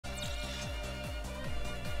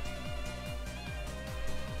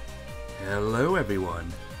Hello everyone,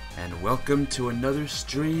 and welcome to another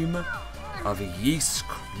stream of Yeast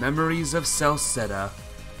Memories of Celceta.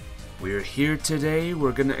 We're here today,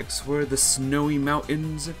 we're gonna explore the snowy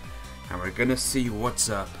mountains, and we're gonna see what's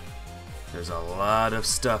up. There's a lot of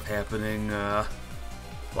stuff happening, a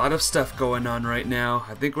lot of stuff going on right now.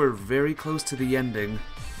 I think we're very close to the ending.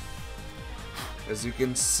 As you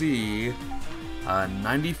can see,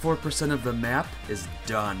 94% of the map is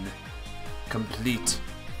done. Complete.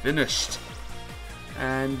 Finished.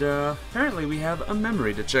 And apparently we have a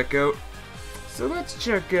memory to check out. So let's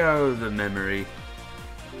check out the memory.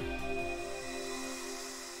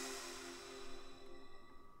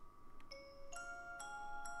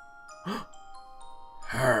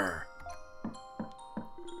 Her.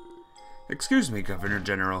 Excuse me, Governor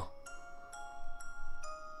General.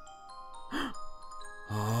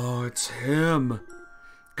 Oh, it's him.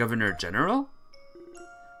 Governor General?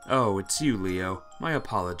 Oh, it's you, Leo. My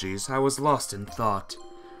apologies, I was lost in thought.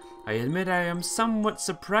 I admit I am somewhat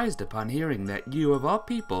surprised upon hearing that you, of all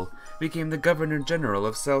people, became the Governor General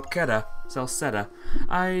of Celceta.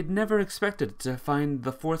 I'd never expected to find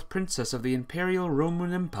the fourth princess of the Imperial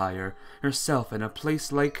Roman Empire herself in a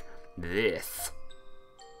place like this.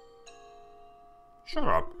 Shut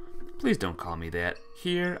up. Please don't call me that.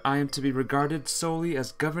 Here, I am to be regarded solely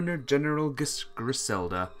as Governor General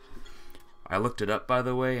Griselda. I looked it up, by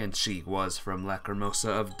the way, and she was from Lacrimosa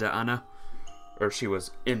of Diana. Or she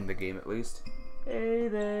was in the game, at least. Hey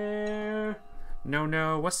there!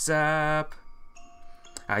 No, what's up?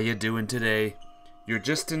 How you doing today? You're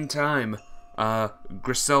just in time,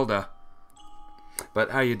 Griselda.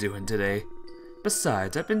 But how you doing today?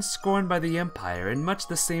 Besides, I've been scorned by the Empire in much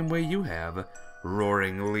the same way you have,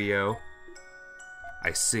 roaring Leo.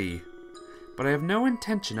 I see. But I have no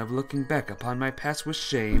intention of looking back upon my past with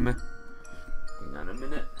shame. Hang on a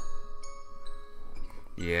minute.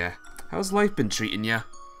 Yeah. How's life been treating ya?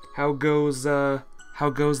 How goes the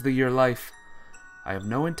your life? I have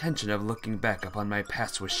no intention of looking back upon my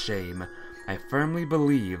past with shame. I firmly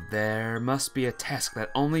believe there must be a task that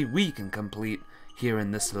only we can complete here in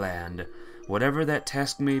this land. Whatever that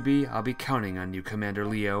task may be, I'll be counting on you, Commander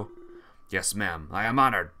Leo. Yes, ma'am. I am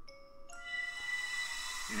honored.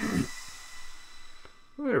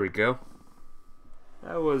 Well, there we go.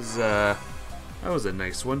 That was a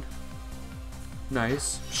nice one.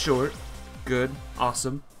 Nice, short, good,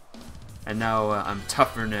 awesome. And now I'm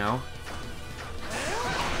tougher now.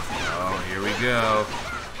 Oh, here we go.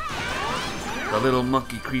 The little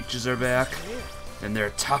monkey creatures are back, and they're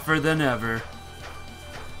tougher than ever.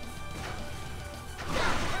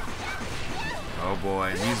 Oh boy,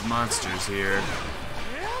 and these monsters here.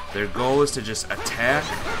 Their goal is to just attack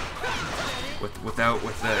with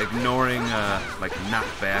ignoring like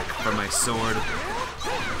knockback from my sword.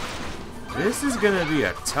 This is gonna be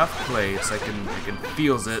a tough place. I can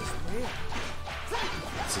feels it.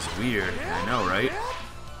 This is weird. I know, right?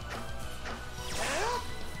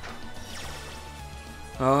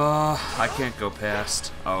 Oh, I can't go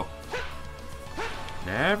past. Oh.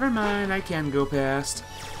 Never mind, I can go past.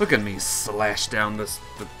 Look at me slash down the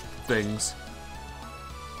things.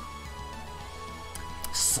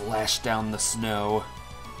 Slash down the snow.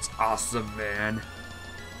 It's awesome, man.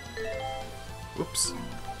 Oops.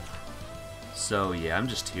 So yeah, I'm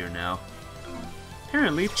just here now.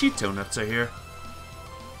 Apparently Cheeto nuts are here.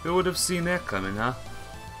 Who would have seen that coming, huh?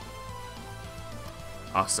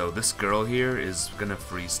 Also, this girl here is gonna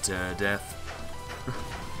freeze to death.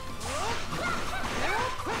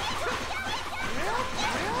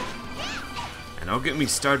 And don't get me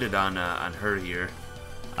started on her here.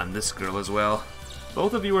 On this girl as well.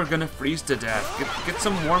 Both of you are gonna freeze to death. Get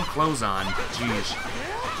some warm clothes on. Jeez.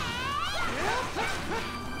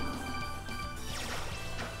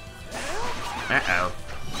 Uh-oh.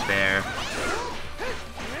 There.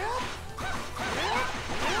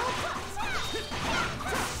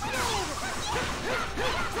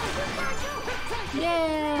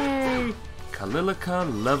 Yay!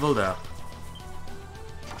 Kalilica leveled up.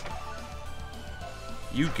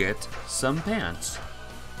 You get some pants.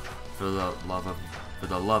 For the love of.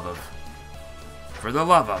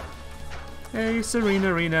 Hey,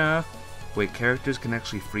 Serena. Wait, characters can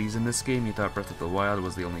actually freeze in this game? You thought Breath of the Wild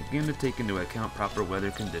was the only game to take into account proper weather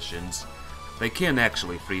conditions. They can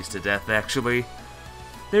actually freeze to death, actually.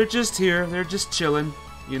 They're just here, they're just chilling,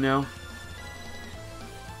 you know?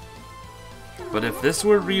 But if this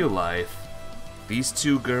were real life, these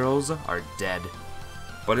two girls are dead.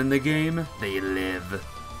 But in the game, they live.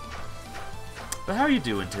 But how you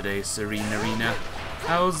doing today, Serena?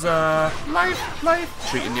 How's, life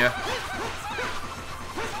treating ya?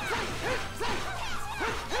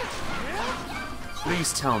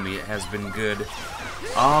 Please tell me it has been good.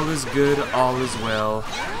 All is good, all is well.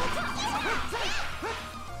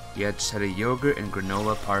 Yeah, just had a yogurt and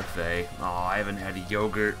granola parfait. Oh, I haven't had a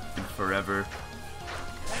yogurt in forever.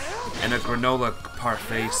 And a granola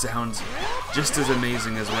parfait sounds just as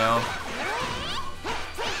amazing as well.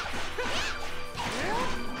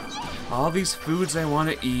 All these foods I want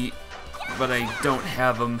to eat, but I don't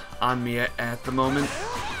have them on me at the moment.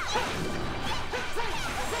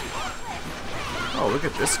 Oh, look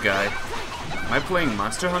at this guy. Am I playing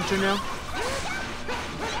Monster Hunter now?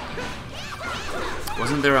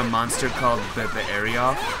 Wasn't there a monster called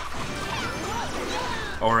Bearioth?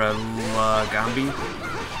 Or a Lagambi?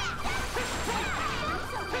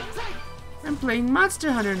 I'm playing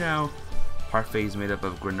Monster Hunter now. Parfait's made up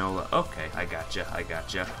of granola. Okay, I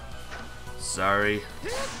gotcha. Sorry.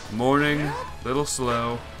 Morning, little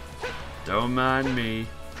slow. Don't mind me.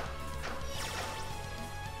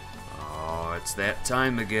 Oh, it's that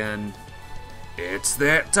time again. It's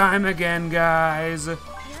that time again, guys. Here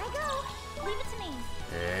I go. Leave it to me.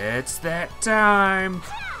 It's that time.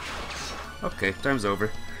 Okay, time's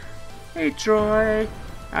over. Hey, Troy.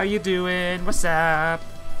 How you doing? What's up?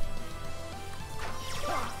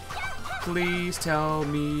 Please tell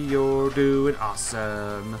me you're doing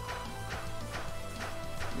awesome.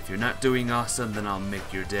 If you're not doing awesome, then I'll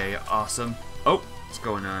make your day awesome. Oh, what's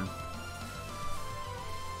going on?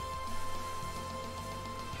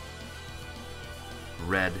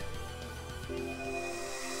 Red.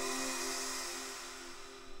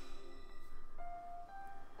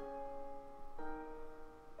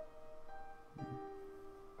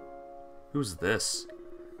 Who's this?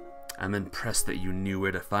 I'm impressed that you knew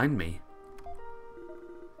where to find me.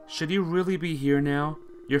 Should you really be here now?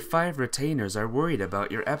 Your 5 retainers are worried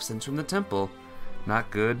about your absence from the temple. Not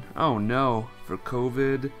good. Oh no. For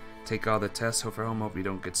COVID, take all the tests, hope for home, hope you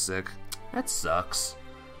don't get sick. That sucks.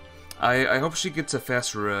 I hope she gets a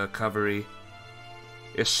fast recovery.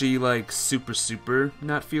 Is she like super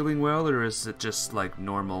not feeling well, or is it just like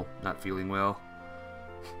normal not feeling well?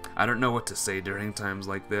 I don't know what to say during times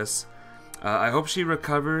like this. I hope she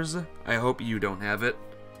recovers. I hope you don't have it.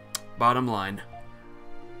 Bottom line.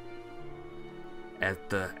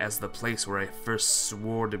 As the place where I first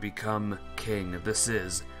swore to become king, this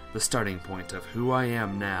is the starting point of who I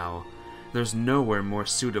am now. There's nowhere more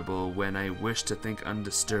suitable when I wish to think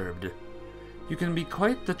undisturbed. You can be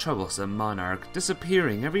quite the troublesome monarch,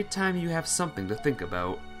 disappearing every time you have something to think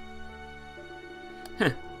about.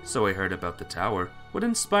 Heh, so I heard about the tower. What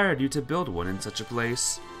inspired you to build one in such a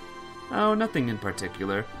place? Oh, nothing in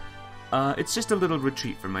particular. It's just a little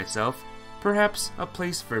retreat for myself. Perhaps a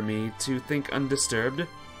place for me to think undisturbed.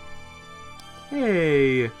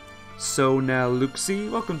 Hey! So now, Luxie,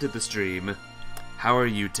 welcome to the stream. How are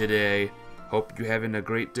you today? Hope you're having a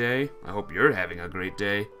great day. I hope you're having a great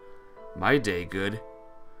day. My day good.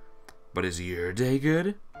 But is your day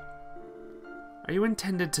good? Are you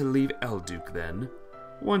intended to leave Elduke then?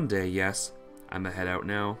 One day, yes. I'm a head out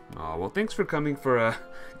now. Aw, well, thanks for coming for a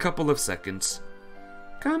couple of seconds.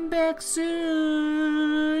 Come back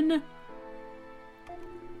soon!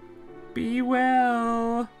 Be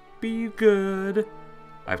well. Be good.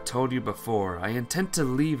 I've told you before, I intend to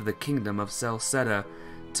leave the kingdom of Celceta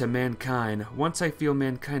to mankind once I feel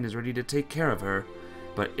mankind is ready to take care of her.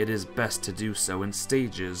 But it is best to do so in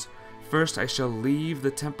stages. First, I shall leave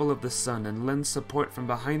the Temple of the Sun and lend support from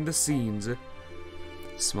behind the scenes.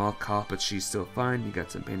 Small cough, but she's still fine. You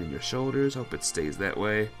got some pain in your shoulders. Hope it stays that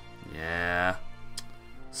way. Yeah.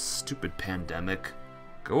 Stupid pandemic.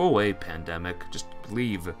 Go away, pandemic. Just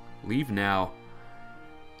leave. Leave now.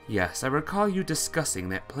 Yes, I recall you discussing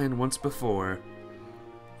that plan once before.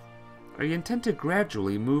 I intend to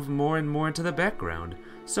gradually move more and more into the background,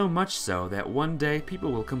 so much so that one day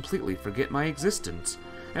people will completely forget my existence,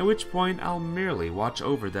 at which point I'll merely watch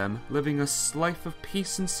over them, living a life of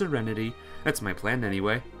peace and serenity. That's my plan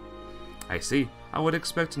anyway. I see. I would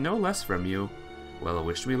expect no less from you. Well,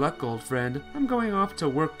 wish me luck, old friend. I'm going off to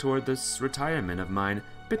work toward this retirement of mine,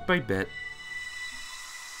 bit by bit.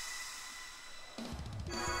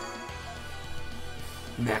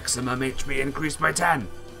 Maximum HP increased by 10.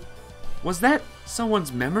 Was that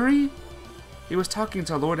someone's memory? He was talking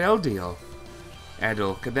to Lord Eldiel.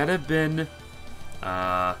 Adil, could that have been...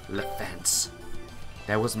 Lefance?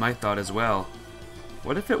 That was my thought as well.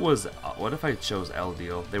 What if it was... what if I chose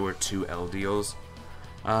Eldiel? There were 2 Eldiels.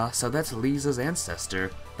 So that's Lisa's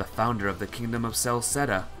ancestor, the founder of the Kingdom of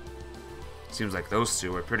Celceta. Seems like those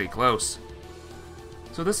 2 are pretty close.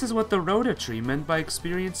 So this is what the Rhoda tree meant by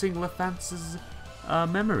experiencing Lefance's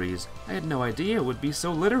memories. I had no idea it would be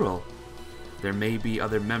so literal. There may be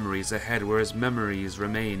other memories ahead where his memories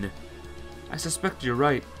remain. I suspect you're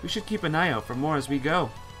right. We should keep an eye out for more as we go.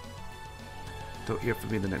 Don't hear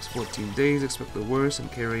from me the next 14 days. Expect the worst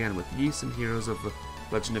and carry on with Ys and Heroes of the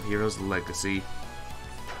Legend of Heroes Legacy.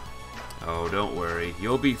 Oh, don't worry.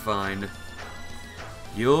 You'll be fine.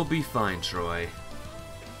 You'll be fine, Troy.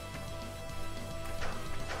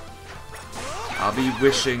 I'll be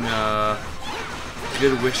wishing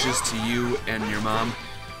good wishes to you and your mom.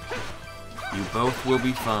 You both will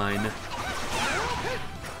be fine.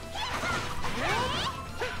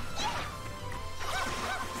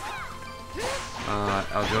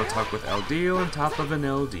 I'll go talk with Eldeal on top of an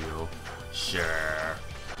Eldeal. Sure.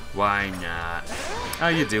 Why not? How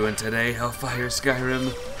you doing today, Hellfire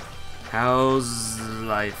Skyrim? How's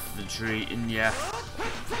life treating ya?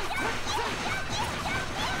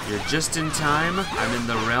 You're just in time. I'm in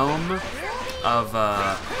the realm of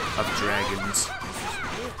dragons.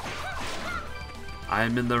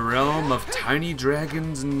 I'm in the realm of tiny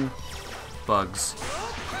dragons and bugs.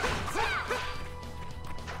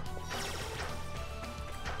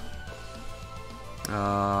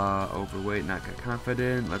 Overweight, not got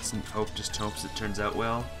confident. Let's hope, just hopes it turns out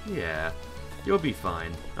well. Yeah, you'll be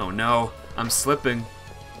fine. Oh no, I'm slipping.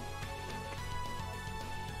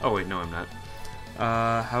 Oh wait, no I'm not.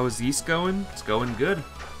 How is Ys going? It's going good.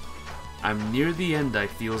 I'm near the end, I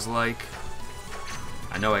feels like.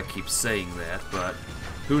 I know I keep saying that, but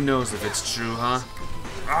who knows if it's true, huh?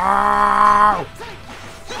 Ow!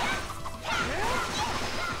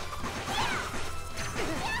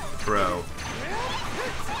 Bro.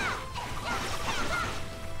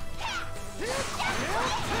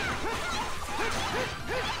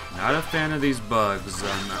 Not a fan of these bugs.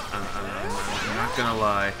 I'm not gonna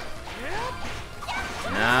lie.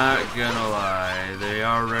 Not gonna lie. They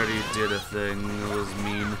already did a thing that was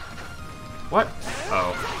mean. What?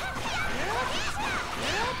 Oh.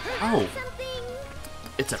 Oh.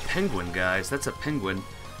 It's a penguin, guys. That's a penguin.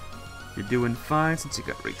 You're doing fine since you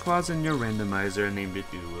got Rayquaza in your randomizer and named it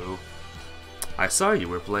Uwu. I saw you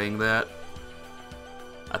were playing that.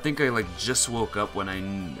 I think I just woke up when I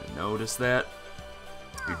noticed that.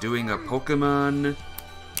 You're doing a Pokemon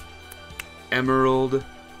Emerald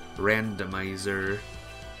randomizer.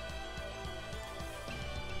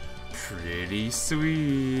 Pretty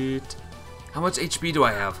sweet. How much HP do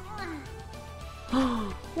I have?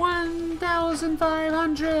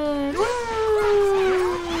 1,500!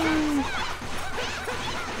 Woo!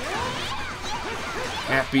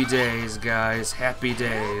 Happy days, guys. Happy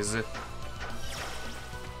days.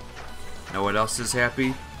 Know what else is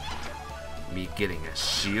happy? Me getting a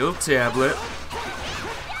shield tablet.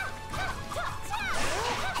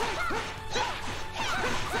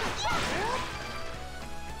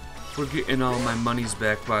 We're getting all my monies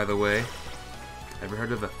back, by the way. Ever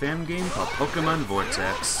heard of a fan game called Pokemon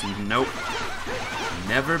Vortex? Nope.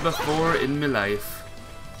 Never before in my life.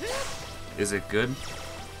 Is it good?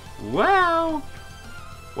 Wow!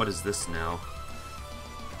 What is this now?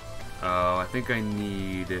 Oh, I think I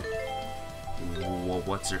need...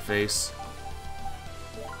 What's her face?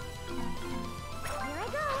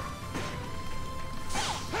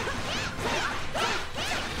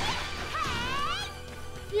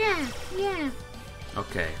 Yeah.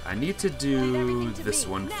 Okay, I need to do this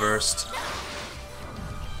one first.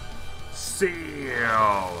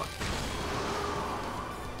 Seal!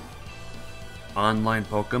 Online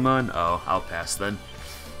Pokemon? Oh, I'll pass then.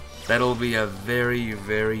 That'll be a very,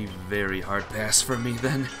 very, very hard pass for me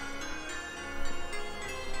then.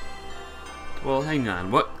 Well, hang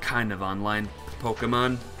on. What kind of online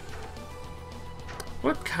Pokemon?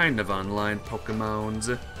 What kind of online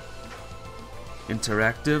Pokemons?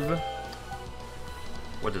 Interactive?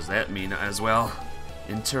 What does that mean as well?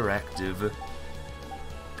 Interactive.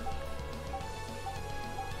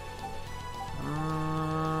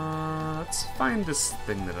 Let's find this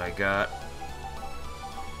thing that I got.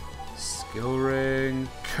 Skill ring.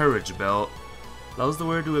 Courage belt. Allows the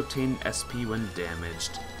wearer to obtain SP when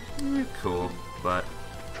damaged. Cool, but...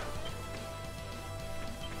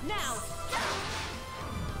 Now.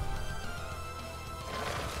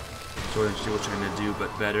 Sort of what we're trying to do,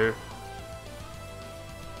 but better.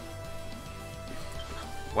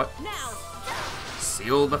 What? Now.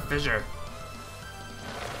 Seal the fissure.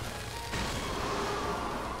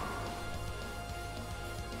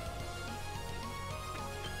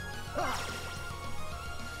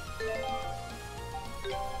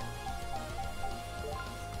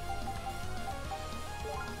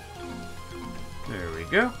 There we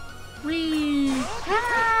go. Whee!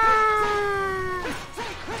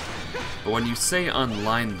 But when you say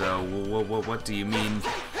online, though, what do you mean?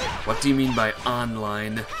 What do you mean by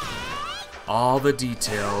online? All the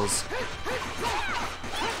details.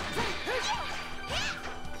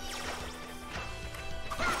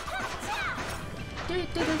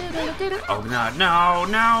 Oh, no, no,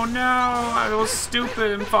 no, no! I was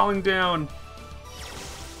stupid and falling down.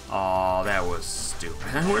 Oh, that was stupid.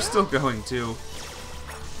 And we're still going, too.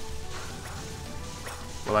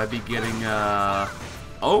 Will I be getting,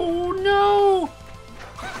 Oh, no!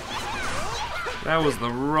 That was the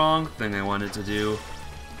wrong thing I wanted to do.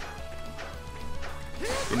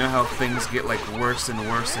 You know how things get, like, worse and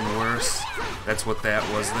worse and worse? That's what that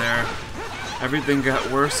was there. Everything got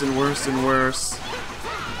worse and worse and worse.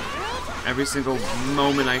 Every single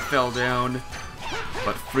moment I fell down.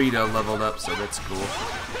 But Frida leveled up, so that's cool.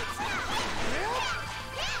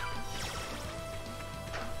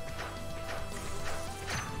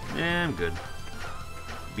 Yeah, I'm good.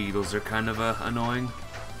 Beetles are kind of annoying.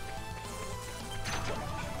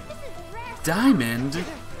 Diamond?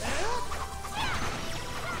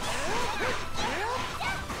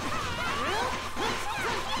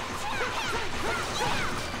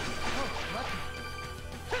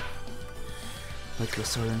 Like your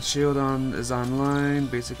Sword and Shield is online.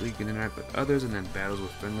 Basically, you can interact with others and then battles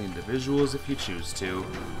with friendly individuals if you choose to.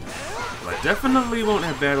 Well, I definitely won't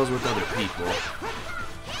have battles with other people.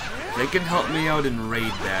 They can help me out in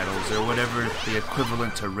raid battles, or whatever the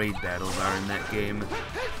equivalent to raid battles are in that game.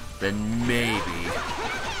 Then maybe.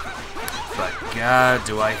 But god,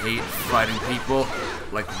 do I hate fighting people,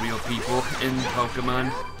 like real people in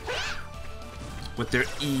Pokemon. With their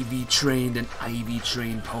EV-trained and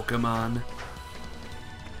IV-trained Pokemon.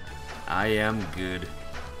 I am good.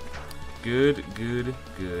 Good, good,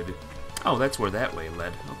 good. Oh, that's where that way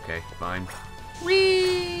led. Okay, fine.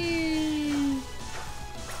 Whee!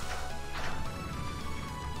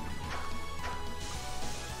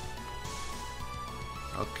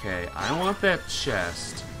 Okay, I want that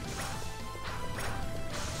chest.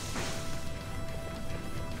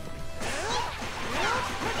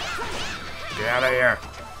 Get out of here!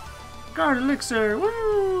 Guard Elixir!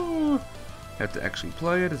 Woo! Have to actually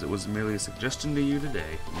play it, as it was merely a suggestion to you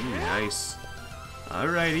today. Nice.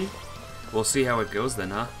 Alrighty. We'll see how it goes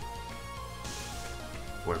then, huh?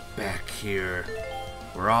 We're back here.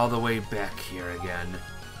 We're all the way back here again.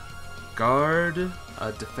 Guard,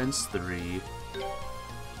 defense 3.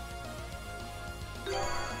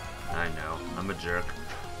 I know, I'm a jerk.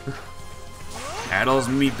 Addle's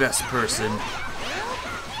me best person.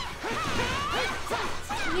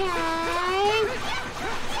 Yay!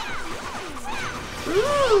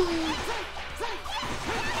 Ooh.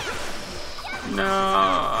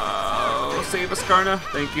 No! Save us, Karna.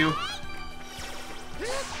 Thank you.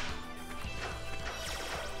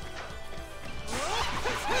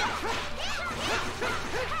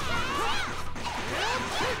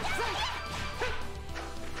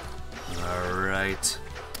 Alright.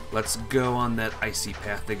 Let's go on that icy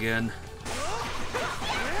path again.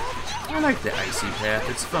 I like the icy path,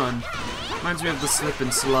 it's fun. Reminds me of the slip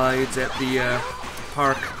and slides at the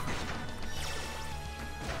park.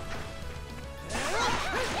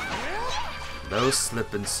 Those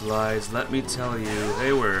slip and slides, let me tell you,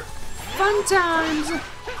 they were fun times!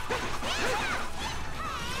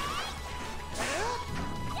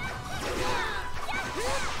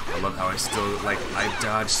 I love how I still, like, I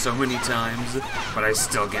dodge so many times, but I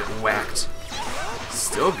still get whacked.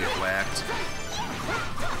 Still get whacked.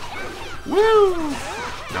 Woo!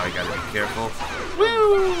 Now I gotta be careful.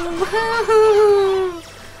 Woo!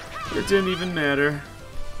 It didn't even matter.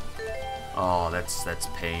 Oh, that's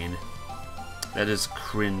pain. That is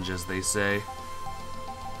cringe, as they say.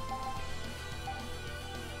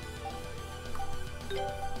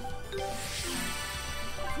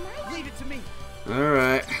 Leave it to me.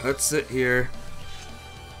 Alright, let's sit here.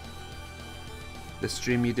 The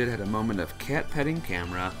stream you did had a moment of cat petting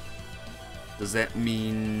camera. Does that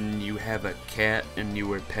mean you have a cat and you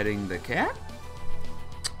were petting the cat?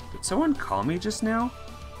 Did someone call me just now?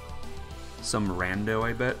 Some rando,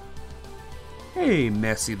 I bet. Hey,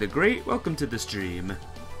 Massey the Great, welcome to the stream.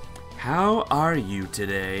 How are you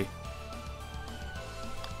today?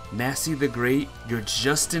 Massey the Great, you're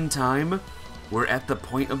just in time. We're at the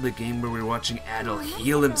point of the game where we're watching Adel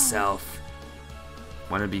heal himself.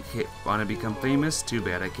 Wanna become famous? Too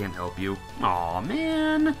bad I can't help you. Aw,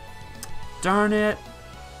 man. Darn it.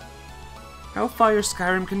 Hellfire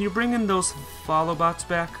Skyrim, can you bring in those follow bots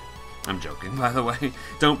back? I'm joking, by the way.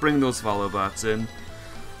 Don't bring those follow bots in.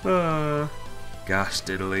 Gosh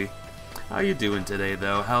diddly. How you doing today,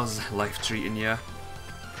 though? How's life treating ya?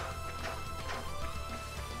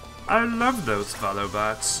 I love those follow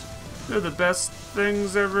bots. They're the best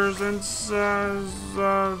things ever since,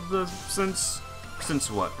 since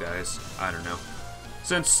what, guys? I don't know.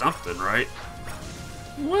 Since something, right?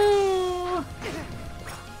 Woo!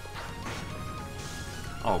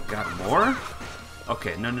 Oh, got more?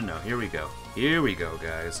 Okay, no. Here we go. Here we go,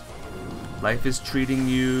 guys. Life is treating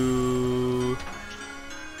you...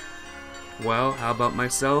 Well, how about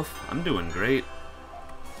myself? I'm doing great.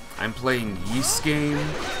 I'm playing Yeast Game.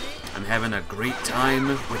 I'm having a great time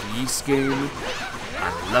with Yeast Game.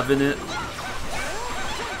 I'm loving it.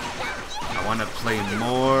 I want to play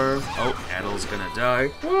more. Oh, Adel's gonna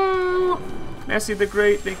die. Woo! Massey the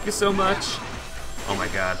Great, thank you so much. Oh my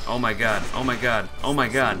god, oh my god, oh my god, oh my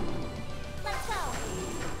god. Let's go.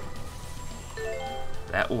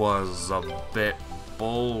 That was a bit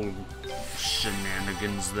bold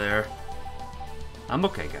shenanigans there. I'm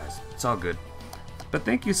okay, guys. It's all good. But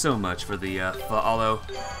thank you so much for the follow,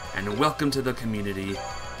 and welcome to the community.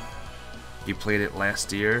 You played it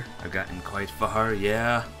last year. I've gotten quite far.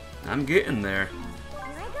 Yeah, I'm getting there.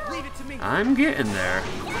 Leave it to me. I'm getting there.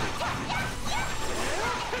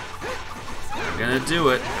 I'm gonna do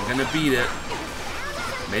it. I'm gonna beat it.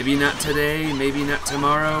 Maybe not today, maybe not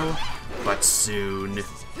tomorrow, but soon.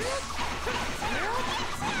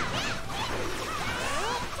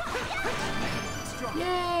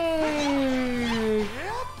 Yay!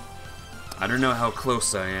 I don't know how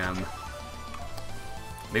close I am.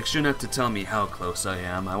 Make sure not to tell me how close I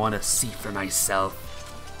am. I want to see for myself.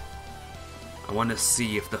 I want to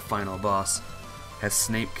see if the final boss... Has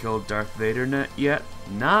Snape killed Darth Vader yet?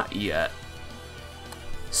 Not yet.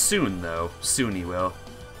 Soon, though. Soon he will.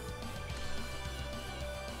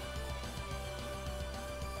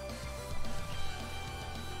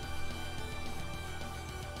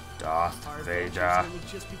 Darth Vader.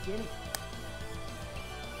 Just beginning.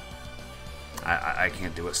 I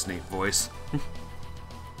can't do a Snape voice.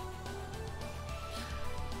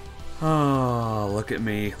 Oh, look at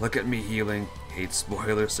me. Look at me healing. Hate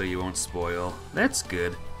spoilers so you won't spoil. That's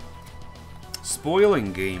good.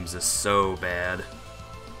 Spoiling games is so bad.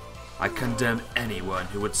 I condemn anyone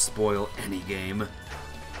who would spoil any game.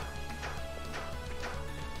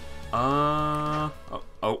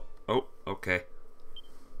 Okay.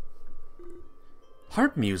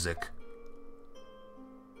 Harp music.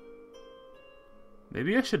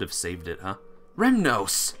 Maybe I should have saved it, huh?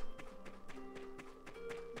 Remnos!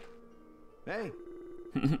 Hey.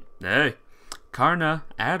 Hey. Karna,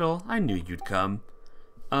 Adel, I knew you'd come.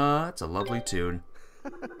 That's a lovely tune.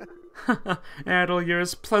 Adel, you're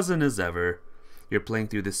as pleasant as ever. You're playing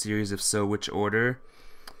through the series, if so, which order?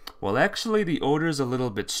 Well, actually, the order's a little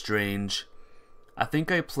bit strange. I think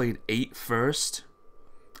I played 8 first,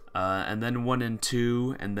 and then 1 and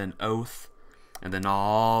 2, and then Oath, and then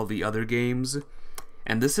all the other games.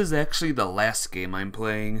 And this is actually the last game I'm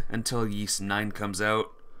playing until Yeast 9 comes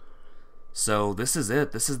out. So this is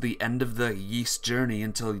it. This is the end of the Yeast journey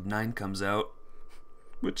until 9 comes out.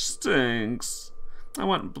 Which stinks. I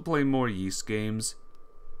want to play more Yeast games.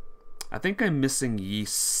 I think I'm missing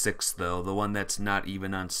Yeast 6 though, the one that's not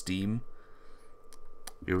even on Steam.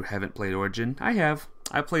 You haven't played Origin? I have.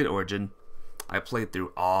 I played Origin. I played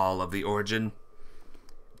through all of the Origin.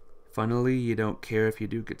 Funnily, you don't care if you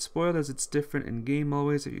do get spoiled, as it's different in game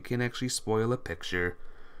always if you can actually spoil a picture.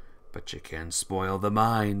 But you can spoil the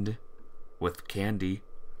mind. With candy.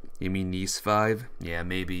 You mean Yeast 5? Yeah,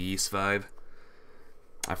 maybe Yeast 5.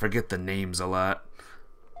 I forget the names a lot.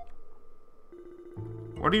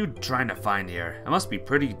 What are you trying to find here? It must be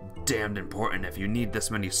pretty damned important if you need this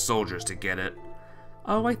many soldiers to get it.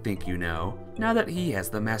 Oh, I think you know. Now that he has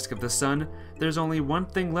the Mask of the Sun, there's only one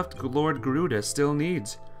thing left Lord Garuda still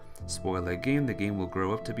needs. Spoil the game will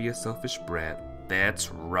grow up to be a selfish brat.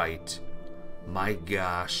 That's right. My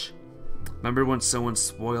gosh. Remember when someone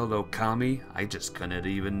spoiled Okami? I just couldn't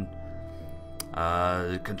even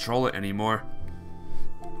control it anymore.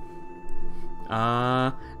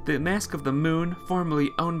 The Mask of the Moon,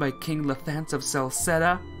 formerly owned by King Lethance of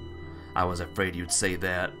Celceta? I was afraid you'd say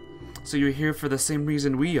that. So you're here for the same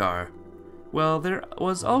reason we are. Well, there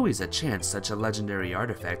was always a chance such a legendary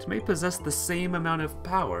artifact may possess the same amount of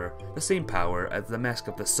power, the same power as the Mask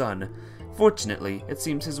of the Sun. Fortunately, it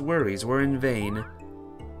seems his worries were in vain.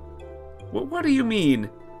 What do you mean?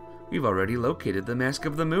 We've already located the Mask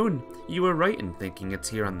of the Moon. You were right in thinking it's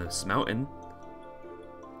here on this mountain.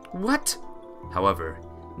 What? However,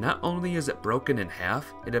 not only is it broken in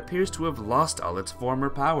half, it appears to have lost all its former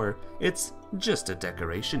power. It's just a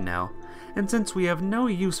decoration now. And since we have no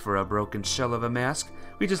use for a broken shell of a mask,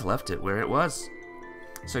 we just left it where it was.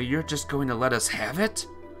 So you're just going to let us have it?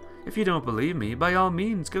 If you don't believe me, by all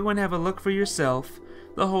means, go and have a look for yourself.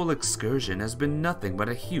 The whole excursion has been nothing but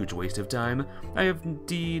a huge waste of time. I have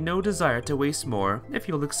no desire to waste more, if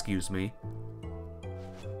you'll excuse me.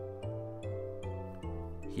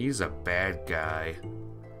 He's a bad guy.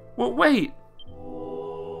 Well, wait!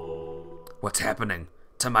 What's happening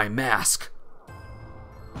to my mask?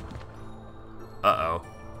 Uh-oh.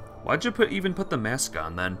 Why'd you even put the mask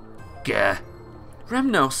on, then? Gah!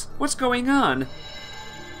 Remnos, what's going on?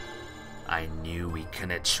 I knew we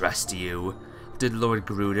couldn't trust you. Did Lord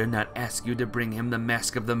Garuda not ask you to bring him the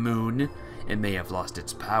Mask of the Moon? It may have lost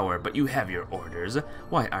its power, but you have your orders.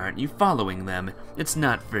 Why aren't you following them? It's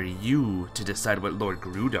not for you to decide what Lord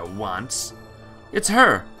Garuda wants. It's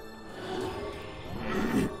her!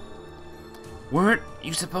 Weren't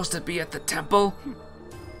you supposed to be at the temple?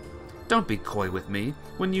 Don't be coy with me.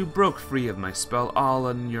 When you broke free of my spell all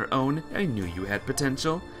on your own, I knew you had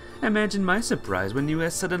potential. Imagine my surprise when you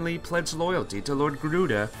suddenly pledged loyalty to Lord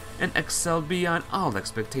Garuda and excelled beyond all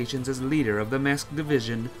expectations as leader of the Masked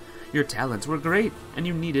Division. Your talents were great, and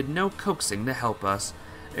you needed no coaxing to help us.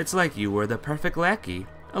 It's like you were the perfect lackey.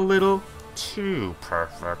 A little too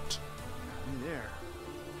perfect. There.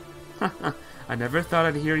 I never thought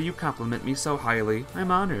I'd hear you compliment me so highly.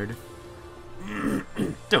 I'm honored.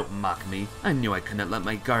 Don't mock me. I knew I couldn't let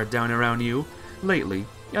my guard down around you. Lately,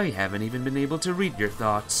 I haven't even been able to read your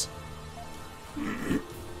thoughts.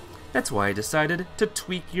 That's why I decided to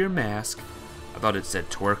tweak your mask. I thought it said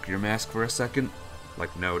twerk your mask for a second.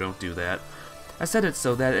 Like, no, don't do that. I said it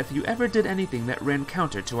so that if you ever did anything that ran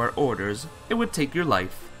counter to our orders, it would take your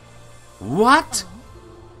life. What?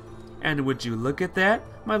 And would you look at that?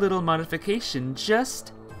 My little modification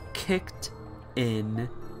just kicked in.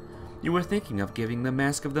 You were thinking of giving the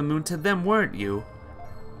Mask of the Moon to them, weren't you?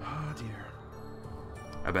 Oh dear.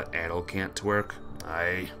 I bet Adel can't twerk.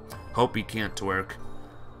 I hope he can't twerk.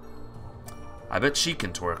 I bet she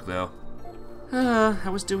can twerk, though. I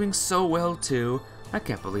was doing so well, too. I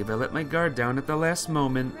can't believe I let my guard down at the last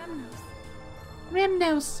moment.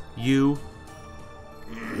 Remnos. You.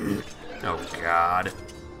 Oh, God.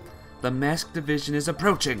 The Masked Division is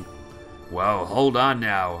approaching. Whoa, hold on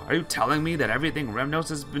now. Are you telling me that everything Remnos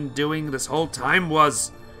has been doing this whole time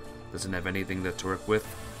was... Doesn't have anything to twerk with?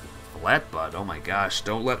 Flatbutt, oh my gosh,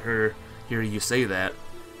 don't let her hear you say that.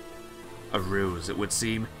 A ruse, it would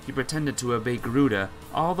seem. He pretended to obey Garuda,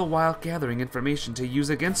 all the while gathering information to use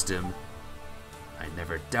against him. I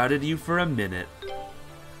never doubted you for a minute.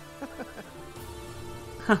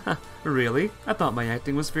 Really? I thought my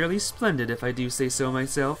acting was fairly splendid, if I do say so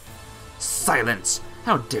myself. Silence!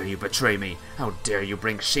 How dare you betray me? How dare you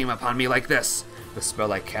bring shame upon me like this? The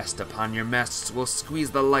spell I cast upon your masks will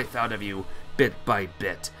squeeze the life out of you, bit by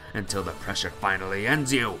bit, until the pressure finally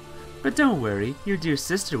ends you. But don't worry, your dear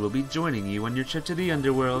sister will be joining you on your trip to the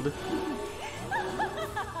underworld.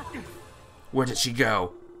 Where did she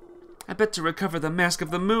go? I bet to recover the Mask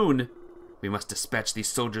of the Moon. We must dispatch these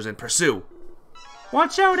soldiers and pursue.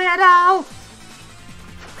 Watch out, Adel!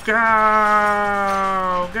 Go!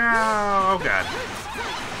 Go! Oh, God.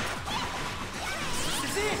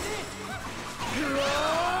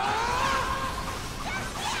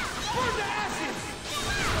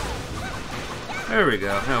 There we go.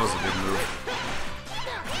 That was a good move.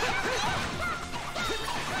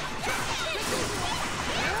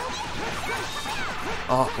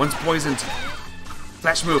 Oh, one's poisoned.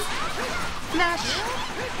 Flash move. Flash.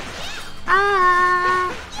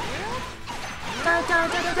 Ah.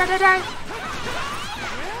 Die.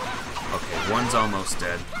 Okay, one's almost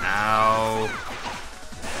dead. Ow.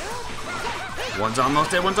 One's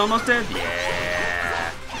almost dead. One's almost dead.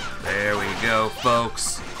 Yeah. There we go,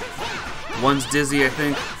 folks. One's dizzy, I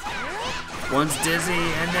think. One's dizzy,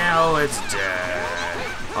 and now it's dead.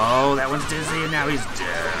 Oh, that one's dizzy, and now he's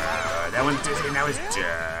dead. That one's dizzy, and now he's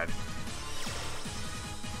dead.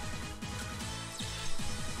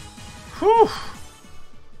 Whew.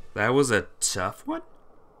 That was a tough one.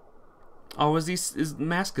 Oh, his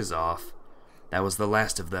mask is off. That was the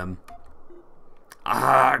last of them.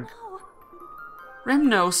 Ah!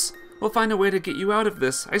 Remnos, we'll find a way to get you out of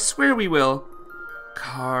this. I swear we will.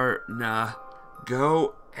 Karna,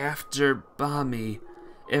 go after Bami.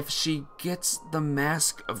 If she gets the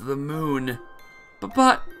Mask of the Moon.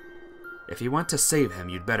 But... If you want to save him,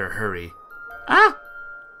 you'd better hurry. Ah!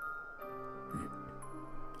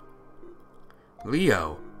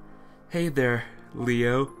 Leo. Hey there,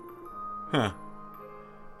 Leo. Huh.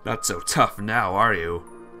 Not so tough now, are you?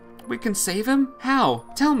 We can save him? How?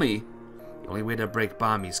 Tell me. The only way to break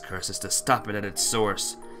Bami's curse is to stop it at its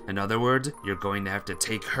source. In other words, you're going to have to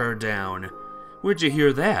take her down. Where'd you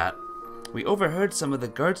hear that? We overheard some of the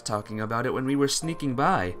guards talking about it when we were sneaking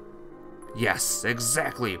by. Yes,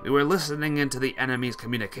 exactly. We were listening into the enemy's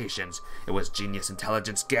communications. It was genius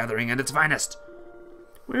intelligence gathering at its finest.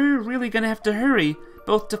 We're really gonna have to hurry,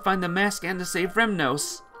 both to find the mask and to save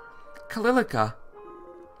Remnos. Kalilika.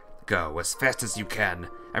 Go, as fast as you can.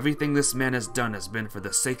 Everything this man has done has been for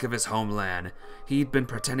the sake of his homeland. He'd been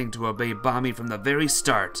pretending to obey Bami from the very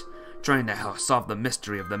start. trying to help solve the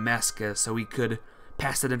mystery of the mask so he could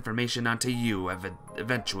pass that information on to you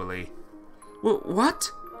eventually.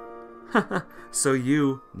 What? So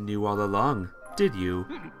you knew all along, did you?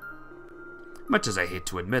 Much as I hate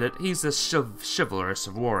to admit it, he's a chivalrous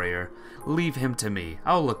warrior. Leave him to me.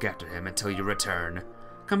 I'll look after him until you return.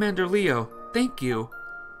 Commander Leo, thank you.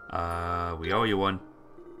 We owe you one.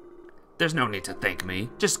 There's no need to thank me.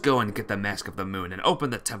 Just go and get the Mask of the Moon and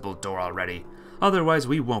open the temple door already. Otherwise,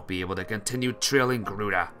 we won't be able to continue trailing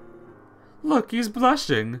Gruda. Look, he's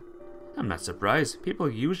blushing. I'm not surprised. People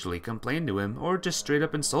usually complain to him or just straight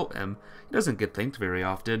up insult him. He doesn't get thanked very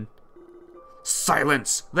often.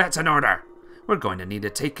 Silence! That's an order! We're going to need to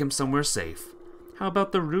take him somewhere safe. How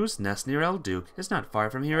about the Ruse Nest near El Duke? It's not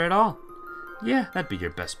far from here at all. Yeah, that'd be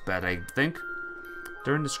your best bet, I think.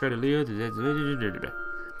 During the Scredaleo...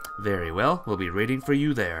 Very well, we'll be waiting for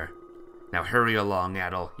you there. Now hurry along,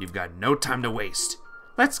 Adel. You've got no time to waste.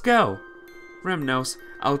 Let's go! Remnos,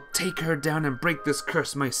 I'll take her down and break this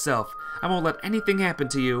curse myself. I won't let anything happen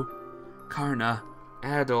to you. Karna,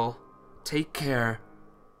 Adel, take care.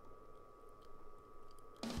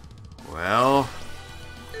 Well,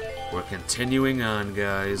 we're continuing on,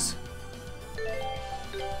 guys.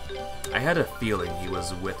 I had a feeling he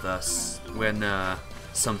was with us when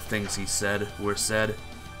some things he said were said.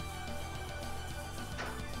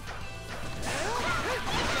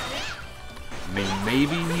 I mean,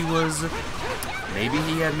 maybe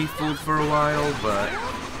he had me fooled for a while, but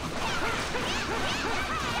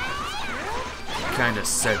he kind of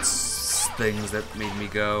said things that made me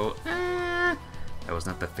go, that was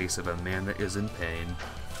not the face of a man that is in pain.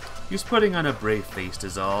 He was putting on a brave face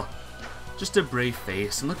is all. Just a brave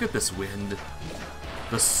face, and look at this wind.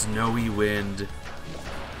 The snowy wind.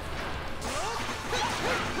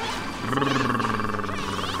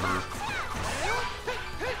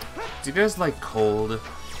 Do you guys like cold? Do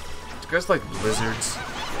you guys like blizzards?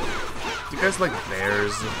 Do you guys like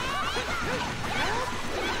bears?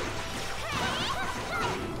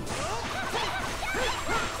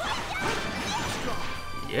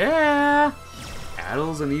 Yeah!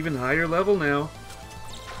 Adel's an even higher level now.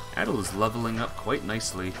 Adel is leveling up quite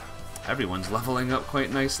nicely. Everyone's leveling up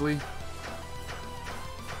quite nicely.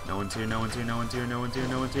 No one's here, no one's here, no one's here, no one's here,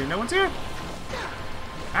 no one's here, no one's here!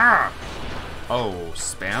 Ah! Oh,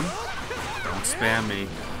 spam? Don't spam me.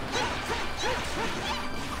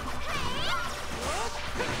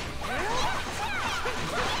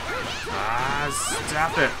 Ah,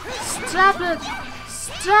 stop it! Stop it!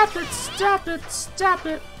 Stop it! Stop it! Stop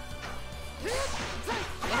it!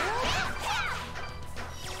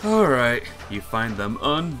 Alright, you find them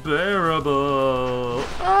unbearable.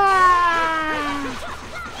 Ah!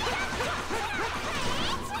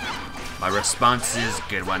 My response is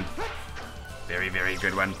good one. Very, very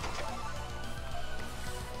good one.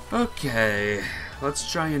 Okay,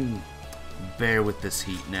 let's try and bear with this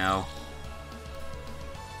heat now.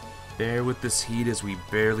 Bear with this heat as we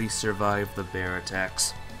barely survive the bear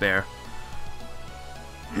attacks. Bear.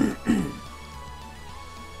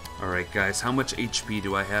 Alright guys, how much HP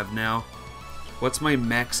do I have now? What's my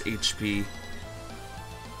max HP?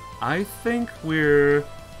 I think we're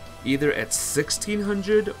either at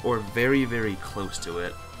 1600 or very, very close to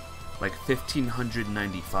it. Like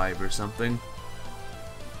 1595 or something.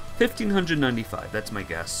 1595, that's my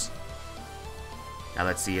guess. Now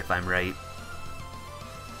let's see if I'm right.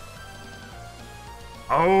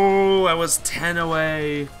 Oh, I was 10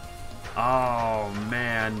 away. Oh,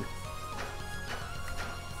 man.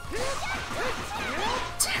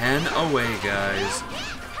 10 away, guys.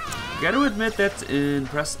 Gotta admit, that's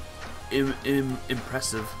impressive.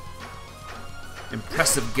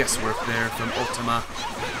 Impressive guesswork there from Ultima.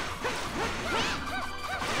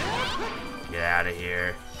 Get out of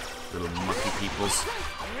here, little monkey peoples.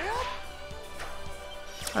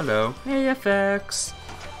 Hello. Hey, FX.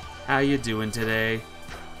 How you doing today?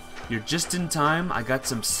 You're just in time. I got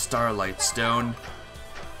some Starlight Stone.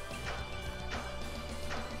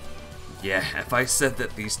 Yeah, if I said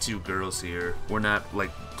that these two girls here were not,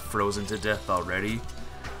 like, frozen to death already,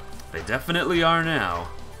 they definitely are now.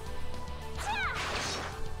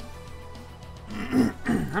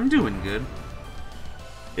 I'm doing good.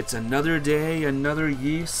 It's another day, another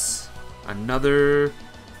Ys, another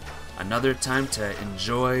time to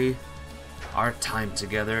enjoy our time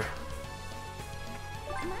together.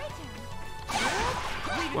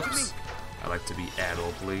 Whoops. I like to be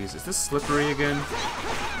Adel, please. Is this slippery again?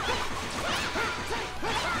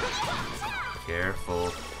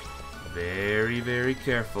 Careful. Very, very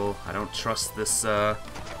careful. I don't trust this,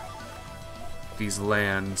 these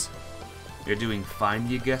lands. You're doing fine,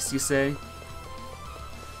 you guess, you say?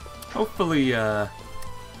 Hopefully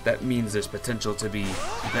that means there's potential to be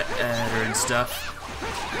better and stuff.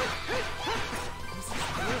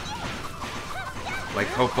 Like,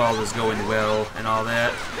 hope all is going well and all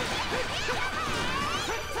that.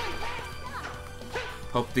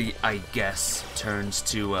 Hope the I guess turns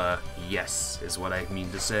to yes, is what I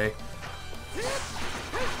mean to say.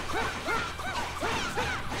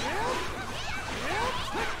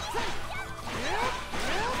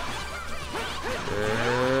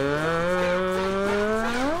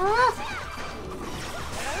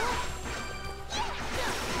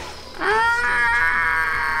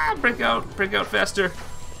 Break out faster.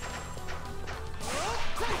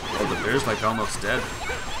 Oh, the bear's like almost dead.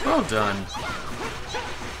 Well done.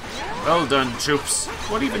 Well done, troops.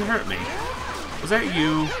 What even hurt me? Was that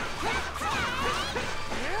you?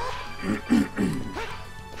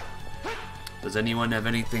 Does anyone have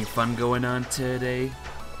anything fun going on today?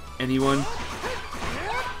 Anyone?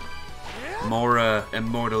 More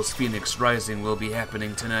Immortals Phoenix Rising will be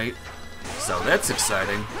happening tonight, so that's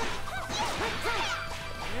exciting.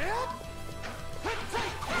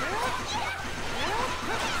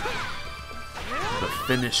 The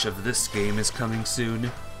finish of this game is coming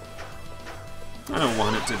soon. I don't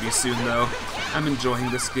want it to be soon though. I'm enjoying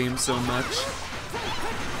this game so much.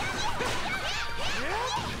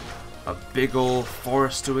 A big ol'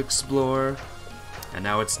 forest to explore. And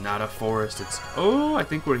now it's not a forest, it's... Oh, I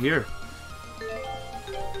think we're here.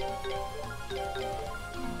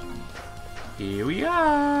 Here we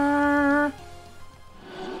are!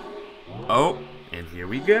 Oh, and here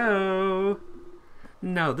we go!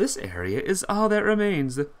 Now this area is all that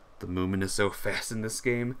remains. The movement is so fast in this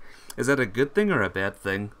game. Is that a good thing or a bad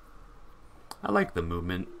thing? I like the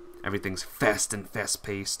movement. Everything's fast and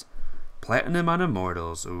fast-paced. Platinum on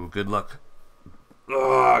Immortals. Ooh, good luck.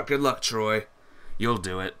 Ugh, good luck, Troy. You'll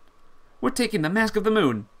do it. We're taking the Mask of the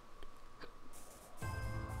Moon.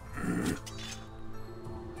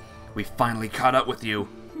 We finally caught up with you.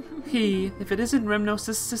 If it isn't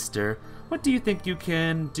Remnos' sister, what do you think you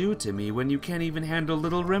can do to me when you can't even handle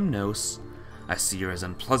little Remnos? I see you're as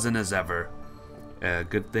unpleasant as ever.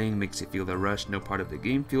 Good thing, makes you feel the rush, no part of the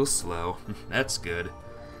game feels slow. That's good.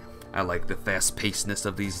 I like the fast-pacedness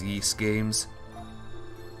of these Ys games.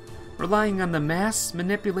 Relying on the mass,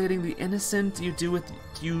 manipulating the innocent,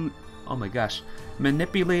 oh my gosh.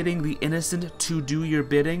 Manipulating the innocent to do your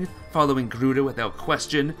bidding, following Gruda without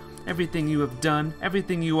question. Everything you have done,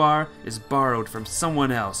 everything you are, is borrowed from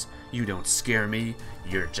someone else. You don't scare me,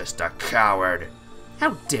 you're just a coward.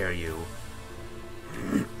 How dare you?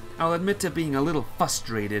 I'll admit to being a little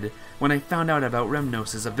frustrated when I found out about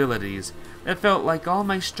Remnos' abilities. It felt like all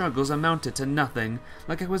my struggles amounted to nothing,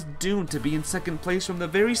 like I was doomed to be in second place from the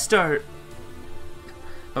very start.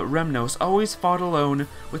 But Remnos always fought alone,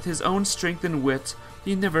 with his own strength and wit.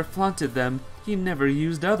 He never flaunted them, he never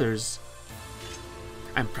used others.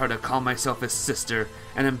 I'm proud to call myself his sister,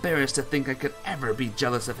 and embarrassed to think I could ever be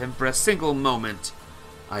jealous of him for a single moment.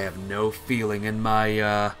 I have no feeling in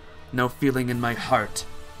my heart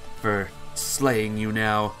for slaying you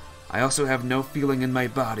now. I also have no feeling in my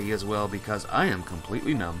body as well because I am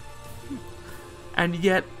completely numb. And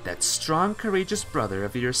yet, that strong, courageous brother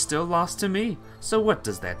of yours still lost to me. So what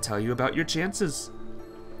does that tell you about your chances?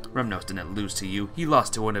 Remnos didn't lose to you, he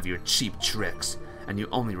lost to one of your cheap tricks. And you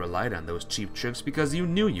only relied on those cheap tricks because you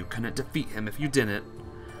knew you couldn't defeat him if you didn't.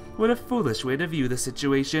 What a foolish way to view the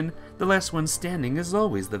situation. The last one standing is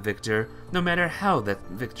always the victor, no matter how that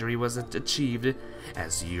victory was achieved.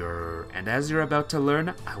 As you're about to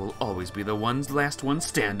learn, I will always be the last one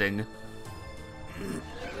standing.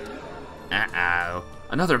 Uh-oh.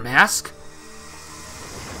 Another mask?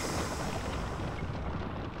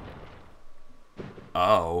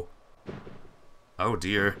 Oh. Oh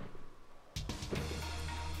dear.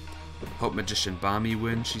 Hope Magician Bommy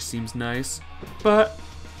wins, she seems nice. But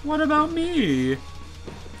what about me?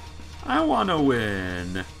 I wanna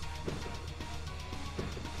win.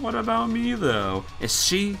 What about me though? Is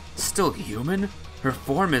she still human? Her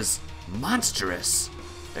form is monstrous.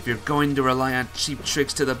 If you're going to rely on cheap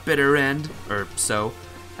tricks to the bitter end, or so,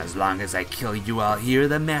 as long as I kill you all here,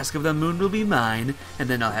 the Mask of the Moon will be mine, and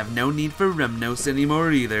then I'll have no need for Remnos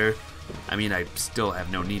anymore either. I mean, I still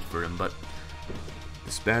have no need for him, but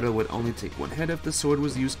this battle would only take one hit if the sword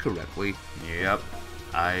was used correctly. Yep,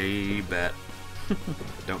 I bet.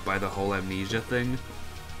 Don't buy the whole amnesia thing.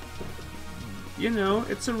 You know,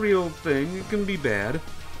 it's a real thing. It can be bad,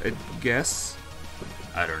 I guess.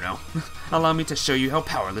 I don't know. Allow me to show you how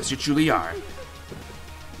powerless you truly are.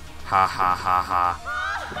 Ha ha ha ha.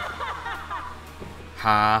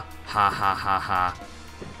 Ha ha ha ha ha.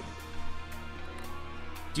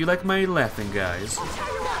 Do you like my laughing, guys?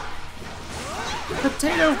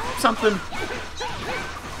 Potato something.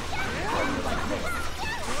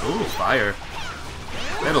 Ooh, fire.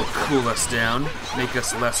 That'll cool us down, make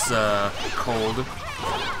us less cold.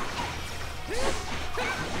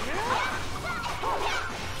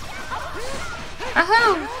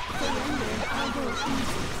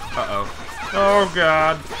 Uh-oh. Oh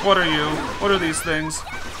god, what are you? What are these things?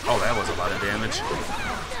 Oh, that was a lot of damage.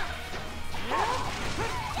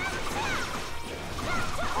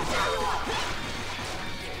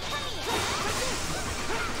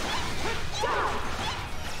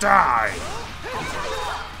 Die!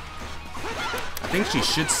 I think she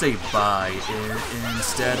should say bye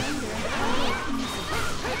instead.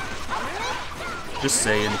 Just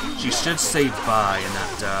saying, she should say bye and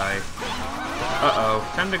not die. Uh-oh,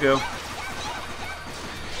 time to go.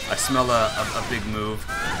 I smell a big move.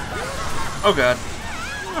 Oh god.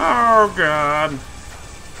 Oh god.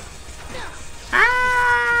 Ah!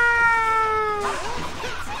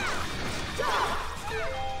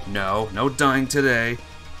 No, no dying today.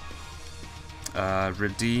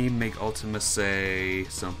 Redeem, make Ultima say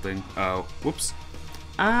something. Oh, whoops.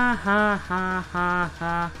 Ah ha ha ha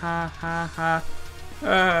ha ha ha ha.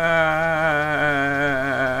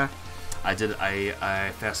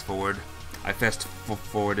 I fast forward. I fast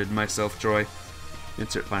forwarded myself, Troy.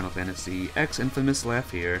 Insert Final Fantasy X infamous laugh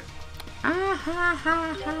here. Ah ha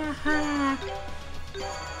ha ha ha.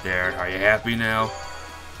 There, are you happy now?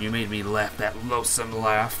 You made me laugh that loathsome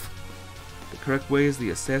laugh. The correct way is the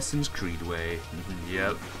Assassin's Creed way.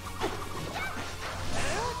 Yep.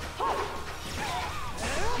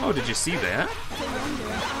 Oh, did you see that?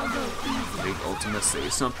 Make Ultima say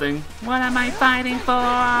something. What am I fighting for?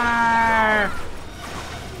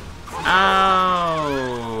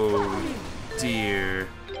 Oh, dear.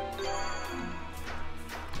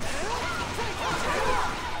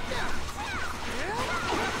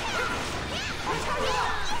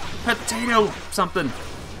 Potato something.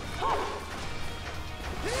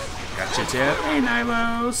 Gotcha, Tab. Hey,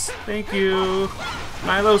 Nilos. Thank you.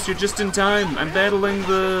 Nilos, you're just in time. I'm battling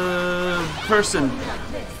the person.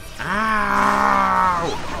 Ow!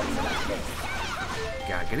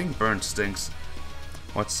 God, getting burned stinks.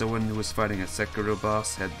 Watched someone who was fighting a Sekiro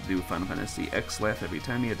boss had to do Final Fantasy X laugh every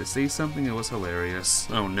time he had to say something. It was hilarious.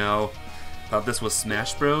 Oh no. Thought this was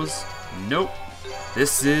Smash Bros? Nope.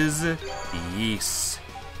 This is Ys.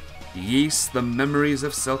 Ys, the memories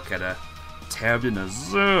of Celceta. Tabbed in a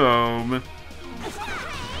zoom.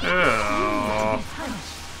 Oh.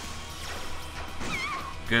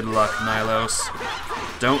 Good luck, Nilos.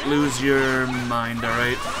 Don't lose your mind,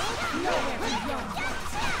 alright?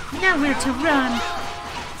 Nowhere to run.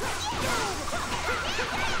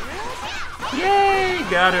 Yay!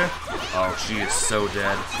 Got her. Oh, she is so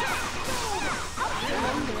dead.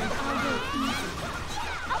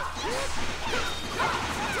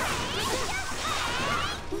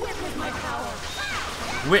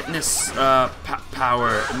 Witness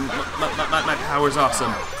power. My power's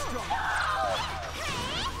awesome.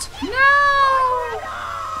 No!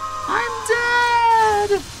 I'm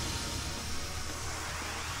dead!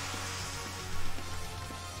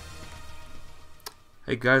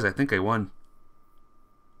 Hey guys, I think I won.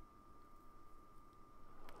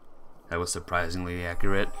 That was surprisingly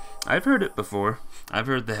accurate. I've heard it before. I've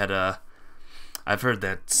heard that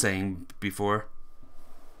saying before.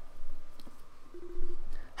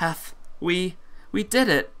 We did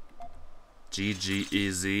it. GG,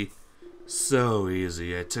 easy. So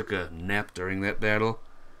easy. I took a nap during that battle.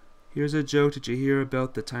 Here's a joke. Did you hear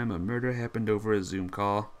about the time a murder happened over a Zoom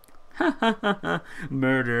call? Ha ha ha ha.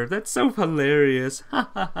 Murder. That's so hilarious. Ha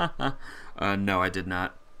ha ha ha. No, I did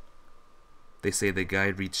not. They say the guy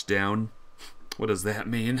reached down. What does that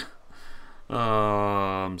mean? Oh,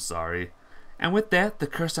 I'm sorry. And with that, the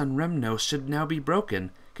curse on Remno should now be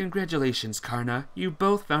broken. Congratulations, Karna. You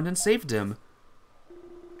both found and saved him.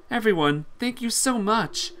 Everyone, thank you so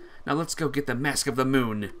much. Now let's go get the Mask of the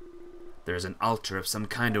Moon. There's an altar of some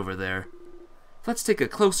kind over there. Let's take a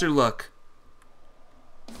closer look.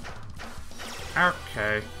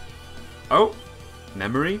 Okay. Oh,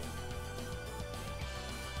 memory?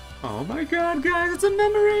 Oh my god, guys, it's a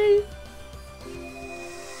memory!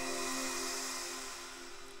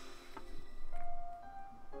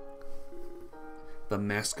 The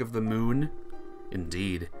Mask of the Moon?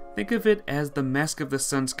 Indeed. Think of it as the Mask of the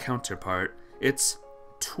Sun's counterpart. Its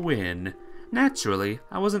twin. Naturally,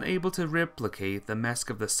 I wasn't able to replicate the Mask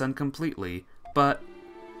of the Sun completely, but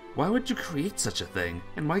why would you create such a thing?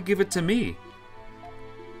 And why give it to me?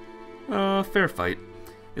 Fair fight.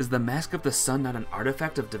 Is the Mask of the Sun not an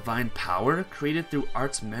artifact of divine power, created through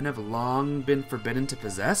arts men have long been forbidden to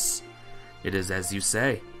possess? It is as you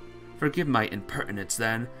say. Forgive my impertinence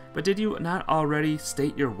then, but did you not already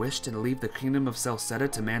state your wish to leave the kingdom of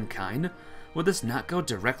Celceta to mankind? Will this not go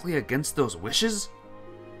directly against those wishes?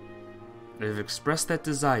 I have expressed that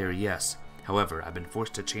desire, yes. However, I've been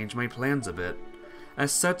forced to change my plans a bit.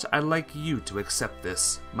 As such, I'd like you to accept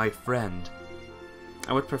this, my friend.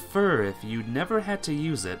 I would prefer if you never had to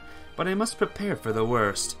use it, but I must prepare for the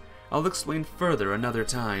worst. I'll explain further another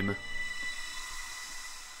time.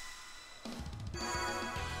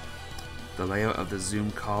 The layout of the Zoom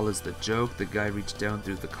call is the joke. The guy reached down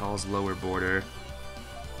through the call's lower border.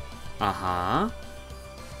 Uh-huh.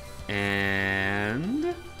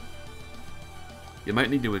 And... you might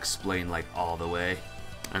need to explain, like, all the way.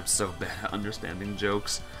 I'm so bad at understanding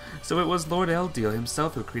jokes. So it was Lord Eldeal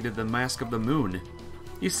himself who created the Mask of the Moon.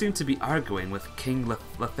 You seemed to be arguing with King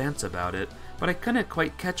Lefance about it, but I couldn't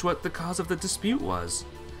quite catch what the cause of the dispute was.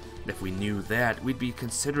 If we knew that, we'd be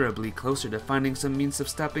considerably closer to finding some means of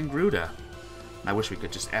stopping Gruda. I wish we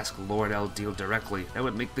could just ask Lord Eldeal directly. That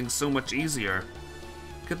would make things so much easier.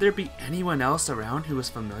 Could there be anyone else around who was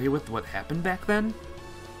familiar with what happened back then?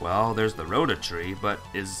 Well, there's the Rhoda tree, but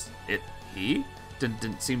is it he?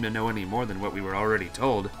 Didn't seem to know any more than what we were already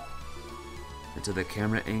told. And to the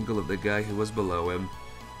camera angle of the guy who was below him.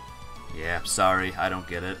 Yeah, sorry, I don't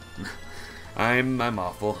get it. I'm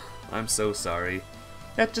awful. I'm so sorry.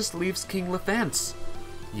 That just leaves King Lefance.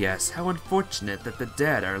 Yes, how unfortunate that the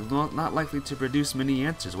dead are not likely to produce many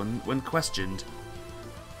answers when questioned.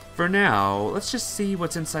 For now, let's just see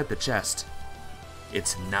what's inside the chest.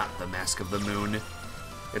 It's not the Mask of the Moon.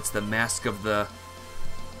 It's the Mask of the...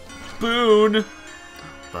 Boon!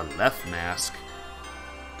 The left mask.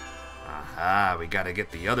 Aha, we gotta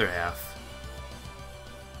get the other half.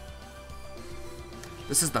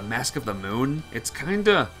 This is the Mask of the Moon? It's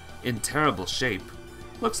kinda in terrible shape.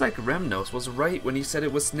 Looks like Remnos was right when he said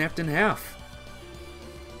it was snapped in half.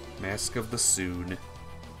 Mask of the Soon.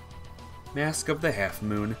 Mask of the Half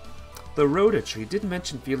Moon. The Rhoda tree did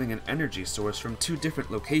mention feeling an energy source from 2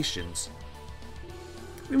 different locations.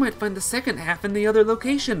 We might find the second half in the other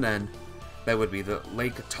location then. That would be the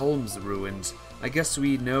Lake Tulm's ruins. I guess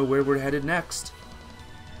we know where we're headed next.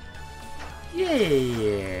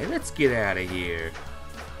 Yeah, let's get out of here.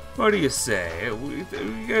 What do you say?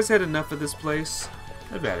 You guys had enough of this place?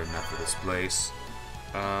 I've had enough of this place.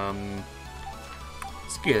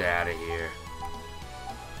 Let's get out of here.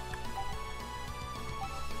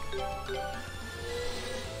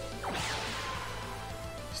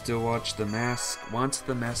 Still want the Mask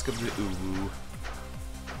of the Uwu.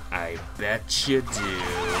 I bet you do.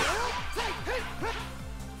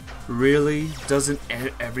 Really? Doesn't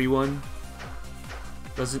everyone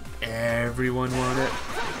want it?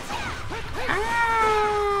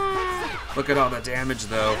 Ah! Look at all the damage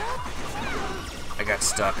though. I got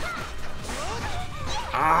stuck.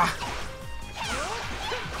 Ah!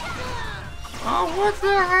 Oh, what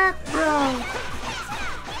the heck, bro?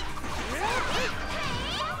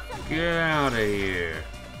 Get out of here.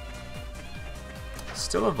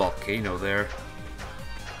 Still a volcano there.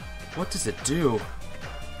 What does it do?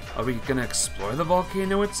 Are we gonna explore the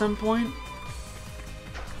volcano at some point?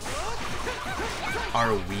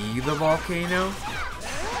 Are we the volcano?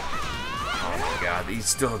 Oh my god, he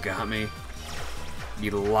still got me. He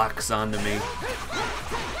locks onto me.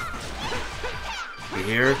 You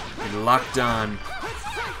hear? He locked on.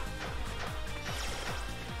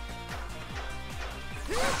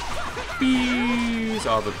 Bees!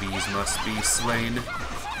 All the bees must be slain.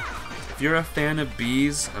 If you're a fan of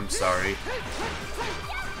bees, I'm sorry.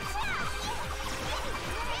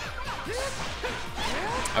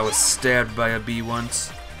 I was stabbed by a bee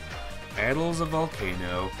once. Adel's a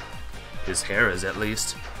volcano. His hair is, at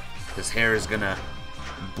least. His hair is gonna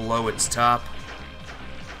blow its top.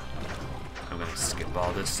 I'm gonna skip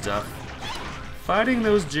all this stuff. Fighting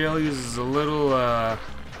those jellies is a little,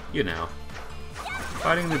 you know.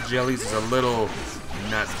 Fighting the jellies is a little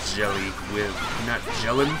not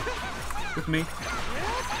gelling with me.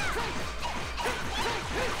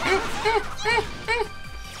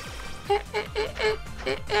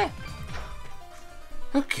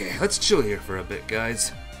 Okay, let's chill here for a bit,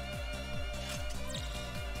 guys.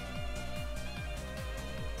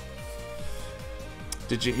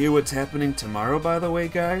 Did you hear what's happening tomorrow, by the way,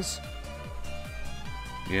 guys?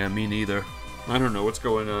 Yeah, me neither. I don't know what's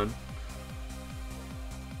going on.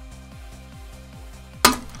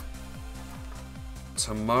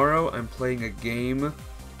 Tomorrow I'm playing a game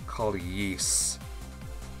called Ys.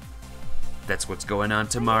 That's what's going on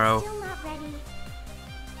tomorrow. Still not ready.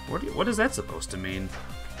 What is that supposed to mean?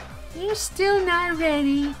 You're still not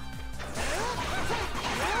ready.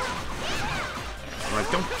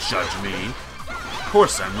 Like, don't judge me.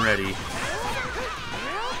 course I'm ready.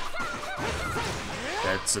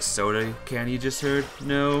 That's a soda can you just heard?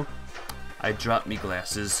 No. I dropped me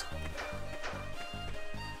glasses.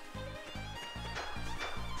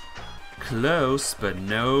 Close, but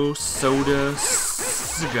no soda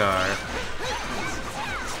cigar.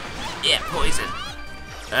 Yeah, poison.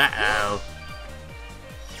 Uh-oh.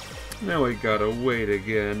 Now I gotta wait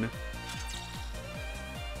again.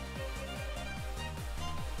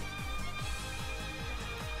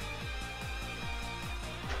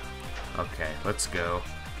 Okay, let's go.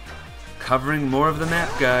 Covering more of the map,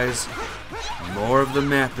 guys. More of the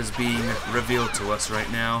map is being revealed to us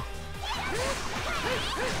right now.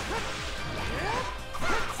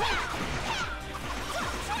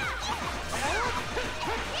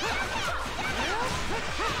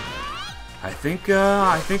 I think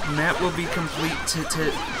map will be complete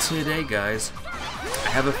today, guys. I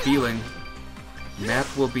have a feeling map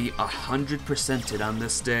will be 100%ed on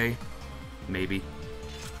this day. Maybe.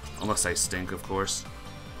 Unless I stink, of course.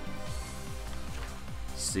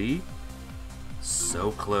 See?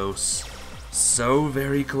 So close. So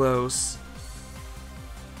very close.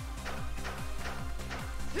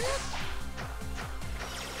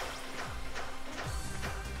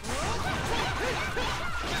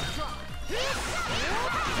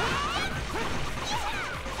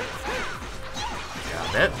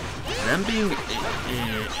 Yeah, them being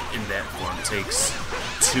in that form takes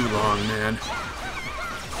too long, man.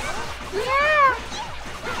 Yeah!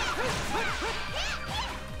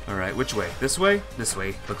 Alright, which way? This way? This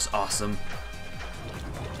way. Looks awesome.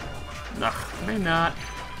 Ugh, may not.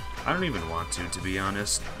 I don't even want to be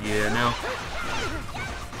honest. Yeah, no.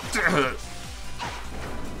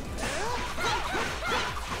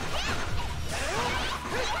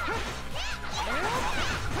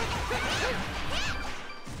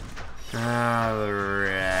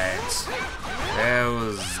 Alright. That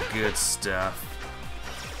was good stuff.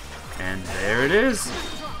 And there it is.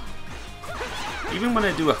 Even when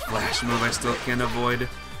I do a flash move, I still can't avoid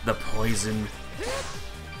the poison.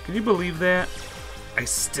 Can you believe that? I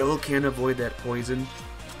still can't avoid that poison.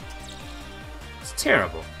 It's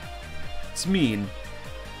terrible. It's mean.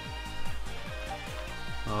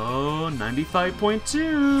 Oh,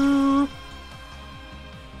 95.2.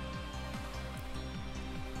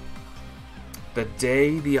 The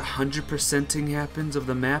day the 100%ing happens of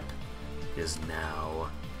the map is now.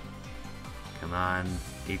 Come on,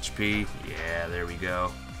 HP. Yeah, there we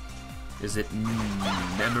go. Is it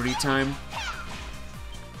memory time?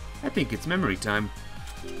 I think it's memory time.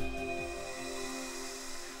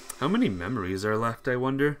 How many memories are left, I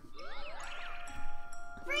wonder?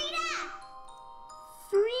 Frida!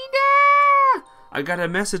 Frida! I got a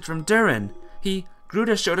message from Durin.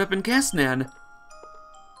 Gruda showed up in Casnan.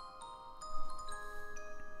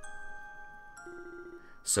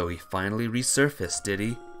 So he finally resurfaced, did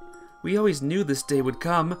he? We always knew this day would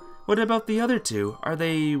come. What about the other two? Are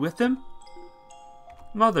they with him?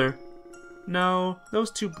 Mother. No, those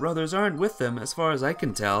two brothers aren't with them, as far as I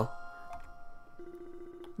can tell.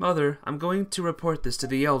 Mother, I'm going to report this to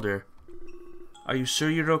the Elder. Are you sure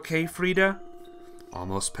you're okay, Frida?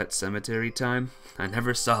 Almost Pet Cemetery time. I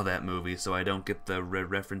never saw that movie, so I don't get the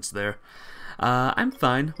reference there. I'm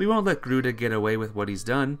fine. We won't let Gruda get away with what he's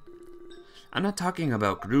done. I'm not talking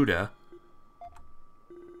about Gruda.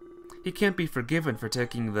 He can't be forgiven for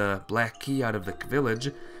taking the black key out of the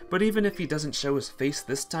village, but even if he doesn't show his face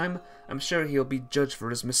this time, I'm sure he'll be judged for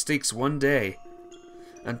his mistakes one day.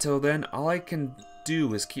 Until then, all I can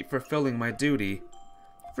do is keep fulfilling my duty.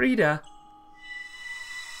 Frida!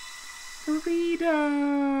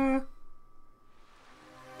 Frida!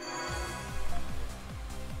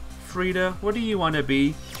 Frida, what do you want to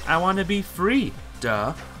be? I want to be free,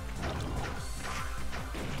 duh.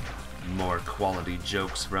 More quality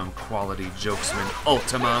jokes from Quality Jokesman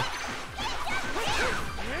Ultima.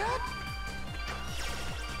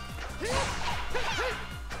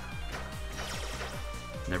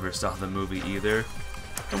 Never saw the movie either.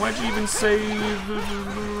 And why'd you even say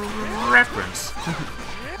reference?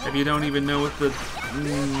 If you don't even know what the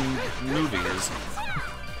movie is.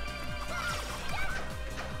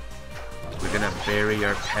 We're gonna bury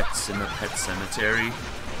our pets in the pet cemetery.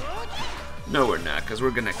 No, we're not, because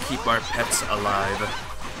we're gonna keep our pets alive.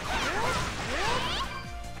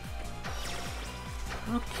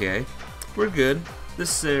 Okay, we're good. This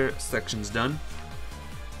section's done.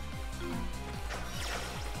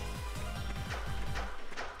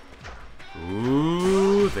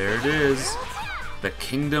 Ooh, there it is. The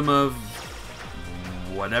kingdom of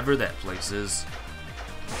whatever that place is.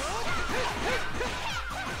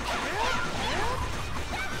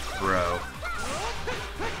 Bro.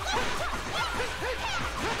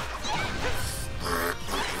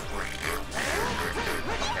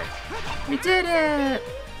 did it!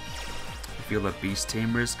 I feel a beast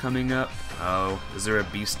tamer is coming up. Oh, is there a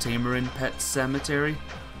beast tamer in Pet Cemetery?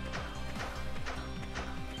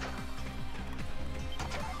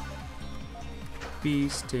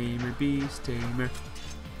 Beast tamer, beast tamer.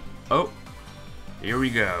 Oh, here we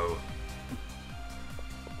go.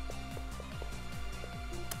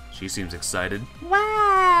 She seems excited.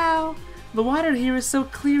 Wow! The water here is so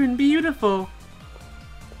clear and beautiful.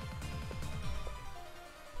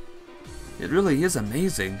 It really is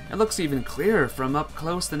amazing. It looks even clearer from up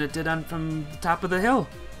close than it did from the top of the hill.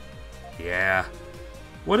 Yeah.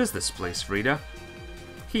 What is this place, Frida?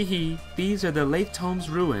 Hee hee, these are the Lake Holmes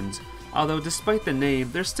ruins. Although despite the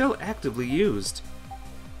name, they're still actively used.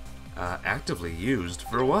 Actively used?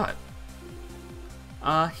 For what?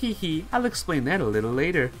 Hee hee, I'll explain that a little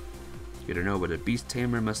later. You don't know, but a beast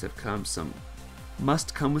tamer must come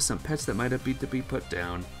with some pets that might have to be put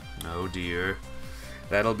down. Oh dear.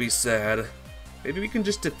 That'll be sad. Maybe we can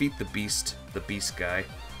just defeat the beast guy.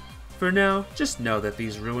 For now, just know that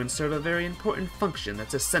these ruins serve a very important function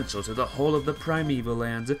that's essential to the whole of the primeval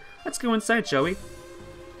lands. Let's go inside, shall we?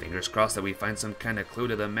 Fingers crossed that we find some kind of clue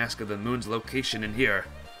to the Mask of the Moon's location in here.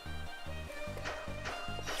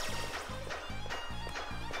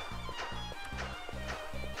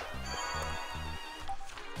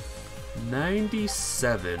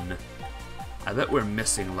 $97. I bet we're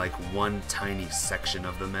missing like one tiny section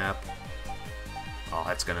of the map. Oh,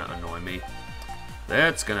 that's gonna annoy me.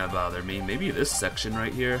 That's gonna bother me. Maybe this section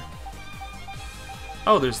right here.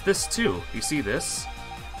 Oh, there's this too. You see this?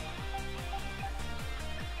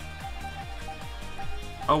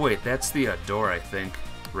 Oh wait, that's the door, I think,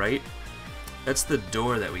 right? That's the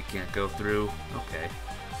door that we can't go through. Okay.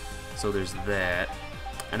 So there's that.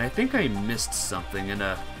 And I think I missed something in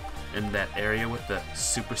that area with the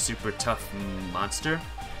super tough monster.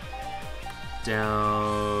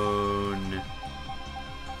 Down,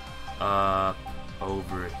 up,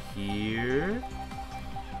 over here.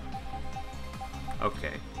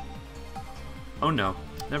 Okay. Oh no,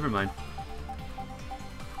 never mind.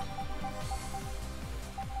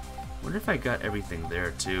 Wonder if I got everything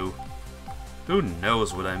there too. Who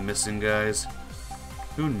knows what I'm missing, guys?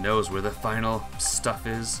 Who knows where the final stuff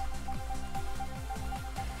is?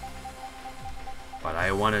 But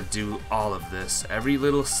I want to do all of this, every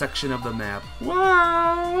little section of the map.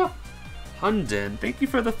 Wow! Hunden, thank you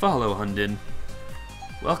for the follow, Hunden.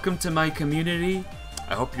 Welcome to my community.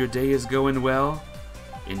 I hope your day is going well.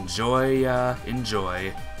 Enjoy the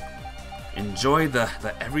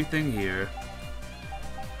everything here.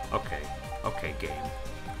 Okay, game.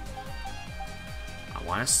 I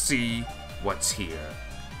want to see what's here.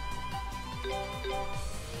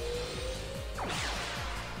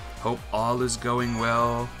 Hope all is going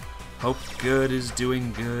well. Hope good is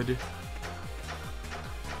doing good.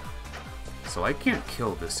 So I can't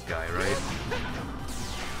kill this guy, right?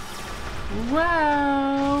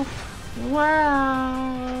 Wow!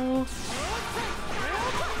 Wow!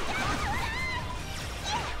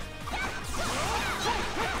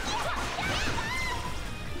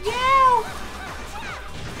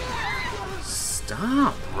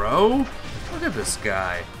 Stop, bro. Look at this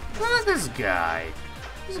guy. Look at this guy.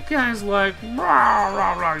 This guy's like, rah,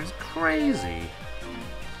 rah, rah. He's crazy.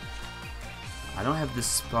 I don't have this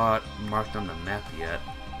spot marked on the map yet.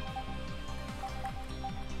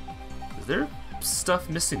 Is there stuff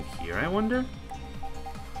missing here, I wonder?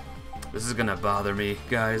 This is gonna bother me,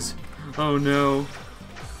 guys. Oh no.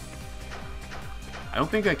 I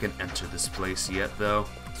don't think I can enter this place yet, though.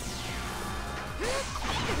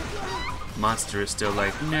 Monster is still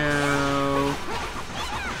like, no.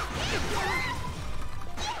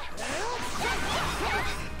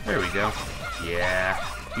 There we go. Yeah,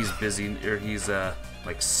 he's busy, or he's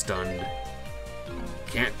like stunned.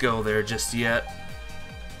 Can't go there just yet.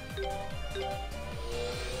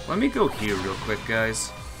 Let me go here real quick,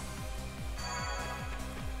 guys.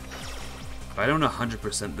 If I don't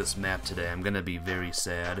 100% this map today, I'm gonna be very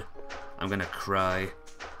sad. I'm gonna cry.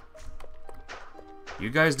 You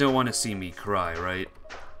guys don't want to see me cry, right?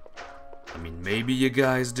 I mean, maybe you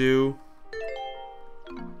guys do.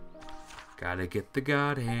 Gotta get the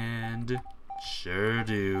God Hand. Sure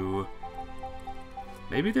do.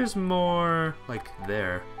 Maybe there's more, like,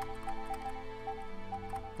 there.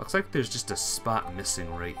 Looks like there's just a spot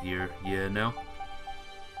missing right here, you know?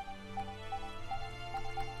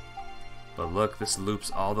 But look, this loops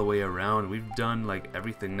all the way around. We've done, like,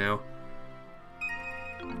 everything now.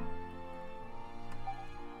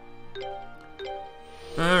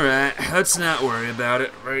 Alright, let's not worry about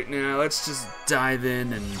it right now. Let's just dive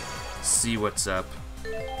in and see what's up.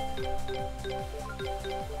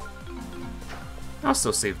 I'll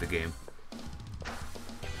still save the game.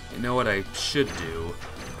 You know what I should do?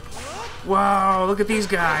 Wow, look at these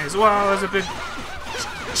guys! Wow, there's a big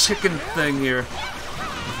chicken thing here.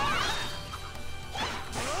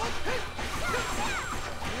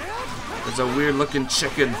 There's a weird looking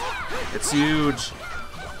chicken. It's huge.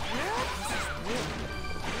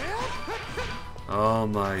 Oh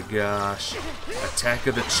my gosh. Attack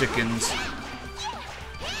of the chickens.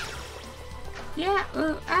 Yeah,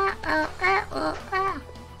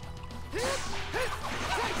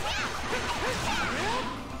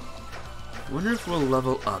 Wonder if we'll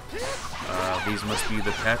level up. These must be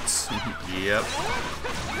the pets. Yep.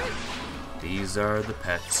 These are the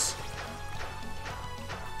pets.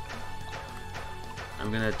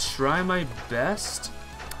 I'm gonna try my best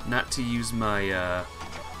not to use my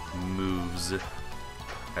moves.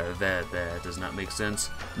 That does not make sense.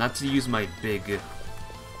 Not to use my big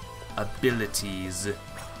abilities.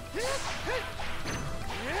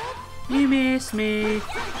 you miss me.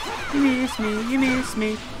 You miss me. You miss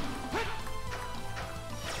me.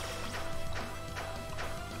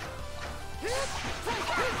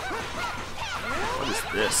 What is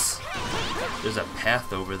this? There's a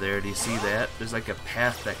path over there. Do you see that? There's like a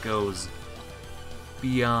path that goes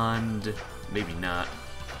beyond. Maybe not.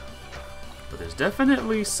 But there's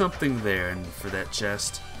definitely something there for that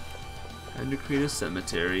chest. And to create a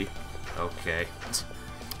cemetery. Okay.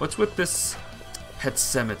 What's with this pet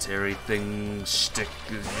cemetery thing shtick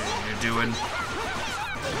you're doing?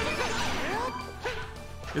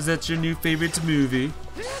 Is that your new favorite movie?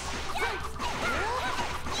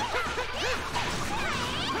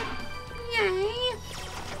 Yay.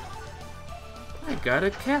 I got a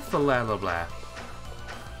cathalalabla.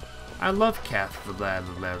 I love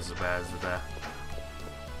cathalalabla.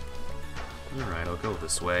 Alright, I'll go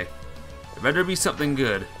this way. It better be something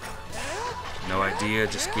good. No idea,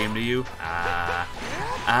 just came to you? Ah,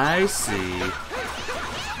 I see.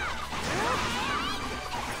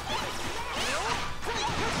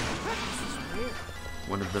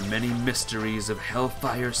 One of the many mysteries of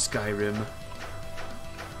Hellfire Skyrim.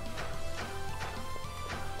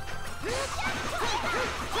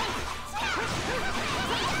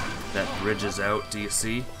 That bridge is out, do you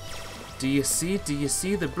see? Do you see? Do you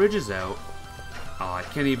see? The bridge is out. Oh, I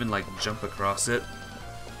can't even, like, jump across it.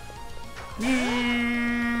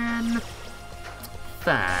 Man.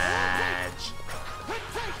 Fudge.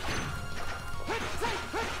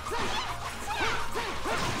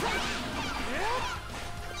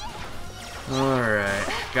 Alright,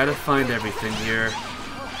 gotta find everything here.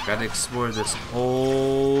 Gotta explore this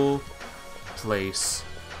whole place.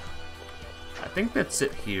 I think that's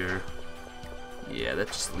it here. Yeah, that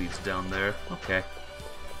just leads down there. Okay.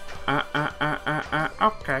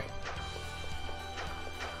 Okay.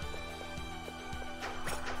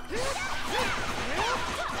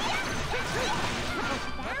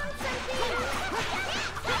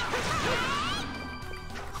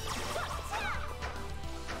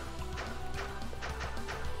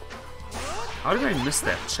 How did I miss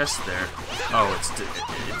that chest there? Oh,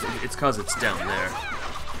 it's cause it's down there.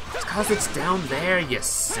 It's cause it's down there, you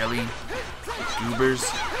silly goobers.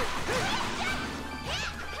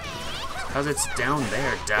 It's cause it's down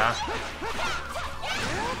there, duh.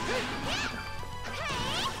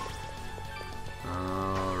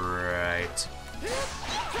 Alright.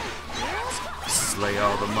 Slay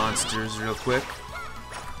all the monsters real quick.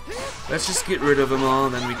 Let's just get rid of them all,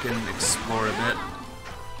 and then we can explore a bit.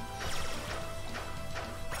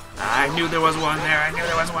 I knew there was one there. I knew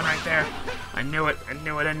there was one right there. I knew it. I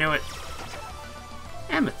knew it. I knew it.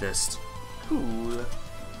 Amethyst. Cool.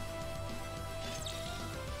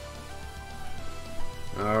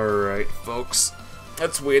 Alright, folks.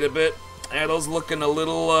 Let's wait a bit. Addle's looking a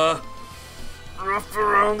little, rough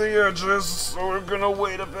around the edges, so we're gonna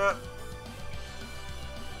wait a bit.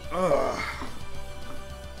 Ugh.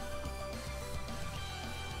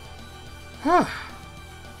 Huh.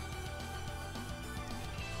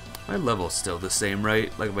 My level's still the same,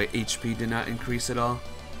 right? Like my HP did not increase at all.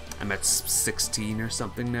 I'm at 16 or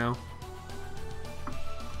something now.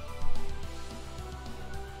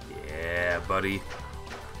 Yeah, buddy.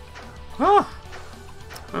 Huh.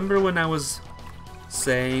 Remember when I was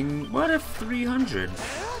saying, what if 300?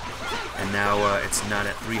 And now it's not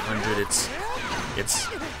at 300, it's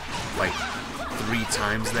like 3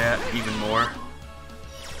 times that, even more.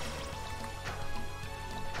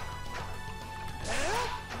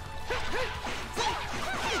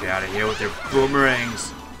 Get out of here with your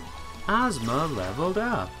boomerangs. Ozma leveled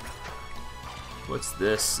up. What's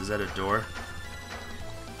this? Is that a door?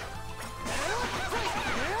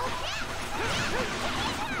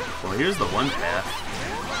 Well, here's the one path.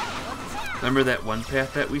 Remember that one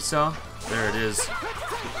path that we saw? There it is.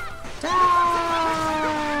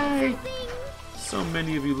 Die! So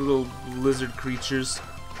many of you little lizard creatures.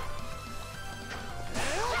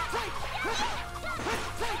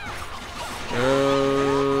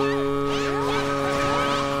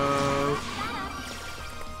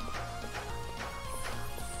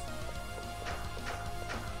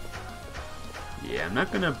 Yeah, I'm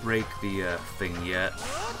not gonna break the thing yet.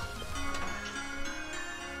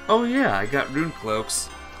 Oh yeah, I got rune cloaks.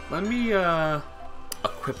 Let me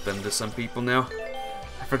equip them to some people now.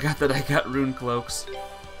 I forgot that I got rune cloaks.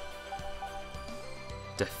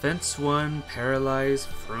 Defense 1, paralyze,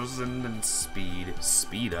 frozen, and speed.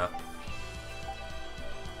 Speed up.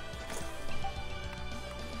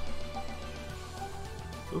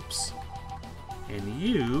 Oops. And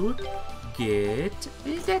you get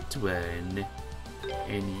that one.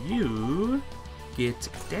 And you get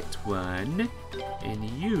that one. And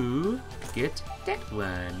you get that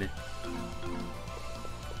one.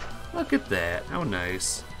 Look at that. How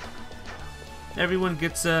nice. Everyone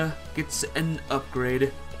gets an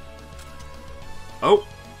upgrade. Oh!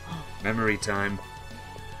 Memory time.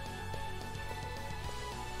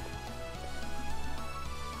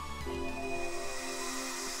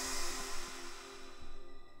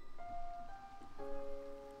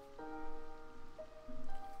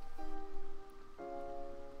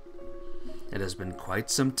 It has been quite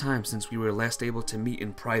some time since we were last able to meet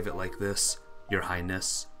in private like this, Your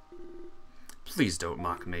Highness. Please don't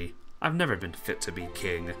mock me. I've never been fit to be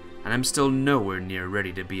king, and I'm still nowhere near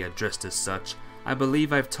ready to be addressed as such. I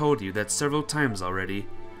believe I've told you that several times already.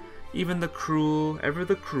 Even the cruel, ever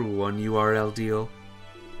the cruel one URL deal.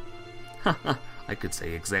 Haha, I could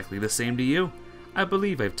say exactly the same to you. I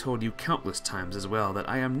believe I've told you countless times as well that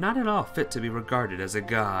I am not at all fit to be regarded as a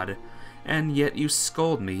god, and yet you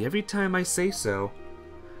scold me every time I say so.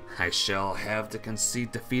 I shall have to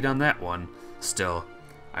concede defeat on that one. Still,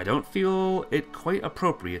 I don't feel it quite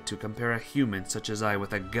appropriate to compare a human such as I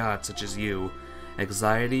with a god such as you.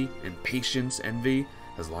 Anxiety, impatience, envy.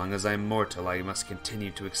 As long as I'm mortal, I must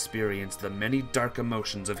continue to experience the many dark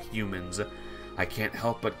emotions of humans. I can't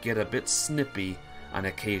help but get a bit snippy on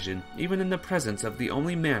occasion, even in the presence of the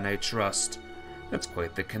only man I trust. That's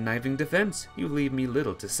quite the conniving defense. You leave me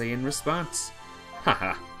little to say in response.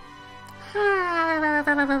 Haha.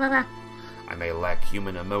 I may lack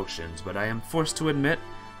human emotions, but I am forced to admit,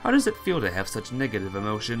 how does it feel to have such negative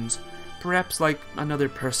emotions? Perhaps like another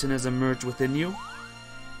person has emerged within you?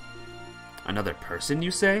 Another person,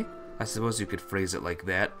 you say? I suppose you could phrase it like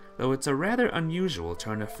that, though it's a rather unusual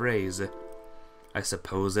turn of phrase. I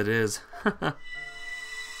suppose it is.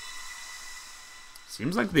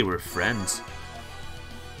 Seems like they were friends.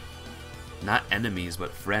 Not enemies,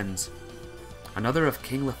 but friends. Another of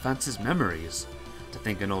King Lefance's memories. To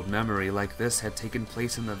think an old memory like this had taken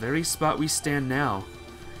place in the very spot we stand now.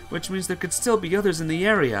 Which means there could still be others in the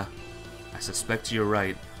area. I suspect you're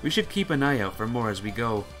right. We should keep an eye out for more as we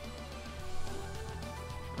go.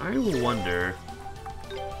 I wonder...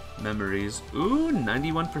 Memories. Ooh,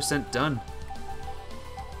 91% done.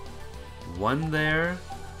 One there.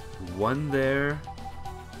 One there.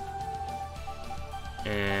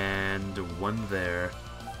 And one there.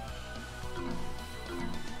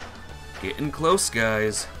 Getting close,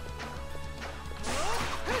 guys.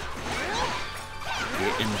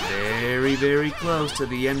 Getting very, very close to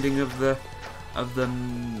the ending of the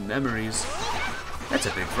memories. That's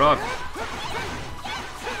a big frog.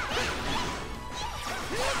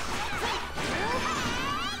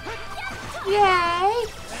 Yay!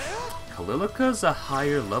 Kalilica's a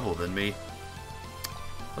higher level than me.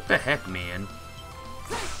 What the heck, man?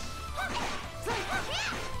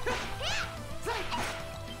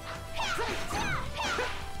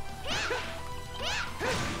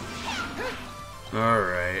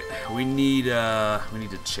 Alright, we need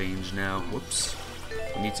to change now. Whoops.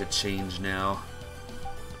 We need to change now.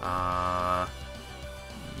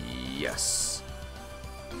 Yes.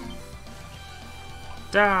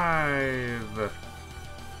 Dive!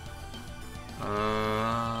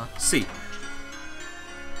 C.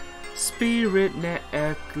 Spirit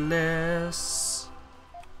necklace.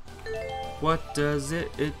 What does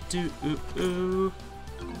it do?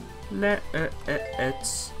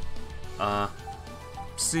 Let's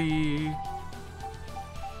see.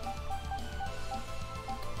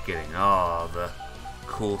 Getting all the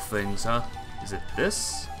cool things, huh? Is it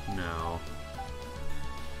this? No.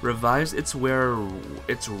 Revives its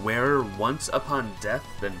wearer once upon death,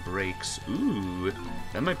 then breaks. Ooh,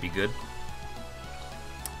 that might be good.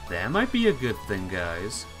 That might be a good thing,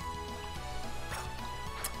 guys.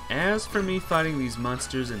 As for me fighting these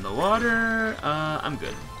monsters in the water, I'm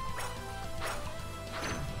good.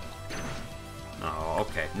 Oh,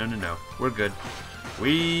 Okay, no. We're good.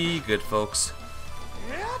 We good, folks.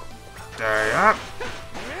 Die up!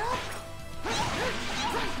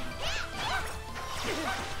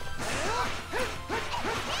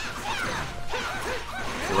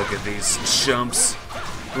 Look at these chumps.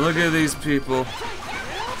 Look at these people.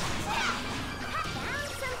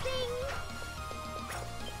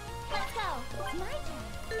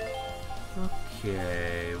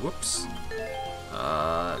 Okay, whoops.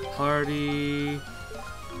 Party.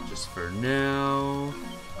 Just for now.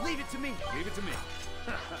 Leave it to me. Leave it to me.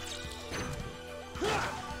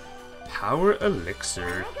 Power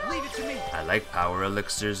elixir. Leave it to me. I like power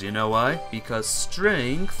elixirs, you know why? Because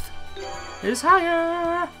strength is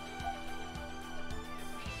higher.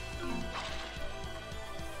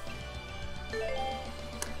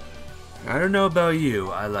 I don't know about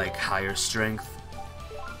you, I like higher strength.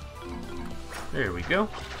 There we go.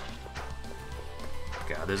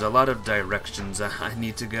 God, there's a lot of directions I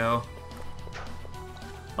need to go.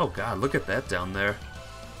 Oh god, look at that down there.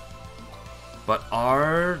 But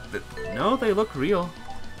no, they look real.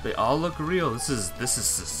 They all look real. This is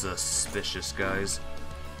suspicious, guys.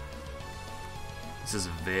 This is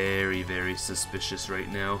very, very suspicious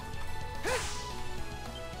right now.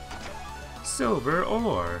 Silver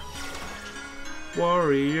ore.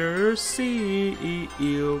 Warrior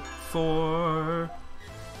Seal 4.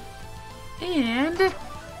 And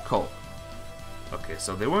coal. Okay,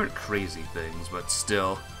 so they weren't crazy things, but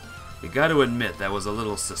still, you gotta admit that was a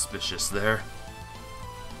little suspicious there.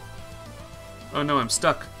 Oh no, I'm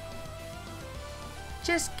stuck.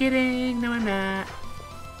 Just kidding, no I'm not.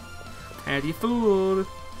 Had you fooled.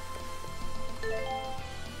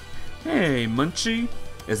 Hey, Munchie.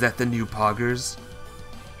 Is that the new Poggers?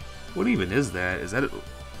 What even is that? Is that...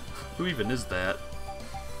 Who even is that?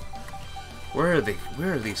 Where are they?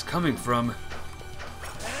 Where are these coming from?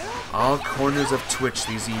 All corners of Twitch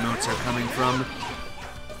these emotes are coming from.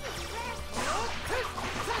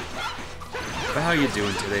 But how you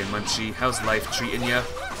doing today, Munchie? How's life treating ya?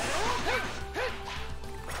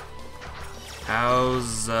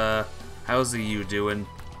 How's the you doing?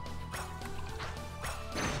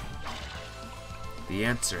 The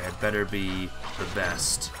answer had better be the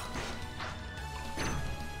best.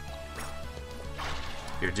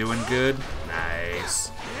 You're doing good?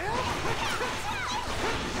 Nice.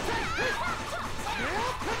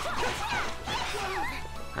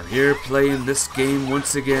 I'm here playing this game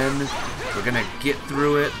once again. We're gonna get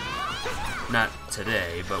through it. Not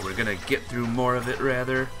today, but we're gonna get through more of it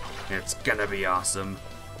rather. And it's gonna be awesome.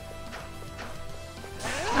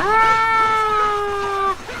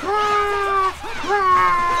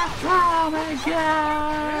 Oh my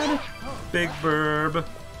god! Big burb.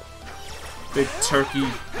 Big turkey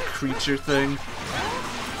creature thing.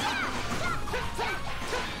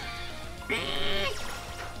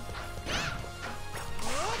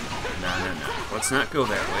 No. Let's not go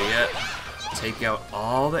that way yet. Take out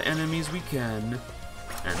all the enemies we can,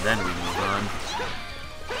 and then we move on.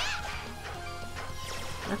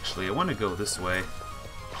 Actually, I want to go this way.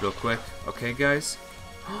 Real quick. Okay, guys?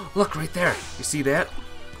 Look, right there! You see that?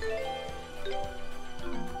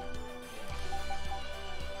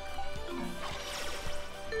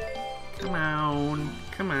 Come on,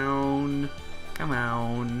 come on, come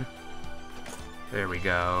on. There we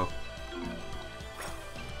go.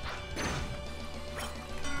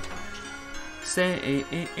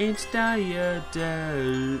 Saint's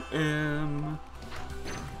diadem.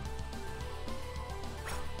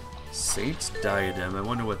 Saint's diadem. I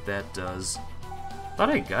wonder what that does. Thought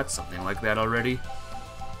I got something like that already.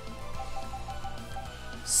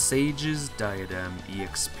 Sage's diadem.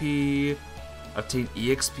 EXP. Obtain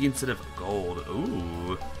EXP instead of gold.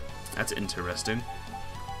 Ooh, that's interesting.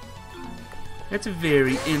 That's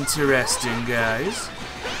very interesting, guys.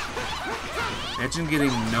 Imagine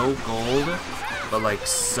getting no gold, but like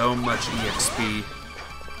so much EXP.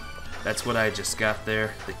 That's what I just got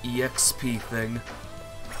there, the EXP thing.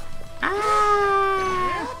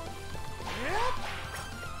 Ah!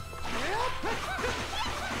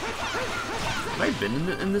 Have I been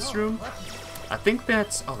in this room? I think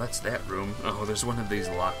that's... Oh, that's that room. Oh, there's one of these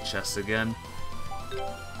locked chests again.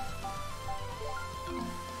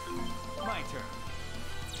 My turn.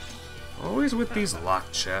 Always with these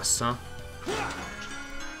locked chests, huh?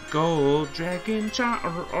 Gold dragon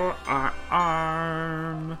charm.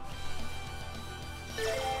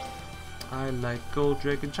 I like gold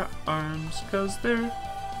dragon charms because they're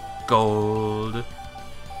gold.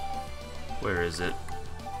 Where is it?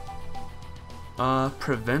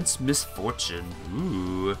 Prevents misfortune.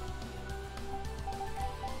 Ooh.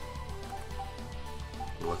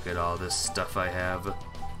 Look at all this stuff I have.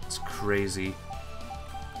 It's crazy.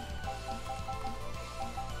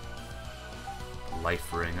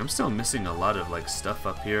 life ring. I'm still missing a lot of like stuff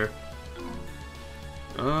up here.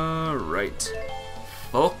 Alright.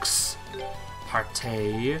 Folks.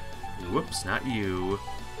 Partey. Whoops, not you.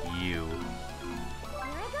 You.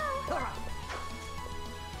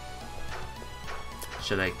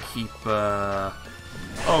 Should I keep, oh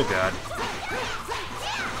god.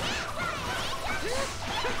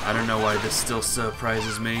 I don't know why this still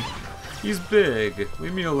surprises me. He's big.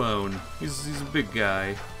 Leave me alone. He's a big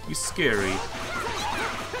guy. He's scary.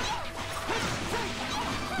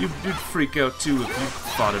 You'd freak out too if you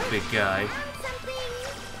fought a big guy.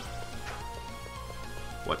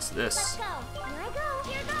 What's this?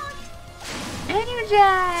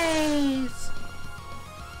 Energize!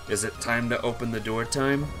 Is it time to open the door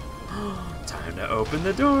time? Time to open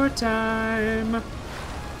the door time!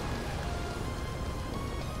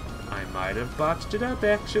 I might have botched it up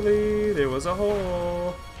actually. There was a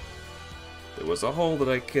hole. There was a hole that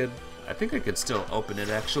I think I could still open it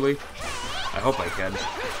actually. I hope I can.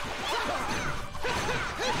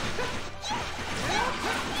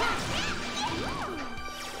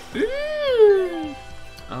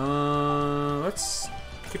 Let's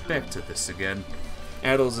get back to this again.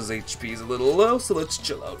 Addles' HP is a little low, so let's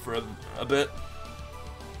chill out for a bit.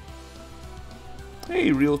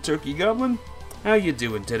 Hey, Real Turkey Goblin. How you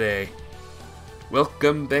doing today?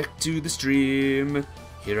 Welcome back to the stream.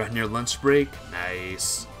 Here on your lunch break?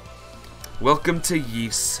 Nice. Welcome to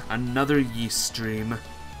Yeast, another Yeast stream,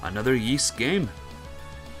 another Yeast game.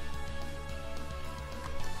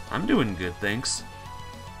 I'm doing good, thanks.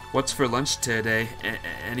 What's for lunch today?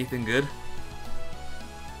 Anything good?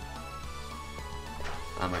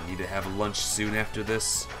 I might need to have lunch soon after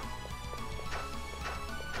this.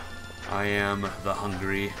 I am the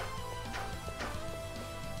hungry.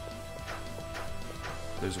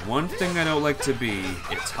 There's one thing I don't like to be,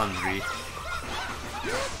 it's hungry.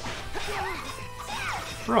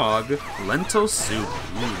 Frog, lentil soup.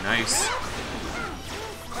 Ooh, nice.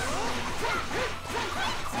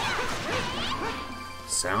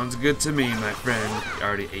 Sounds good to me, my friend. You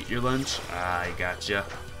already ate your lunch? I gotcha.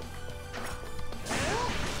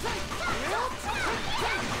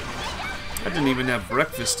 I didn't even have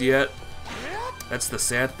breakfast yet. That's the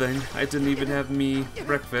sad thing. I didn't even have me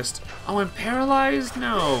breakfast. Oh, I'm paralyzed?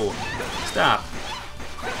 No. Stop.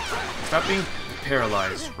 Stop being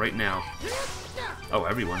paralyzed right now. Oh,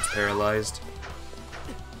 everyone's paralyzed.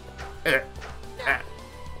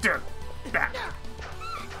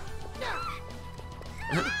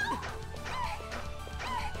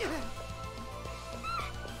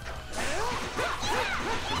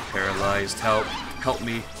 Paralyzed. Help. Help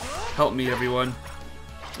me. Help me, everyone.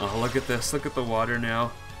 Oh, look at this. Look at the water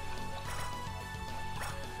now.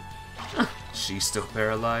 She's still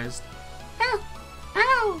paralyzed. Ow!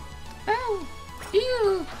 Ow! Ow!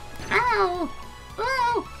 Ew! Ow!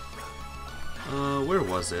 Ow! Where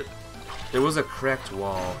was it? There was a cracked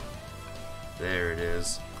wall. There it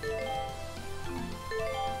is.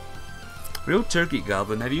 Real Turkey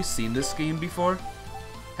Goblin, have you seen this game before?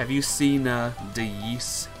 Have you seen, the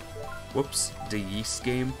Yeast... Whoops, the Yeast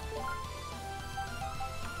game?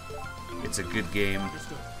 It's a good game.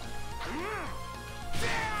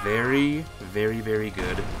 Very, very, very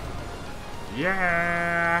good.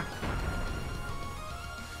 Yeah!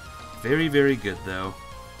 Very, very good, though.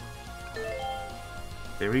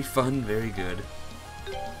 Very fun, very good.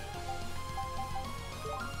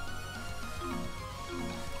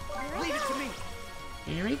 Leave it to me.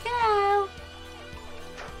 Here we go!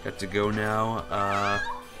 Got to go now.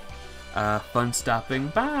 Fun stopping.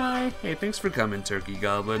 Bye! Hey, thanks for coming, Turkey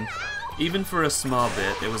Goblin. Even for a small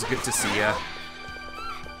bit, it was good to see ya.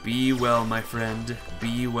 Be well, my friend.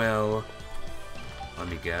 Be well. Let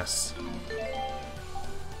me guess.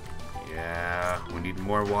 Yeah, we need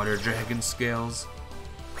more water dragon scales.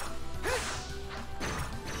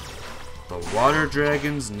 The water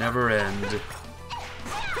dragons never end.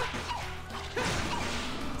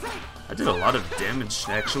 I did a lot of damage,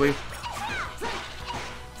 actually.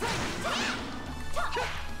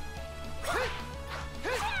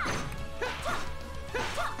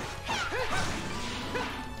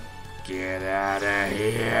 Get out of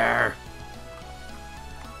here!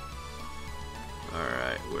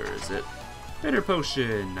 Alright, where is it? Bitter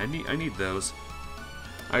potion! I need those.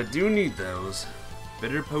 I do need those.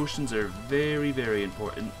 Bitter potions are very, very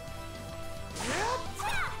important.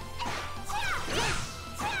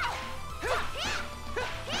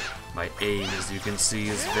 My aim, as you can see,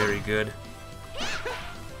 is very good.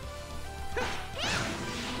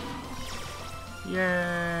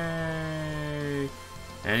 Yay!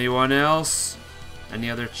 Anyone else? Any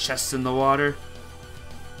other chests in the water?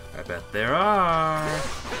 I bet there are.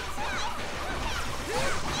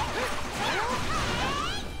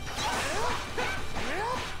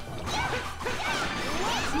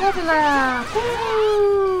 Level up!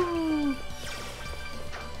 Woo!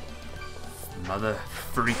 Mother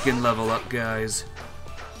freaking level up, guys.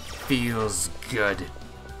 Feels good.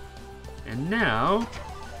 And now,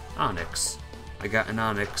 Onyx. I got an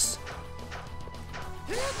Onyx.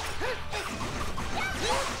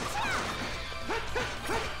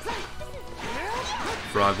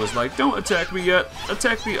 Frog was like, don't attack me yet.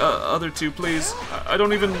 Attack the other two, please. I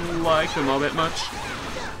don't even like them all that much.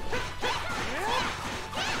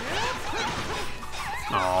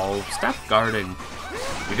 Oh, stop guarding.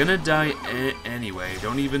 You're gonna die anyway.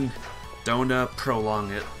 Don't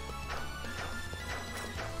prolong it.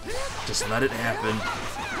 Just let it happen.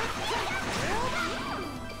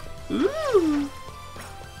 Ooh.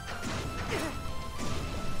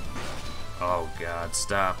 Oh God,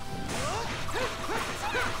 stop.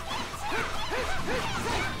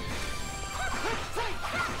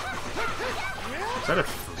 Is that a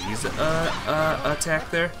freeze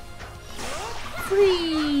attack there?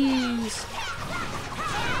 Freeze!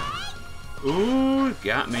 Ooh,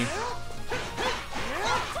 got me.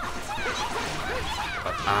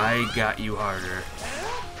 But I got you harder.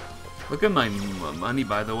 Look at my money,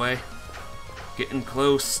 by the way. Getting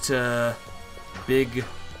close to big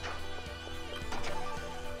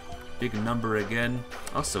number again.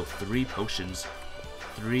 Also, 3 potions.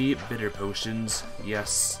 3 bitter potions.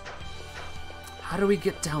 Yes. How do we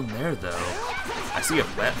get down there, though? I see a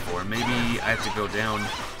platform. Maybe I have to go down.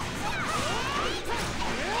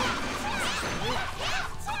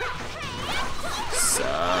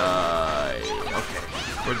 Okay,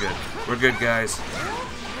 we're good. We're good, guys.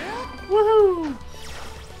 Woohoo!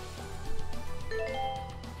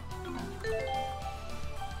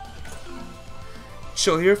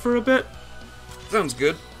 Chill here for a bit? Sounds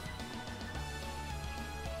good.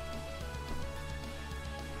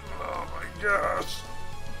 Oh my gosh.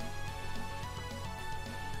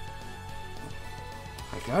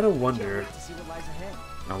 I gotta wonder.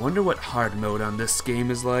 I wonder what hard mode on this game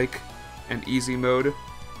is like. And easy mode.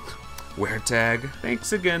 Weretag.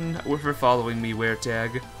 Thanks again for following me,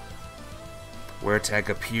 Weretag. Weretag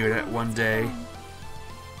appeared at one day.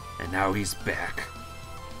 And now he's back.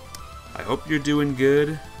 I hope you're doing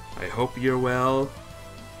good. I hope you're well.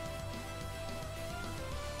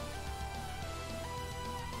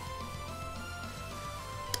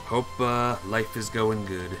 Hope life is going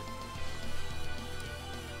good.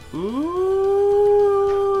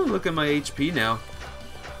 Ooh, look at my HP now.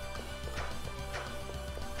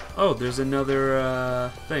 Oh, there's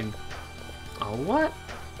another thing. Oh, what?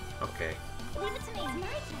 Okay.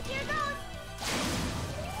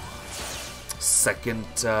 Second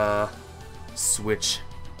switch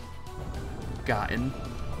gotten.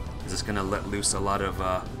 Is this gonna let loose a lot of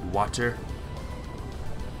water?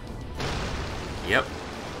 Yep.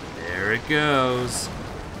 There it goes.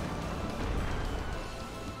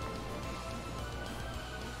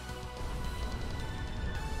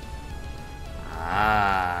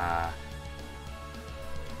 Ah.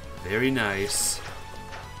 Very nice.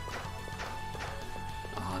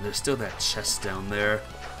 Oh, there's still that chest down there.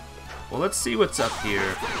 Well, let's see what's up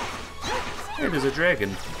here. Hey, there's a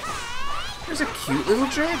dragon. There's a cute little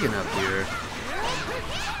dragon up here.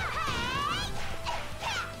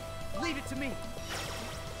 Leave it to me.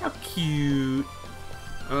 How cute.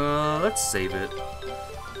 Let's save it.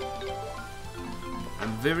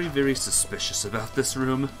 I'm very, very suspicious about this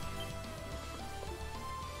room.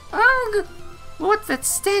 Ugh! What's that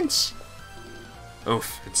stench?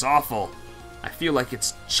 Oof, it's awful. I feel like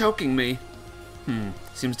it's choking me.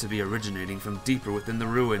 Seems to be originating from deeper within the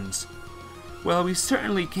ruins. Well, we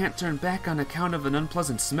certainly can't turn back on account of an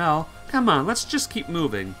unpleasant smell. Come on, let's just keep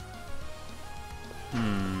moving.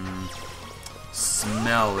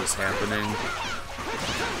 Smell is happening.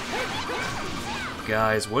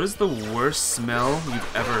 Guys, what is the worst smell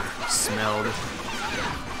you've ever smelled?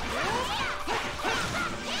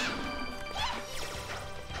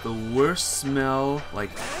 The worst smell,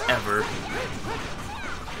 like, ever.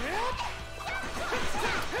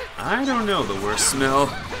 I don't know the worst smell.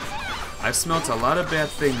 I've smelt a lot of bad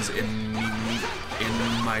things in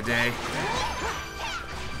my day.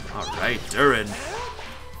 Alright, Durin.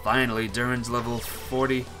 Finally, Durin's level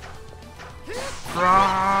 40.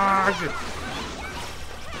 Frog!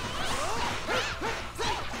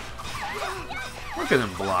 Look at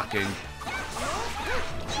him blocking.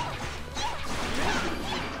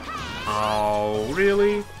 Oh,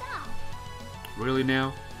 really? Really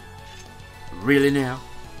now? Really now?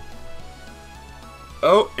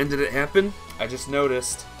 Oh, and did it happen? I just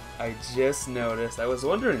noticed. I was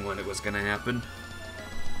wondering when it was gonna happen.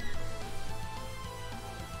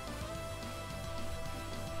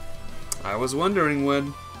 I was wondering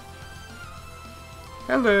when.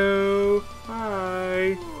 Hello.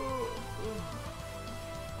 Hi.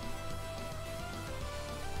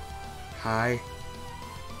 Hi.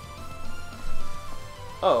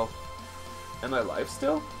 Oh. Am I live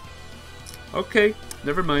still? Okay,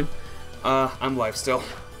 never mind. I'm live still.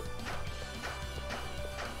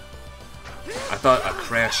 I thought a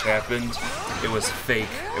crash happened. It was fake.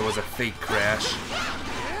 It was a fake crash.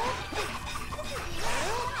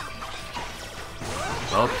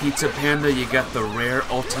 Well, Pizza Panda, you got the rare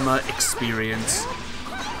Ultima experience.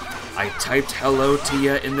 I typed hello to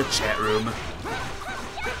you in the chat room.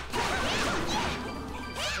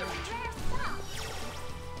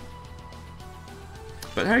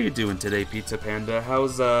 But how you doing today, Pizza Panda?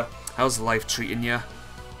 How's life treating ya?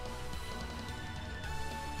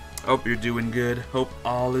 Hope you're doing good. Hope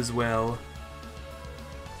all is well.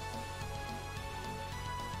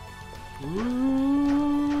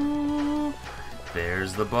 Ooh,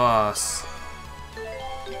 there's the boss.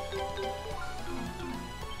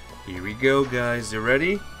 Here we go, guys. You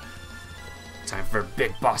ready? Time for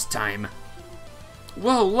big boss time.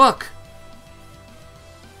 Whoa, look!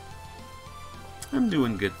 I'm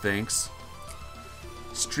doing good, thanks.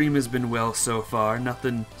 Stream has been well so far,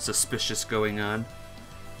 nothing suspicious going on.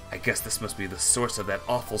 I guess this must be the source of that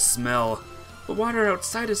awful smell. The water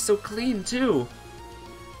outside is so clean, too.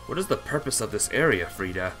 What is the purpose of this area,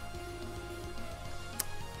 Frida?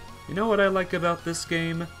 You know what I like about this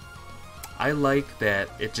game? I like that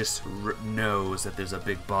it just knows that there's a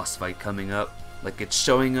big boss fight coming up. Like, it's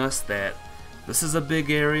showing us that this is a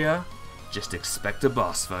big area, just expect a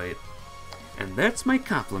boss fight. And that's my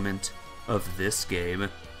compliment of this game.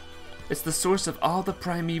 It's the source of all the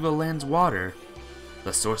Primeval Land's water.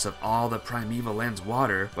 The source of all the Primeval Land's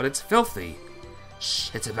water, but it's filthy. Shh,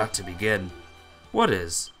 it's about to begin. What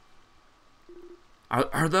is?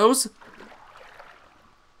 Are those?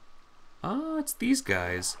 Oh, it's these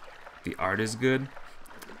guys. The art is good.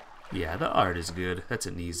 Yeah, the art is good. That's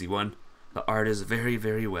an easy one. The art is very,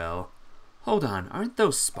 very well. Hold on, aren't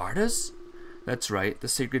those Spartas? That's right, the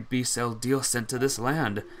sacred beasts Eldiel sent to this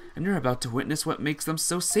land, and you're about to witness what makes them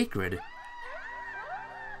so sacred.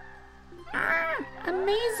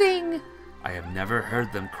 Amazing! I have never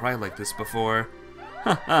heard them cry like this before.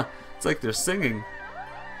 Haha, it's like they're singing.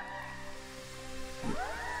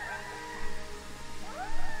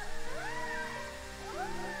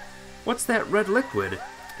 What's that red liquid?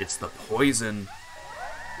 It's the poison.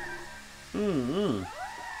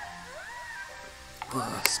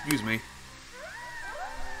 Excuse me.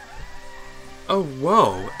 Oh,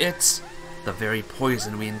 whoa, it's the very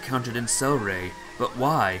poison we encountered in Celceta. But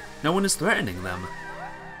why? No one is threatening them.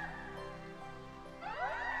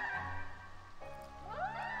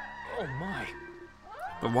 Oh my.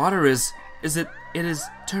 The water it is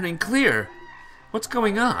turning clear. What's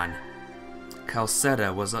going on?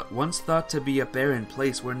 Celceta was once thought to be a barren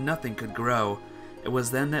place where nothing could grow. It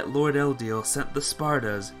was then that Lord Eldiel sent the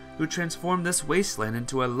Spartas, who transformed this wasteland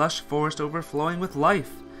into a lush forest overflowing with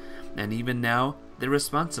life. And even now, they're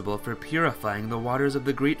responsible for purifying the waters of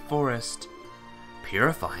the great forest.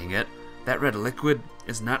 Purifying it? That red liquid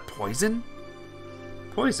is not poison?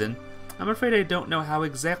 Poison? I'm afraid I don't know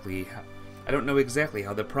exactly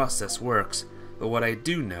how the process works, but what I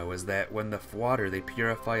do know is that when the water they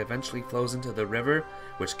purify eventually flows into the river,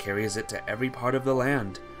 which carries it to every part of the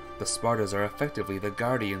land, the Spartas are effectively the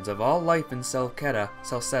guardians of all life in Celceta.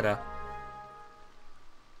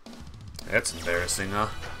 That's embarrassing, huh?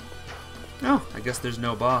 Oh, I guess there's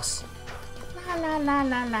no boss. La la la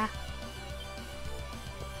la la.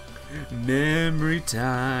 Memory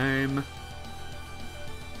time.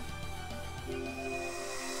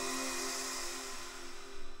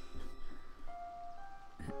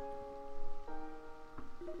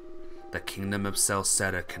 The kingdom of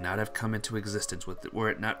Celceta cannot have come into existence were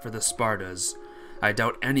it not for the Spartas. I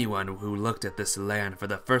doubt anyone who looked at this land for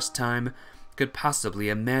the first time could possibly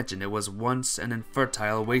imagine it was once an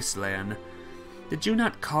infertile wasteland. Did you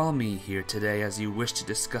not call me here today as you wish to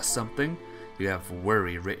discuss something? You have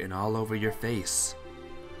worry written all over your face.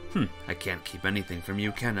 I can't keep anything from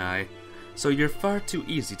you, can I? So you're far too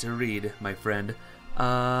easy to read, my friend.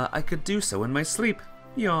 I could do so in my sleep.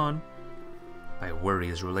 Yawn. My worry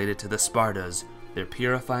is related to the Spartas. Their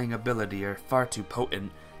purifying ability are far too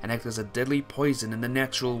potent and act as a deadly poison in the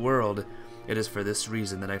natural world. It is for this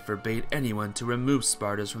reason that I forbade anyone to remove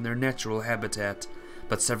Spartas from their natural habitat.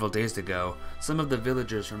 But several days ago, some of the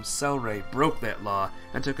villagers from Celceta broke that law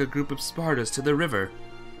and took a group of Spartas to the river.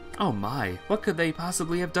 Oh my, what could they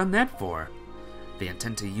possibly have done that for? They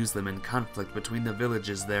intend to use them in conflict between the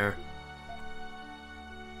villages there.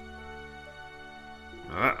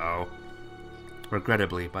 Uh-oh.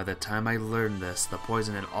 Regrettably, by the time I learned this, the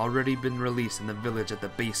poison had already been released and the village at the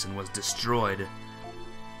basin was destroyed.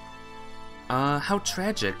 How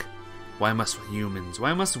tragic. Why must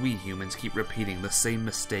we humans keep repeating the same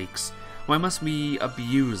mistakes? Why must we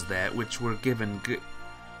abuse that which we're given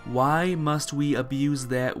Why must we abuse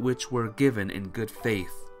that which we're given in good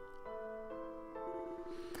faith?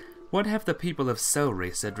 What have the people of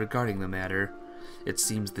Celceta said regarding the matter? It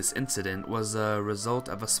seems this incident was a result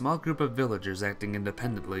of a small group of villagers acting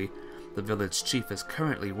independently. The village chief is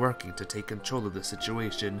currently working to take control of the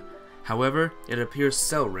situation. However, it appears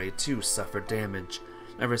Celceta too suffered damage.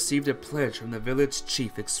 I received a pledge from the village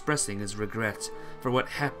chief expressing his regret for what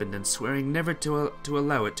happened and swearing never to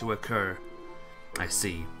allow it to occur. I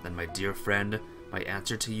see. Then, my dear friend, my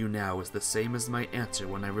answer to you now is the same as my answer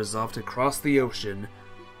when I resolved to cross the ocean.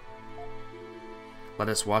 Let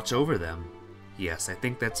us watch over them. Yes, I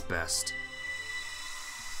think that's best.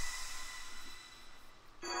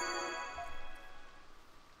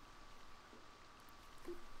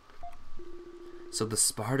 So the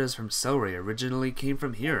Spartas from Celceta originally came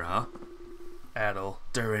from here, huh? Adel,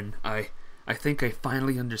 Durin, I think I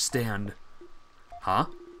finally understand. Huh?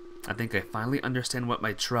 I think I finally understand what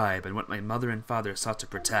my tribe and what my mother and father sought to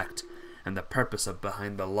protect, and the purpose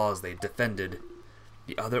behind the laws they defended.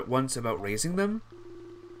 The other ones about raising them?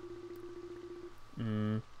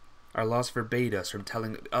 Our laws forbade us from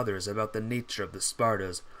telling others about the nature of the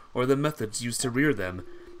Spartas, or the methods used to rear them,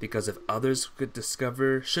 because if others should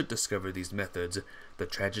discover these methods, the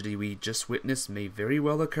tragedy we just witnessed may very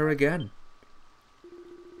well occur again.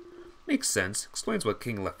 Makes sense. Explains what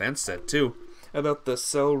King Lefant said, too, about the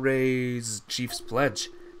Celceta's chief's pledge.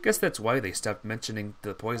 Guess that's why they stopped mentioning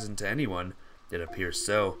the poison to anyone. It appears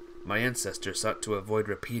so. My ancestors sought to avoid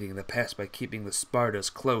repeating the past by keeping the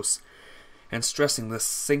Spartas close, and stressing the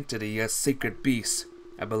sanctity as sacred beasts.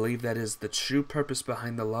 I believe that is the true purpose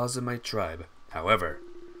behind the laws of my tribe. However,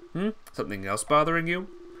 something else bothering you?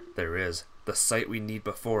 There is. The sight we need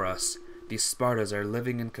before us. These Spartas are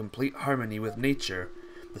living in complete harmony with nature.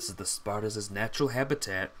 This is the Spartas' natural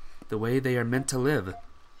habitat, the way they are meant to live.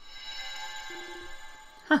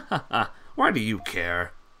 Ha ha ha, why do you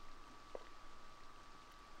care?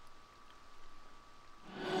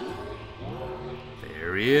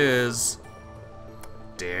 There he is.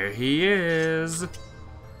 There he is.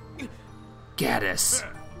 Gaddis.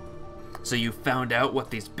 So you found out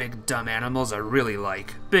what these big dumb animals are really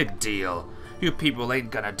like. Big deal. You people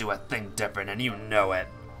ain't gonna do a thing different and you know it.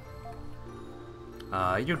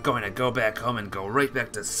 You're going to go back home and go right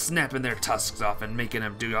back to snapping their tusks off and making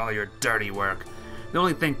them do all your dirty work. The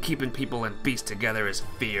only thing keeping people and beasts together is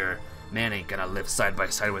fear. Man ain't gonna live side by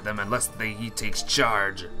side with them unless he takes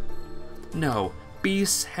charge. No,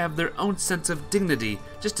 beasts have their own sense of dignity,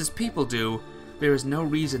 just as people do. There is no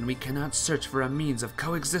reason we cannot search for a means of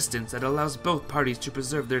coexistence that allows both parties to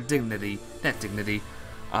preserve their dignity. That dignity.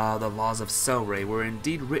 The laws of Celceta were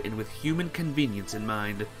indeed written with human convenience in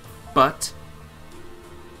mind. But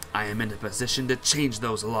I am in a position to change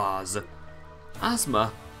those laws.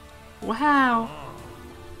 Ozma. Wow.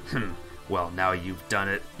 Well, now you've done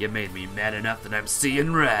it. You made me mad enough that I'm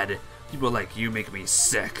seeing red. People like you make me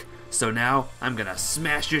sick. So now, I'm gonna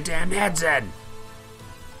smash your damn heads in!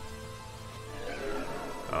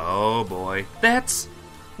 Oh boy. That's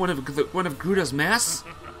one of Gruda's masks?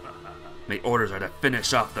 My orders are to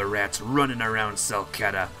finish off the rats running around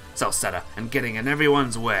Celceta and getting in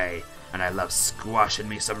everyone's way. And I love squashing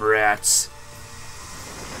me some rats.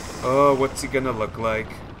 Oh, what's he gonna look like?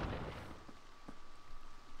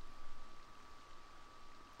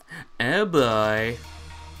 Oh boy.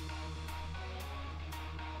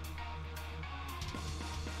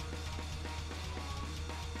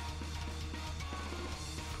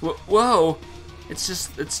 Whoa! It's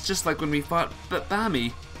just like when we fought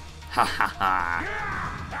Bami. Ha ha ha!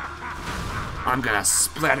 I'm gonna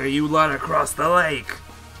splatter you lot across the lake.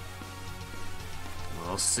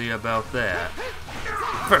 We'll see about that.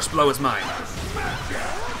 First blow is mine.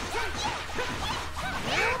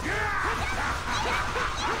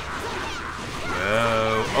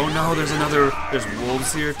 Whoa! Oh no! There's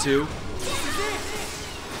wolves here too.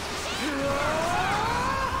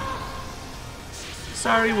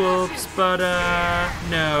 Sorry, wolves, but,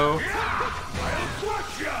 no.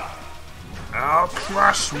 I'll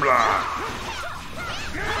crush blah.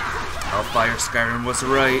 Hellfire Skyrim was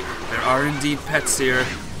right. There are indeed pets here.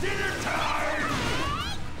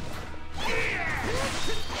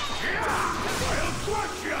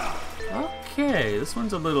 Okay, this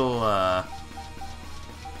one's a little,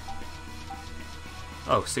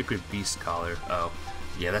 Oh, Sacred Beast Collar. Oh,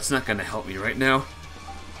 yeah, that's not gonna help me right now.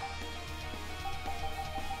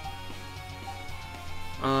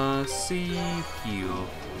 C, heal.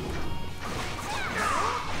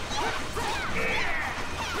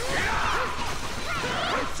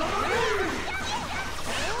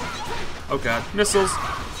 Oh god, missiles!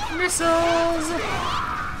 Missiles!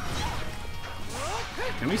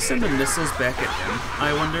 Can we send the missiles back at him,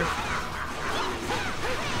 I wonder?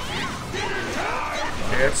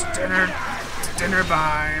 It's dinner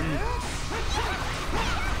time!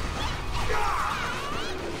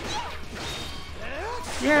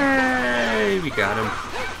 Yay! We got him.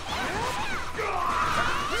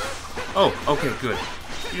 Oh, okay, good.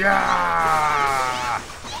 Yeah!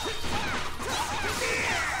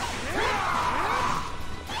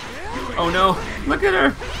 Oh no, look at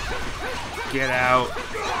her! Get out.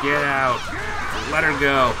 Get out. Let her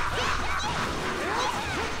go.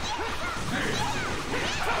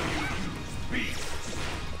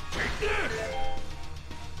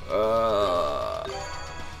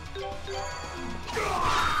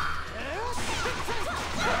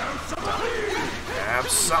 Have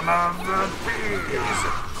some of the bees.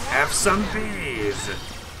 Have some bees.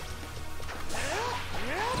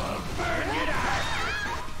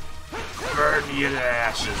 Burn you to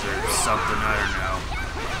ashes or something, I don't know.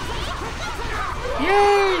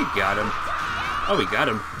 Yay! Got him. Oh, we got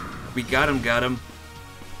him. We got him.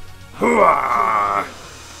 Hooah!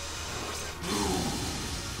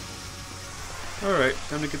 Alright,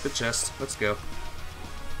 time to get the chest. Let's go.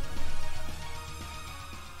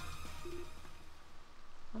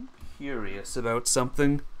 I'm curious about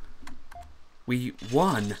something. We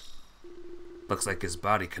won. Looks like his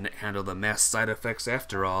body couldn't handle the mass side effects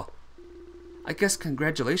after all. I guess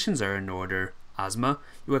congratulations are in order, Ozma.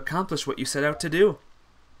 You accomplished what you set out to do.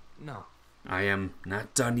 No. I am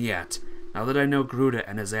not done yet. Now that I know Gruda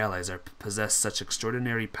and his allies possess such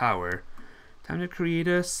extraordinary power, time to create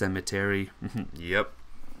a cemetery. Yep.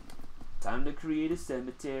 Time to create a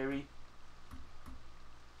cemetery.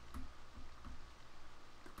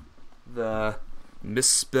 The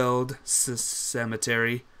misspelled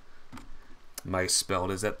cemetery. My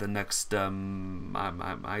spelled is at the next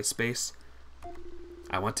my space.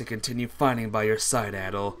 I want to continue fighting by your side,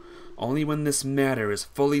 Adol. Only when this matter is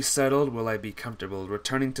fully settled will I be comfortable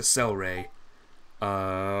returning to Selray.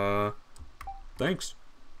 Thanks.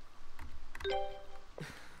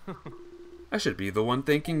 I should be the one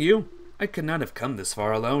thanking you. I could not have come this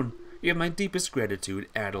far alone. You have my deepest gratitude,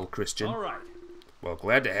 Adol Christian. All right. Well,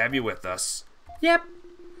 glad to have you with us. Yep.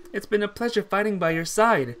 It's been a pleasure fighting by your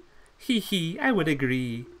side. Hee hee, I would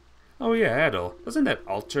agree. Oh yeah, Adol. Doesn't that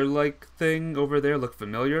altar-like thing over there look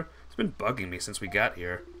familiar? It's been bugging me since we got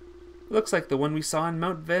here. It looks like the one we saw on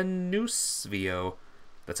Mount Venusvio.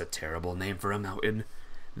 That's a terrible name for a mountain.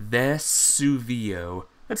 Vesuvio.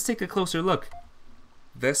 Let's take a closer look.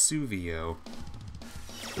 Vesuvio.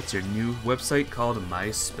 It's your new website called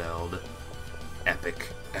MySpelled.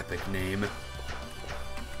 Epic name.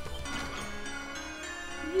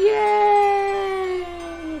 Yay!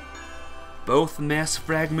 Both mass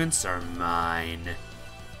fragments are mine.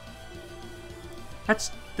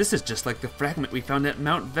 This is just like the fragment we found at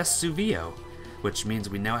Mount Vesuvio, which means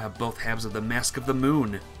we now have both halves of the Mask of the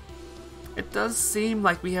Moon. It does seem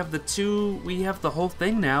like we have the whole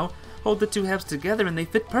thing now. Hold the two halves together and they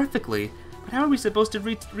fit perfectly. But how are we supposed to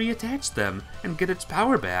reattach them and get its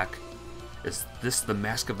power back? Is this the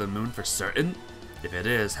Mask of the Moon for certain? If it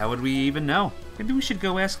is, how would we even know? Maybe we should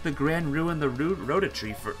go ask the Grand Rue and the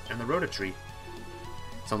Rotatree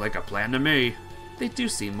Sounds like a plan to me. They do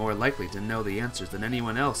seem more likely to know the answers than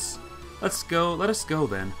anyone else. Let us go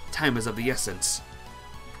then. Time is of the essence.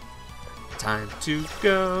 Time to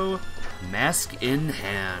go. Mask in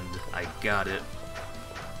hand. I got it.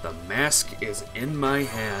 The mask is in my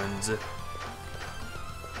hands.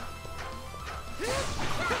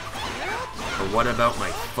 But what about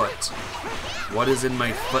my foot? What is in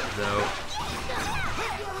my foot, though?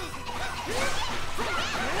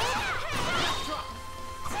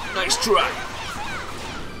 Nice try!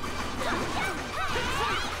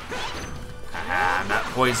 Ah, not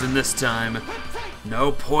poison this time.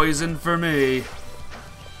 No poison for me.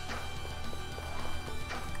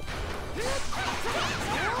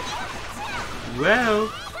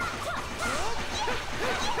 Well,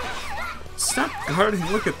 stop guarding.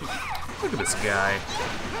 Look at this guy.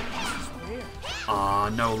 Aw,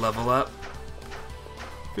 no level up.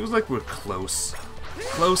 Feels like we're close.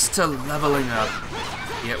 Close to leveling up.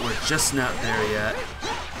 Yet we're just not there yet.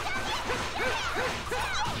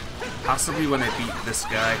 Possibly when I beat this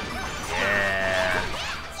guy. Yeah.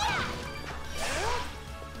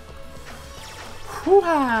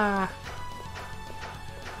 Hoo-ha!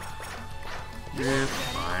 Yeah,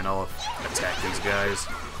 fine, I'll attack these guys.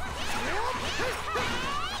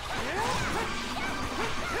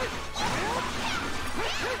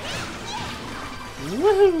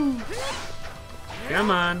 Woohoo!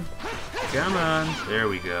 Come on. Come on. There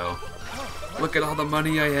we go. Look at all the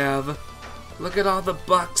money I have. Look at all the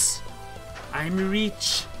bucks. I'm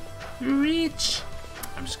rich. Rich.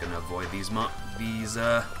 I'm just gonna avoid these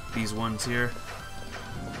ones here.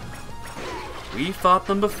 We fought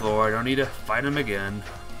them before. I don't need to fight them again.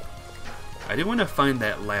 I do want to find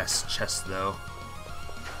that last chest though.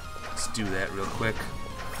 Let's do that real quick,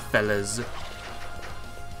 fellas. If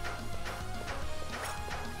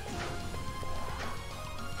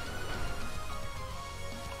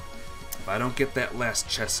I don't get that last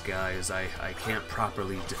chest, guys, I can't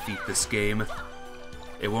properly defeat this game.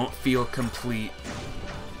 It won't feel complete.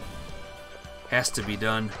 Has to be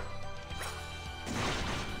done.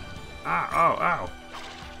 Ow, ow, ow.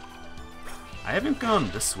 I haven't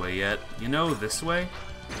gone this way yet. You know, this way?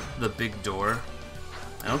 The big door.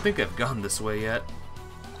 I don't think I've gone this way yet.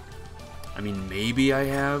 I mean, maybe I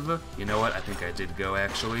have. You know what? I think I did go,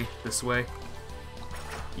 actually, this way.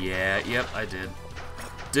 Yeah, yep, I did.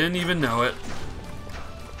 Didn't even know it.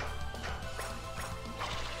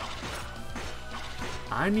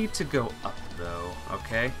 I need to go up, though,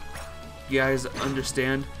 okay? You guys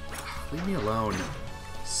understand? Leave me alone.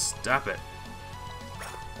 Stop it.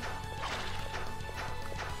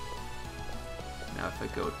 Now if I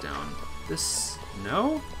go down this...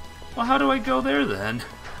 No? Well, how do I go there, then?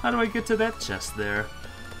 How do I get to that chest there?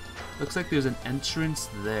 Looks like there's an entrance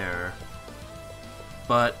there.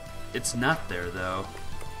 But it's not there, though.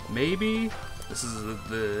 Maybe? This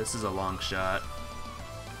is a long shot.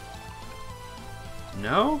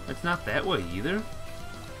 No? It's not that way, either.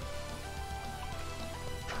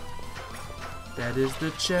 That is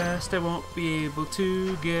the chest I won't be able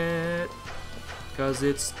to get, 'cause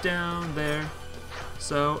it's down there,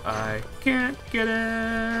 so I can't get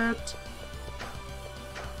it.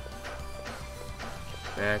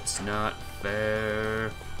 That's not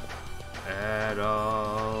fair at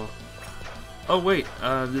all. Oh wait,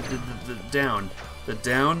 the down.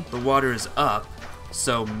 The water is up,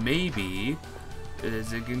 so maybe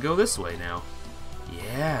it can go this way now.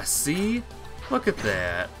 Yeah, see? Look at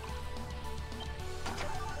that.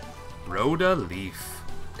 Rhoda Leaf.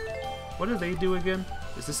 What do they do again?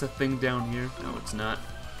 Is this a thing down here? No, it's not.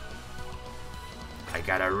 I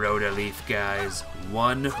got a Rhoda Leaf, guys.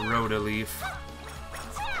 One Rhoda Leaf.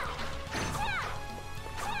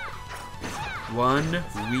 One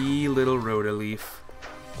wee little Rhoda Leaf.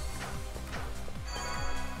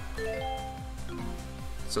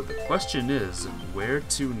 So the question is, where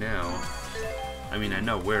to now? I mean, I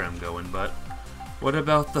know where I'm going, but what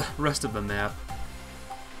about the rest of the map?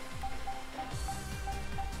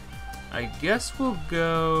 I guess we'll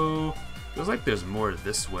go... Feels like there's more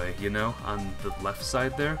this way, you know, on the left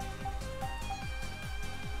side there.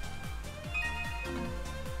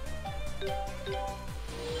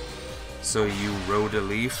 So you rode a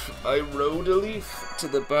leaf? I rode a leaf to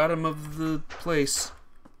the bottom of the place.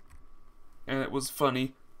 And it was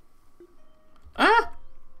funny. Ah!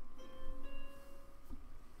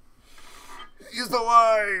 He's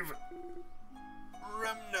alive!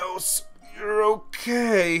 Remnos, you're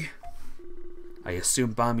okay. I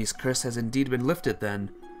assume Bommy's curse has indeed been lifted then.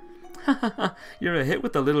 Hahaha, you're a hit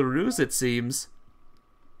with a little ruse, it seems.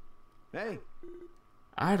 Hey.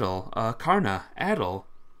 Adel, Karna, Adel.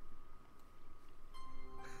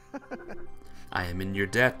 I am in your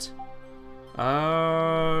debt.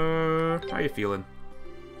 How you feeling?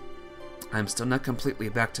 I'm still not completely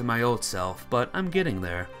back to my old self, but I'm getting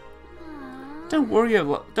there. Don't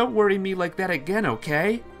worry me like that again,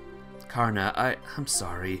 okay? Karna, I'm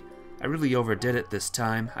sorry. I really overdid it this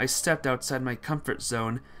time. I stepped outside my comfort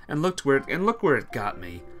zone and look where it got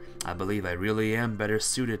me. I believe I really am better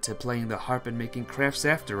suited to playing the harp and making crafts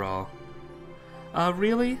after all.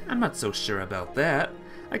 Really? I'm not so sure about that.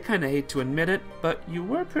 I kinda hate to admit it, but you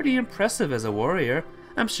were pretty impressive as a warrior.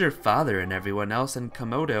 I'm sure Father and everyone else in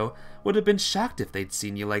Komodo would have been shocked if they'd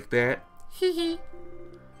seen you like that. Hee hee.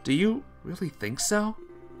 Do you really think so?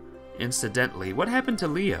 Incidentally, what happened to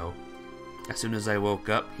Leo? As soon as I woke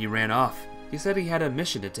up, he ran off. He said he had a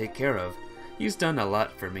mission to take care of. He's done a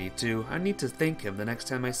lot for me, too. I need to thank him the next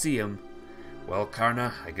time I see him. Well,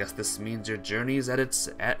 Karna, I guess this means your journey's at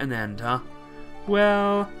an end, huh?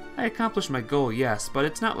 Well, I accomplished my goal, yes, but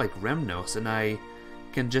it's not like Remnos, and I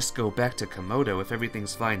can just go back to Komodo if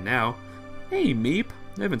everything's fine now. Hey, Meep.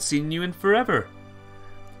 I haven't seen you in forever.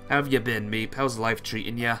 How've you been, Meep? How's life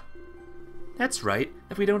treating ya? That's right.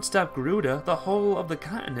 If we don't stop Garuda, the whole of the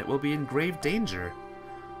continent will be in grave danger.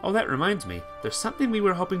 Oh, that reminds me. There's something we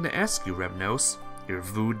were hoping to ask you, Remnos. Your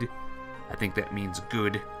Vood. I think that means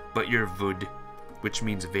good. but you're Vud, which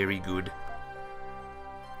means very good.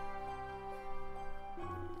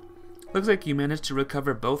 Looks like you managed to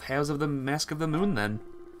recover both halves of the Mask of the Moon then.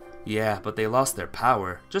 Yeah, but they lost their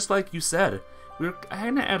power, just like you said. We're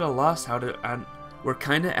kinda at a loss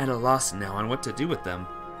now on what to do with them.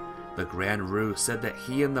 The Grand Rue said that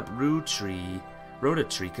he and the Rhoda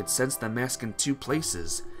Tree could sense the mask in 2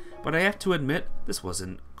 places, but I have to admit, this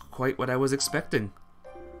wasn't quite what I was expecting.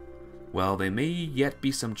 Well, there may yet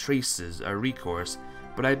be some traces or recourse,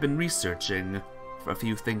 but I've been researching for a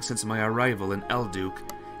few things since my arrival in Elduke,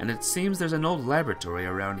 and it seems there's an old laboratory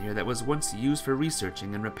around here that was once used for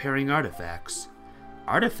researching and repairing artifacts.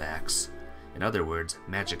 Artifacts? In other words,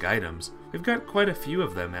 magic items. We've got quite a few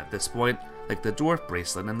of them at this point, like the dwarf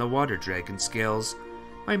bracelet and the water dragon scales.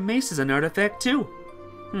 My mace is an artifact too.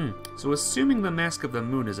 So assuming the Mask of the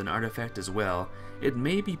Moon is an artifact as well, it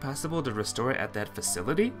may be possible to restore it at that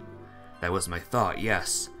facility? That was my thought,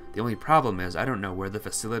 yes. The only problem is I don't know where the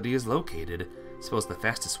facility is located. Suppose the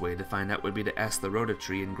fastest way to find out would be to ask the Rhoda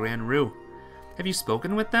Tree and Grand Rue. Have you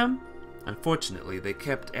spoken with them? Unfortunately, they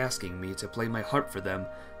kept asking me to play my harp for them,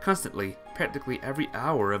 constantly, practically every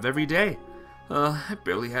hour of every day. I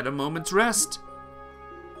barely had a moment's rest.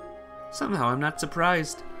 Somehow I'm not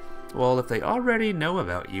surprised. Well, if they already know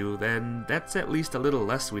about you, then that's at least a little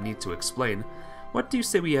less we need to explain. What do you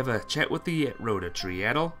say we have a chat with the Rhoda Tree,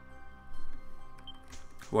 Adel?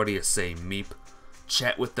 What do you say, Meep?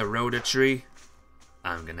 Chat with the Rhoda Tree?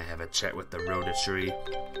 I'm gonna have a chat with the Rhoda Tree.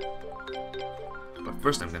 But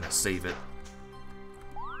first I'm gonna save it.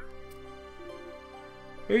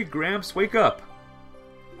 Hey Gramps, wake up!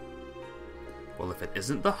 Well, if it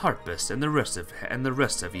isn't the Harpist and the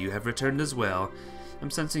rest of you have returned as well, I'm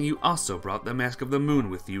sensing you also brought the Mask of the Moon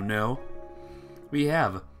with you, no? We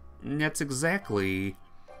have. That's exactly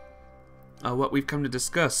what we've come to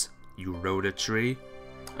discuss, you Rhoda Tree.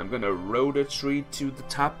 I'm gonna Rhoda Tree to the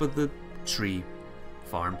top of the tree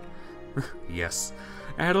farm. Yes.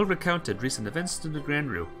 Adel recounted recent events to the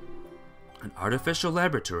Grand Rue. An artificial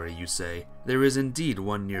laboratory, you say? There is indeed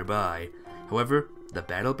one nearby. However, the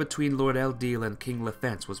battle between Lord Aldil and King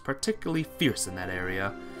Lefance was particularly fierce in that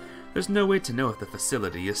area. There's no way to know if the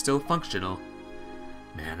facility is still functional.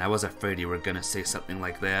 Man, I was afraid you were gonna say something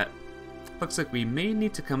like that. Looks like we may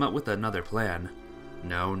need to come up with another plan.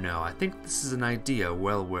 No, I think this is an idea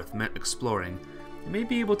well worth exploring. You may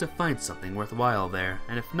be able to find something worthwhile there,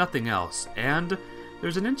 and if nothing else, and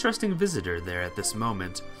there's an interesting visitor there at this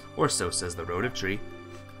moment, or so says the Rhoda Tree.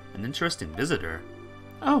 An interesting visitor?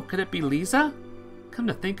 Oh, could it be Lisa? Come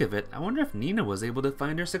to think of it, I wonder if Nina was able to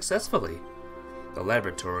find her successfully. The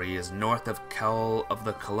laboratory is north of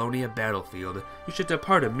the Colonia battlefield. You should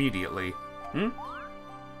depart immediately.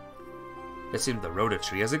 It seems the Rhoda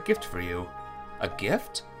Tree has a gift for you. A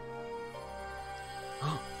gift?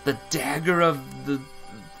 The dagger of the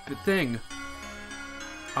thing.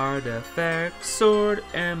 Artifact, sword,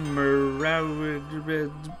 emerald.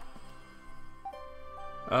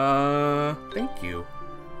 Thank you.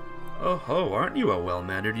 Oh ho, aren't you a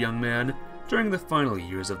well-mannered young man? During the final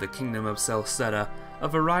years of the Kingdom of Celceta, a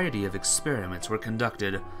variety of experiments were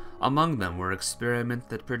conducted. Among them were experiments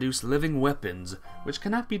that produce living weapons, which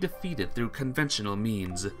cannot be defeated through conventional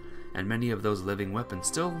means. And many of those living weapons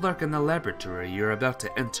still lurk in the laboratory you're about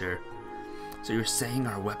to enter. So you're saying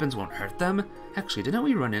our weapons won't hurt them? Actually, didn't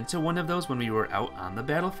we run into one of those when we were out on the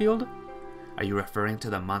battlefield? Are you referring to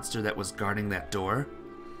the monster that was guarding that door?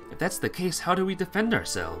 If that's the case, how do we defend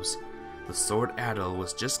ourselves? The sword Adel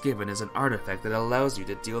was just given as an artifact that allows you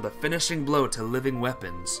to deal the finishing blow to living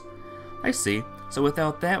weapons. I see. So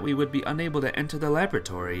without that, we would be unable to enter the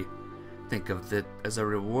laboratory. Think of it as a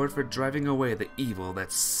reward for driving away the evil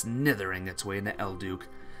that's snithering its way into Elduke,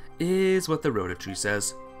 is what the Rhoda Tree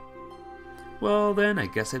says. Well then, I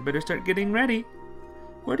guess I'd better start getting ready.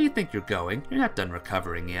 Where do you think you're going? You're not done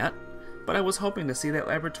recovering yet. But I was hoping to see that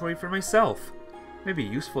laboratory for myself. Maybe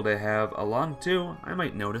useful to have along too. I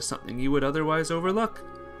might notice something you would otherwise overlook.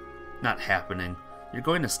 Not happening. You're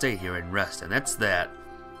going to stay here and rest, and that's that.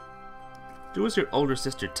 Do as your older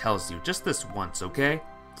sister tells you, just this once, okay?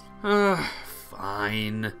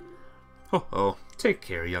 Fine. Ho ho, take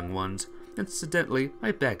care, young ones. Incidentally,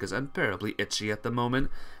 my back is unbearably itchy at the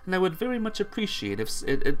moment, and I would very much appreciate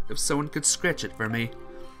if someone could scratch it for me.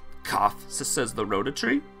 Cough, says the Rhoda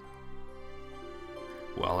Tree.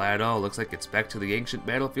 Well, that all looks like it's back to the ancient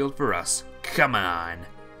battlefield for us. Come on.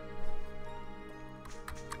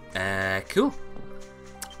 Cool.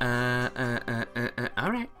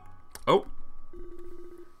 Alright. Oh.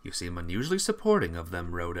 You seem unusually supporting of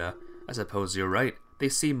them, Rhoda. I suppose you're right. They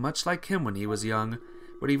seem much like him when he was young.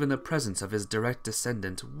 but even the presence of his direct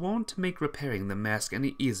descendant won't make repairing the mask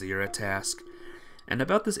any easier a task. And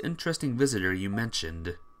about this interesting visitor you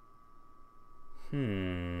mentioned.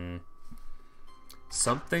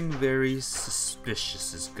 Something very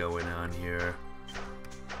suspicious is going on here.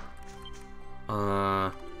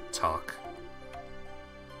 Talk.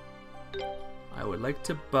 I would like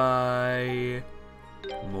to buy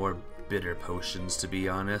more bitter potions, to be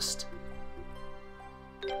honest.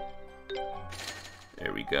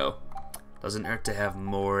 There we go. Doesn't hurt to have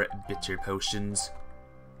more bitter potions.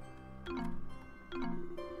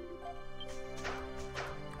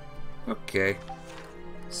 Okay.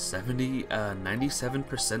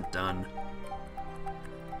 97% done.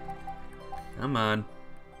 Come on.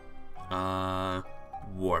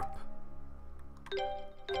 Warp.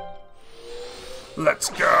 Let's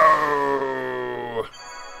go!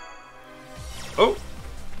 Oh!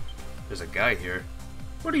 There's a guy here.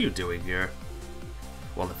 What are you doing here?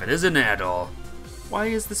 Well, if it isn't Adol, why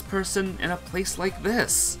is this person in a place like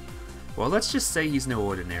this? Well, let's just say he's no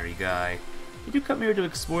ordinary guy. Did you come here to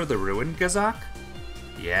explore the ruin, Gazak?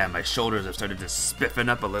 Yeah, my shoulders have started to spiffen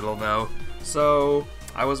up a little, though. So,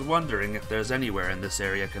 I was wondering if there's anywhere in this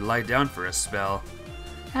area I could lie down for a spell.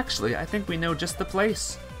 Actually, I think we know just the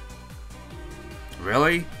place.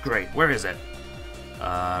 Really? Great, where is it?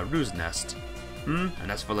 Ruse Nest. A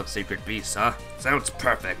nest full of sacred beasts, huh? Sounds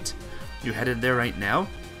perfect. You headed there right now?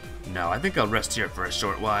 No, I think I'll rest here for a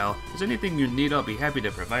short while. If there's anything you need, I'll be happy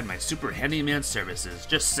to provide my super handyman services.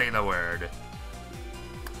 Just say the word.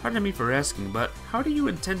 Pardon me for asking, but how do you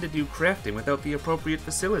intend to do crafting without the appropriate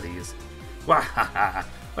facilities? Wahaha!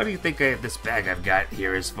 What do you think this bag I've got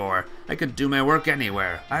here is for? I can do my work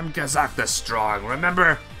anywhere. I'm Gazak the Strong,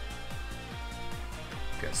 remember?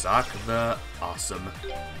 Gazak the Awesome.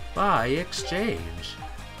 By exchange.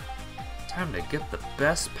 Time to get the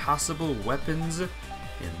best possible weapons in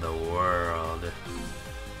the world.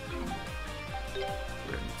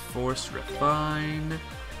 Reinforce, refine.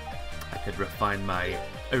 I could refine my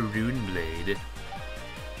rune blade.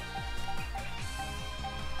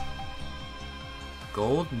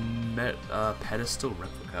 Gold pedestal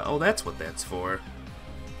replica. Oh, that's what that's for.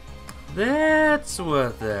 That's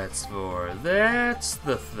what that's for. That's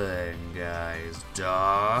the thing, guys.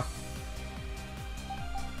 Duh.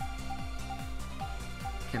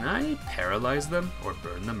 Can I paralyze them? Or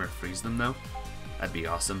burn them or freeze them, though? That'd be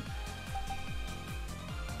awesome.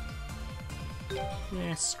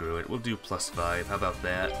 Yeah, screw it. We'll do +5. How about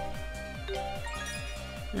that?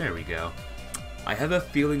 There we go. I have a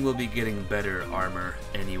feeling we'll be getting better armor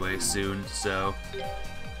anyway soon, so...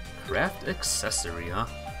 Craft accessory, huh?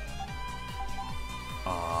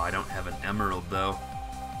 Aw, I don't have an emerald, though.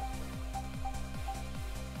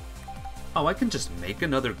 Oh, I can just make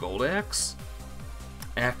another gold axe?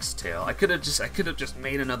 Axe tail. I could have just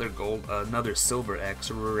made another silver axe,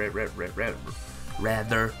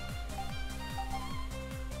 rather.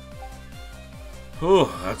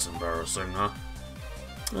 Oh, that's embarrassing, huh?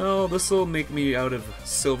 Well, this'll make me out of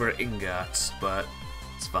silver ingots, but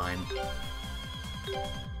it's fine.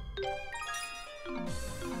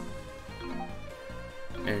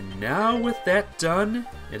 And now with that done,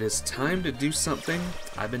 it is time to do something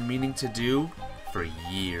I've been meaning to do for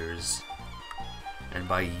years. And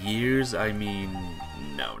by years, I mean,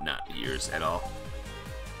 no, not years at all.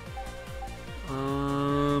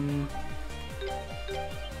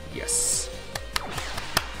 Yes.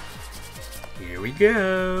 Here we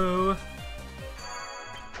go.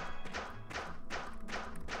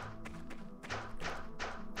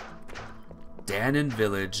 Danon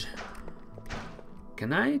Village.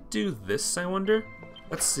 Can I do this, I wonder?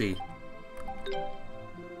 Let's see.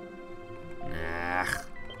 Nah.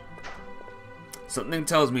 Something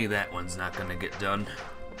tells me that one's not gonna get done.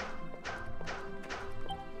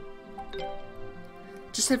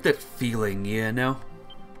 Just have that feeling, you know?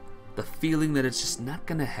 The feeling that it's just not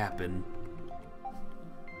gonna happen.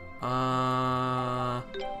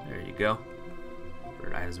 There you go.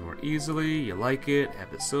 Burn items more easily, you like it.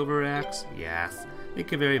 Have the silver axe, yes.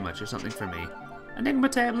 Thank you very much, there's something for me. Enigma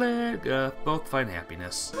tablet, both find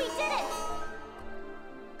happiness. We did it!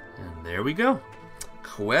 And there we go.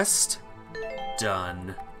 Quest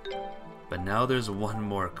done. But now there's one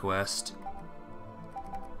more quest.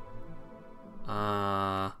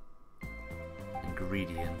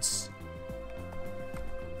 Ingredients.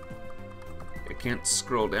 I can't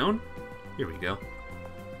scroll down. Here we go.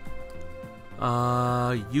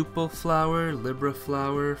 Yupal flower, Libra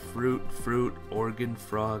flower, fruit, organ,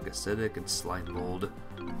 frog, acidic, and slime mold.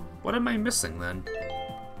 What am I missing then?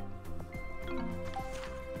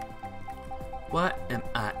 What am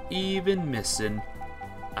I even missing?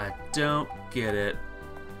 I don't get it.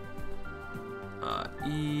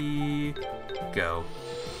 E... Go.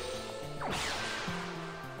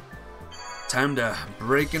 Time to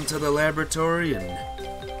break into the laboratory and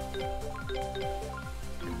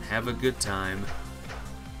have a good time.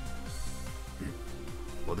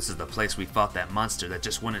 Well, this is the place we fought that monster that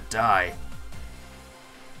just wouldn't die.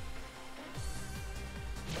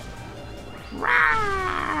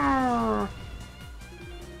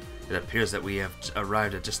 It appears that we have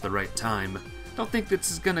arrived at just the right time. Don't think this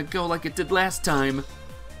is gonna go like it did last time.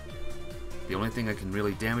 The only thing I can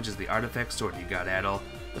really damage is the artifact sword you got, Adol.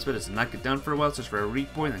 Let's bet it's knock it down for a while, search for a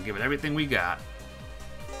weak point, and give it everything we got.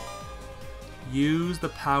 Use the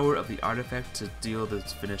power of the artifact to deal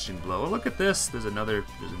this finishing blow. Oh, look at this! There's a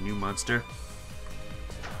new monster.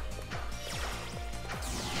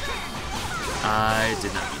 I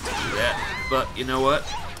did not mean to do that, but you know what?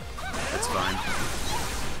 That's fine.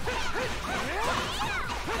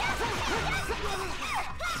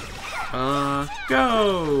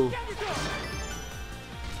 Go!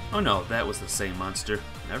 Oh no, that was the same monster.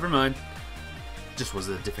 Never mind. Just was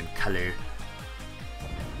a different color.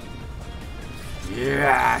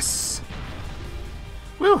 Yes!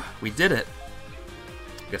 Whew, we did it.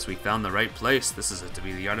 Guess we found the right place. This is to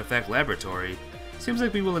be the artifact laboratory. Seems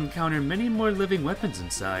like we will encounter many more living weapons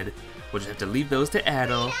inside. We'll just have to leave those to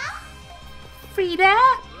Adol. Frida?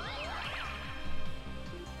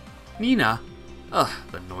 Nina? Ugh,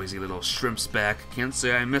 the noisy little shrimp's back. Can't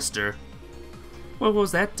say I missed her. What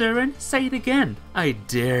was that, Durin? Say it again. I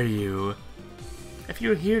dare you. If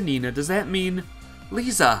you're here, Nina, does that mean...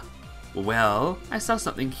 Lisa! Well, I saw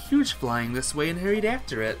something huge flying this way and hurried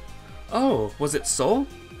after it. Oh, was it Sol?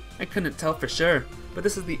 I couldn't tell for sure, but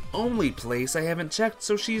this is the only place I haven't checked,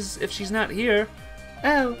 so if she's not here...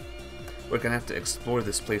 Oh. We're gonna have to explore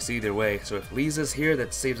this place either way, so if Lisa's here,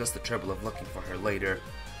 that saves us the trouble of looking for her later.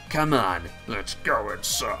 Come on, let's go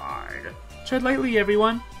inside. Tread lightly,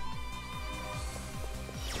 everyone.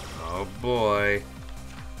 Oh boy.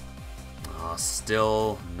 Oh,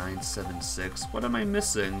 still 976. What am I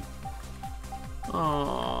missing?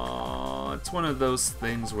 Oh, it's one of those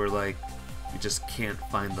things where, like, you just can't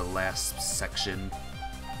find the last section.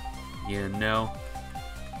 You know?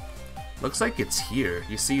 Looks like it's here.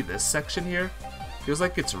 You see this section here? Feels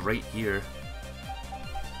like it's right here.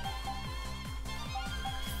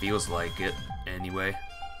 Feels like it, anyway.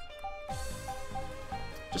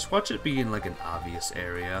 Just watch it be in, like, an obvious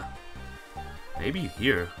area. Maybe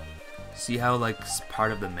here. See how, like,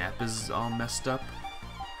 part of the map is all messed up?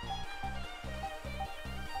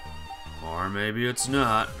 Or maybe it's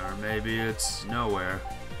not, or maybe it's nowhere.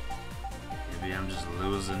 Maybe I'm just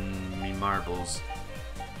losing me marbles.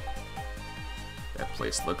 That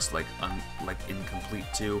place looks like incomplete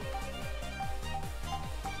too.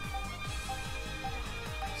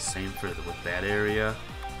 Same with that area.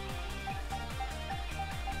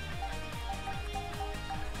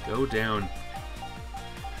 Go down.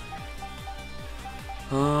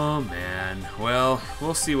 Oh man, well,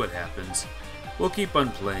 we'll see what happens. We'll keep on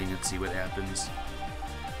playing and see what happens.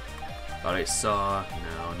 Thought I saw...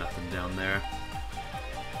 No, nothing down there.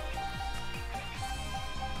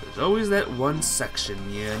 There's always that one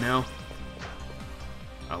section, you know?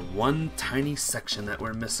 A one tiny section that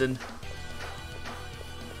we're missing.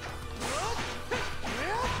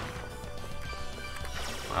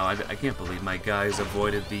 Wow, I can't believe my guys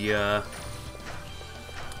avoided the,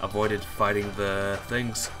 avoided fighting the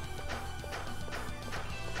things.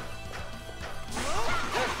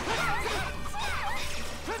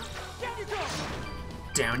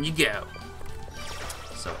 Down you go.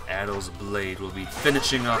 So Adol's blade will be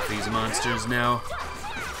finishing off these monsters now.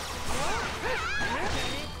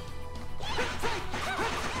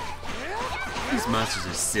 These monsters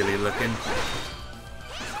are silly looking.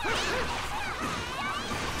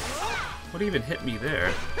 What even hit me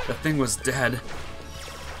there? The thing was dead.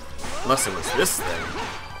 Unless it was this thing.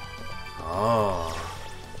 Oh.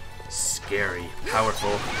 Scary.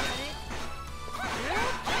 Powerful.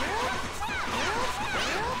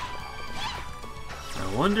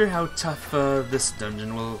 I wonder how tough this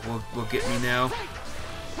dungeon will get me now.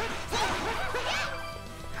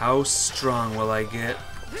 How strong will I get?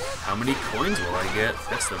 How many coins will I get?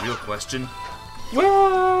 That's the real question.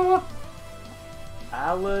 Well,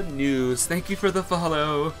 Ala News, thank you for the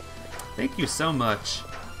follow. Thank you so much.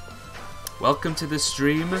 Welcome to the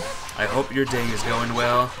stream. I hope your day is going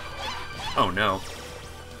well. Oh no.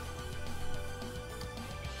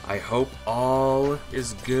 I hope all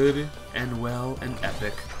is good and well and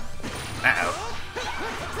epic. Uh-oh.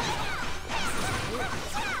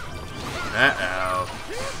 Uh-oh.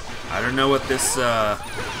 I don't know what this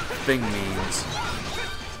thing means.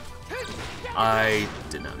 I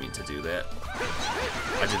did not mean to do that.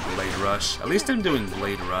 I did Blade Rush. At least I'm doing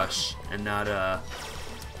Blade Rush and not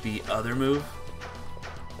the other move.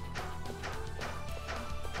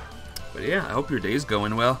 But yeah, I hope your day's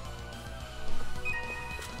going well.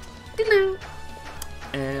 Hello.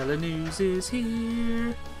 News is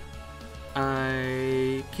here.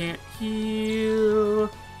 I can't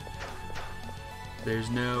heal. There's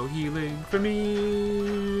no healing for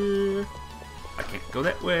me. I can't go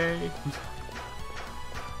that way.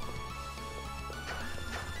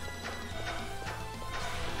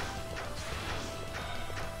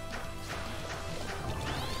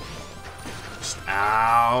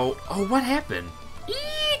 Ow. Oh, what happened?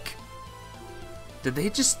 Eek! Did they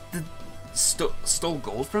just stole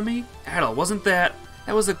gold from me? Adel, wasn't that?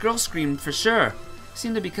 That was a girl scream for sure.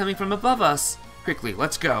 Seemed to be coming from above us. Quickly,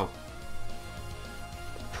 let's go.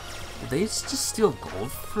 Did they just steal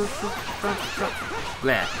gold from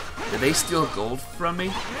Blah. Did they steal gold from me?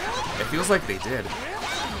 It feels like they did.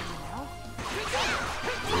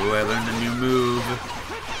 Ooh, I learned a new move.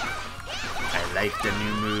 I like the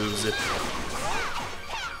new moves.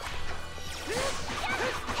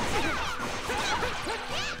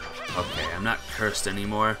 Okay, I'm not cursed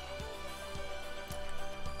anymore.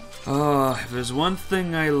 Oh, if there's one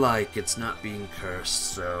thing I like, it's not being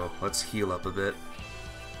cursed, so let's heal up a bit.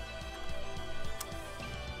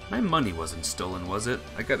 My money wasn't stolen, was it?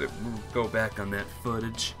 I gotta go back on that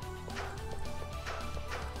footage.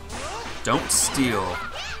 Don't steal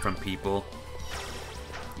from people.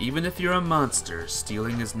 Even if you're a monster,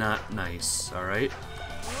 stealing is not nice, alright?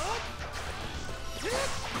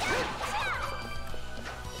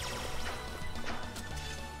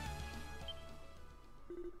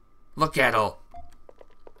 Look at her!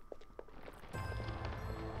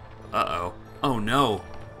 Uh-oh. Oh no.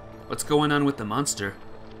 What's going on with the monster?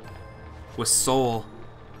 With Soul.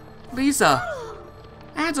 Lisa!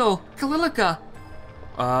 Adel! Kalilika!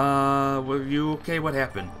 Were you okay? What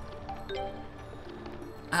happened?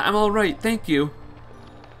 I'm alright, thank you.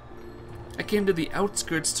 I came to the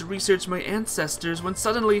outskirts to research my ancestors when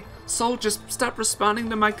suddenly Soul just stopped responding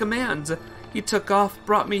to my commands. He took off,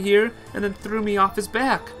 brought me here, and then threw me off his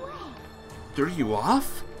back. Threw you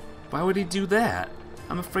off? Why would he do that?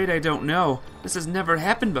 I'm afraid I don't know. This has never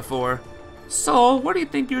happened before. Soul, what do you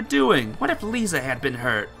think you're doing? What if Lisa had been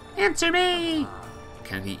hurt? Answer me.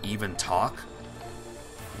 Can he even talk?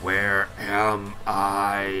 Where am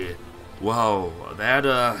I? Whoa, that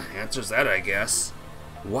answers that, I guess.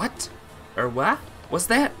 What? Or what? What's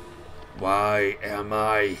that? Why am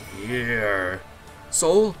I here?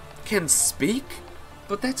 Soul can speak?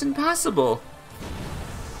 But that's impossible.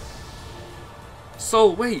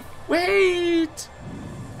 Soul, wait!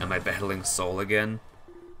 Am I battling Soul again?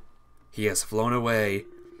 He has flown away.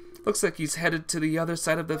 Looks like he's headed to the other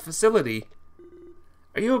side of the facility.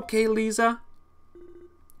 Are you okay, Lisa?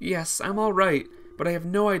 Yes, I'm alright, but I have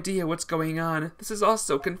no idea what's going on. This is all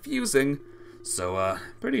so confusing. So,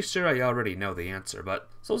 pretty sure I already know the answer, but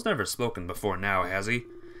Soul's never spoken before now, has he?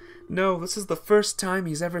 No, this is the first time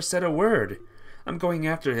he's ever said a word. I'm going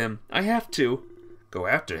after him. I have to. Go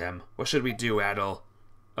after him? What should we do, Adel?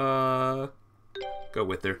 Go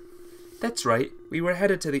with her. That's right. We were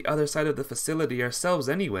headed to the other side of the facility ourselves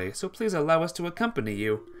anyway, so please allow us to accompany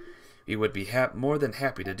you. We would be more than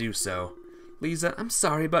happy to do so. Lisa, I'm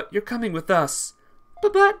sorry, but you're coming with us.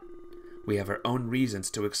 But... We have our own reasons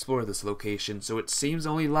to explore this location, so it seems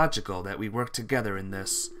only logical that we work together in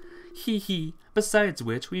this. Hee hee. Besides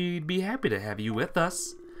which, we'd be happy to have you with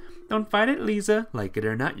us. Don't fight it, Lisa. Like it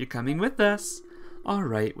or not, you're coming with us.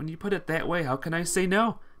 Alright, when you put it that way, how can I say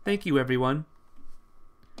no? Thank you, everyone.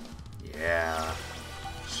 Yeah.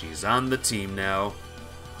 She's on the team now.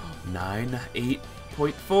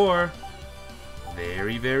 9-8.4.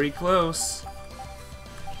 Very, very close.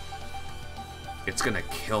 It's gonna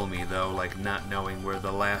kill me, though, like, not knowing where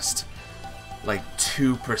the last, like,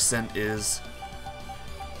 2% is.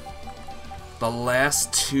 The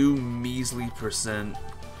last 2 measly percent.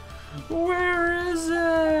 Where is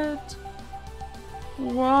it?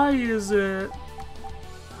 Why is it?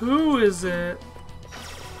 Who is it?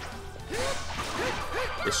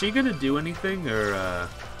 Is she gonna do anything, or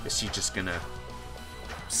is she just gonna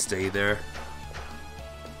stay there?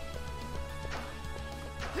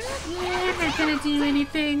 Yeah, I'm not gonna do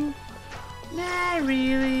anything. Not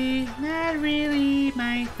really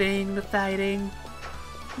my thing, the fighting.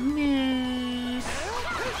 Nah.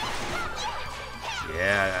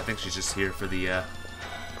 Yeah, I think she's just here for the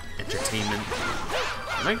entertainment.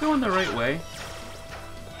 Am I going the right way?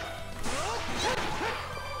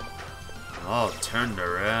 All turned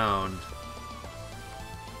around.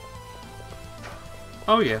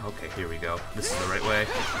 Oh yeah, okay, here we go. This is the right way.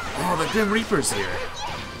 Oh, the Grim Reaper's here.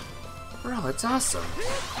 Bro, that's awesome.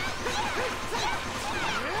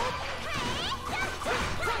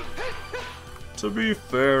 To be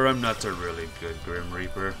fair, I'm not a really good Grim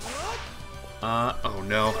Reaper. Oh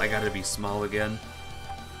no, I gotta be small again.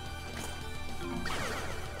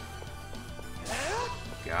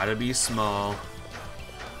 Gotta be small.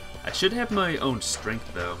 I should have my own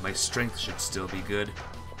strength though. My strength should still be good.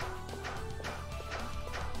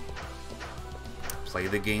 Play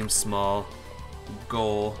the game small.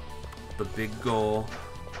 Goal. The big goal.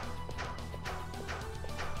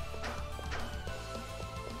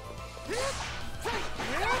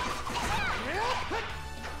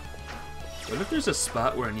 What if there's a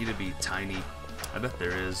spot where I need to be tiny? I bet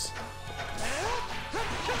there is.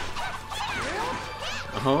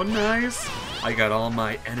 Oh, nice! I got all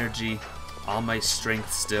my energy, all my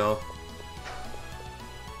strength still.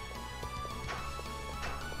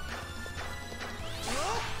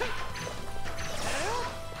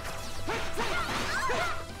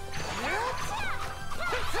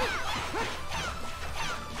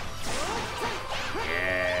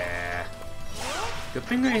 Yeah. Good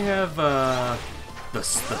thing I have the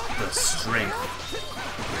strength.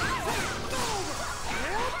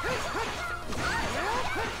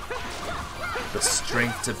 The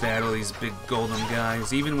strength to battle these big golden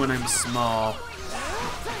guys, even when I'm small.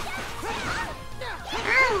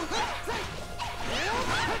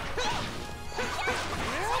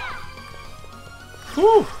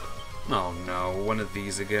 Whew! Oh no, one of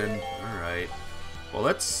these again. Alright. Well,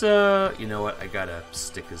 let's, you know what? I gotta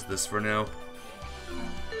stick as this for now.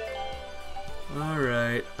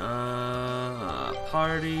 Alright,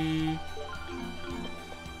 party.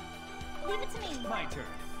 Leave it to me. My turn.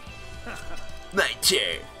 My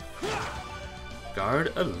turn.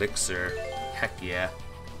 Guard elixir. Heck yeah.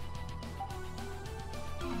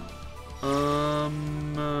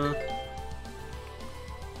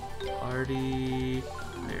 Party.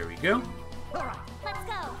 There we go. Let's go.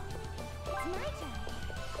 It's my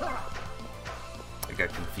turn. I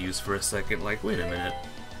got confused for a second, like, wait a minute.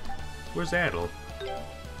 Where's Adel?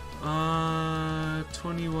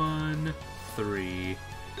 21, 3.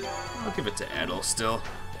 I'll give it to Adel still.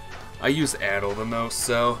 I use Adel the most,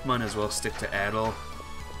 so might as well stick to Adel.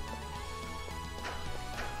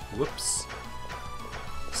 Whoops.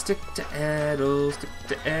 Stick to Adel, stick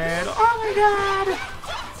to Adel. Oh my god!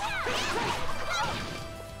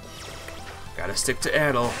 Gotta stick to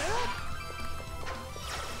Adel.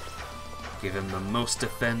 Give him the most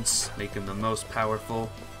defense, make him the most powerful.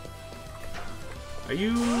 Are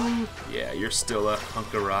you... Yeah, you're still a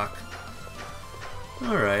hunk of rock.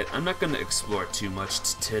 Alright, I'm not gonna explore too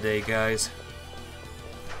much today, guys.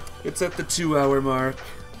 It's at the 2-hour mark.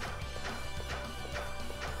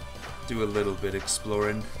 Do a little bit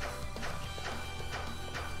exploring.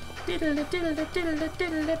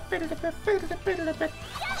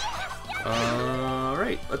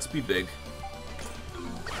 Alright, let's be big.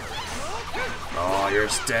 Oh, you're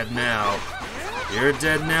dead now. You're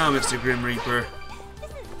dead now, Mr. Grim Reaper.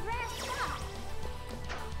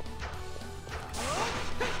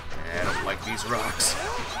 I don't like these rocks.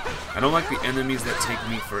 I don't like the enemies that take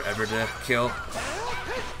me forever to kill.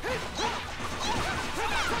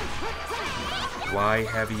 Why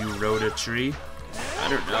have you rode a tree? I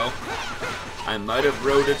don't know. I might have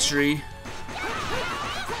rode a tree.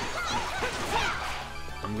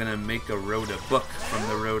 I'm gonna make a Rhoda book from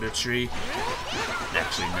the Rhoda tree.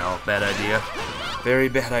 Actually, no, bad idea. Very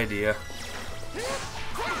bad idea.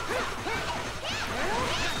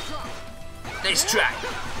 Nice try!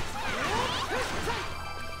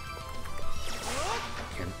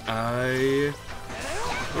 Can I...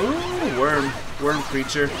 Ooh, worm. Worm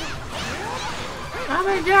creature. Oh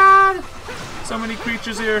my god! So many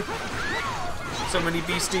creatures here. So many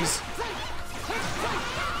beasties.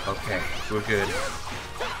 Okay, we're good.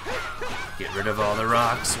 Get rid of all the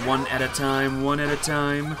rocks, one at a time, one at a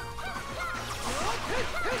time.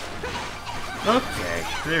 Okay,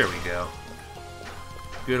 there we go.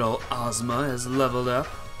 Good old Ozma has leveled up.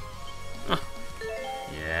 Huh.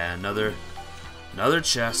 Yeah, another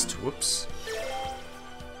chest. Whoops.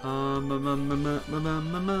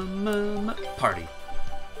 Party.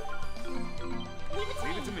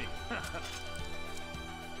 Leave it to me.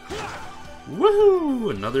 Woohoo!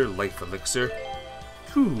 Another life elixir.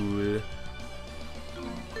 Cool.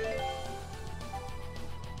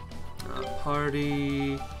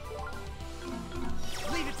 Party.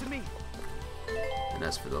 Leave it to me. And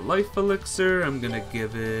as for the life elixir, I'm gonna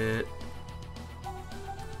give it...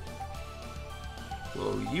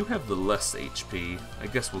 Well, you have the less HP. I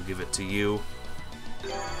guess we'll give it to you.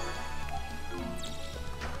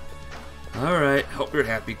 Alright, hope you're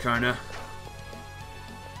happy, Karna.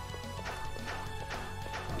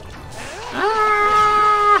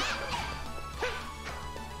 Ah!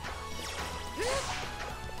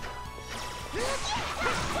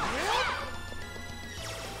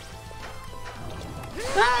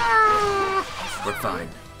 Ah! We're fine.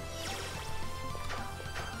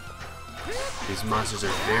 These monsters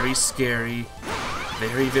are very scary,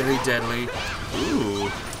 very, very deadly. Ooh,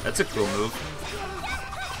 that's a cool move.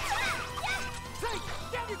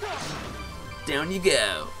 Down you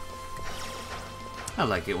go. I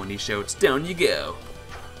like it when he shouts, down you go.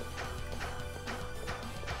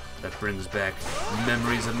 That brings back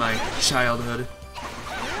memories of my childhood.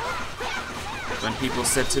 When people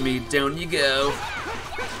said to me, down you go.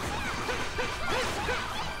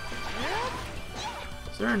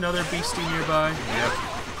 Is there another beastie nearby? Yep.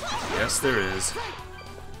 Yes, there is.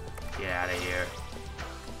 Get out of here.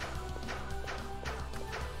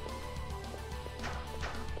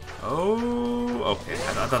 Oh, okay.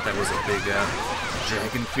 I thought that was a big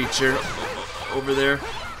dragon creature over there.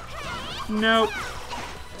 Nope.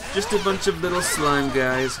 Just a bunch of little slime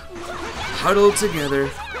guys huddled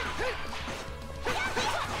together.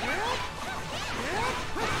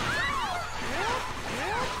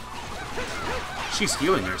 She's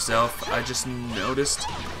healing herself, I just noticed.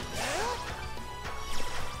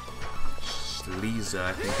 Lisa,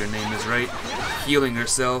 I think her name is right. Healing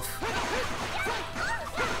herself.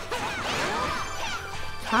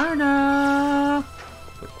 Karna!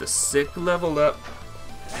 With the sick level up.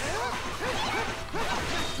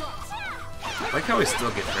 I like how I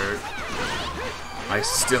still get hurt. I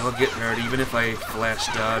still get hurt even if I flash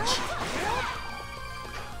dodge.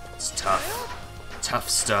 It's tough. Tough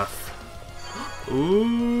stuff.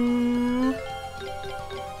 Ooh.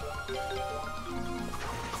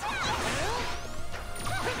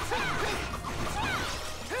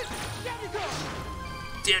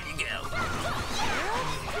 There you go.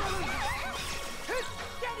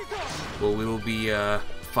 Well, we'll be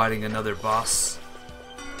fighting another boss.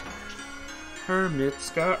 Hermit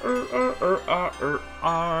Scar.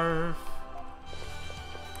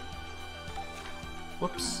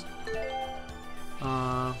 Whoops.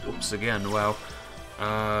 Whoops again. Wow.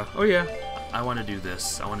 Oh yeah. I want to do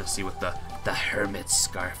this. I want to see what the Hermit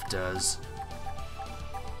Scarf does.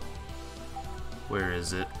 Where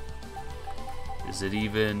is it? Is it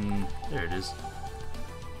even... There it is.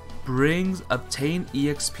 Obtain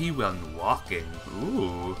EXP when walking.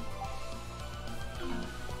 Ooh.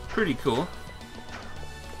 Pretty cool.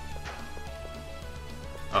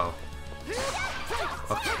 Oh.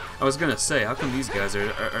 Okay. I was gonna say, how come these guys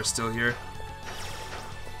are still here?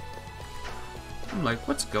 I'm like,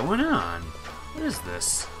 what's going on? What is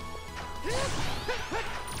this?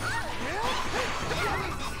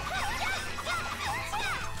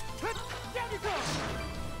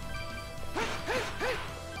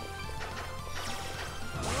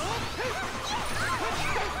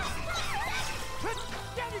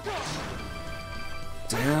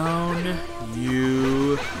 Down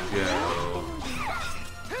you go.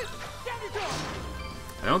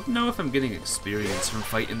 I don't know if I'm getting experience from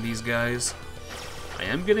fighting these guys. I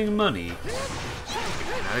am getting money.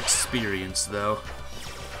 Not experience, though.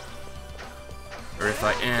 Or if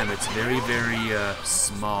I am, it's very, very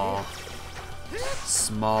small.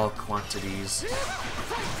 Small quantities.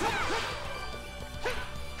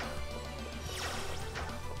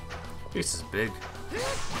 This is big.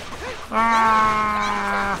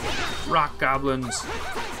 Ah! Rock goblins.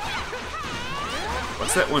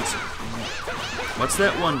 What's that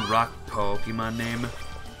one rock Pokemon name?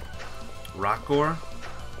 Rockor?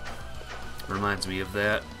 Reminds me of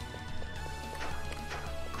that.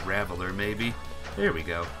 Graveler, maybe? There we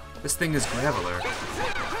go. This thing is Graveler.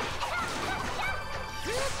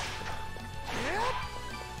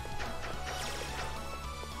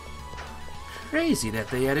 Crazy that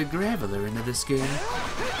they added Graveler into this game.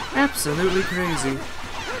 Absolutely crazy.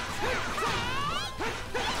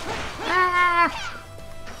 Ah!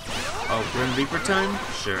 Oh, Grim Reaper time?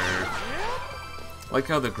 Sure. Like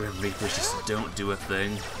how the Grim Reapers just don't do a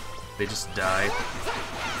thing. They just die.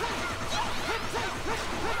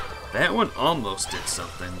 That one almost did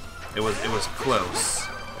something. It was close.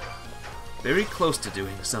 Very close to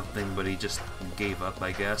doing something, but he just gave up,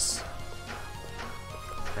 I guess.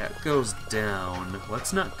 That goes down.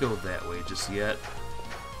 Let's not go that way just yet.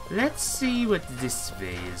 Let's see what this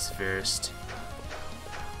way is first.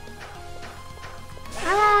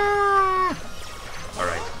 Ah!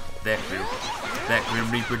 Alright, that Grim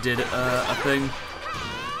Reaper did a thing.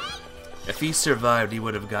 If he survived, he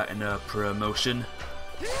would have gotten a promotion.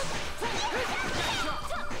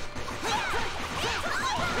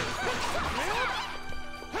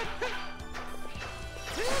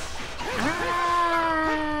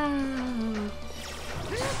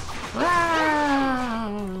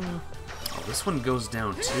 this one goes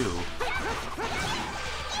down too.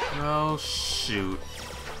 Oh, shoot.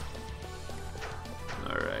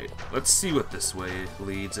 Alright, let's see what this way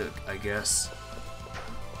leads, I guess.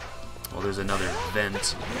 Well, there's another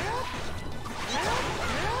vent.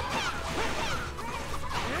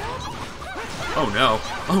 Oh no!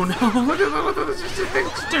 Oh no! Look at what this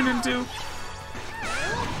thing's turned into!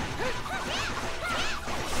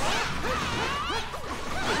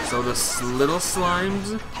 So the little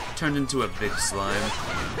slimes turned into a big slime.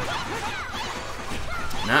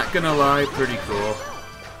 Not gonna lie, pretty cool.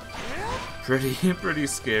 Pretty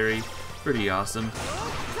scary. Pretty awesome.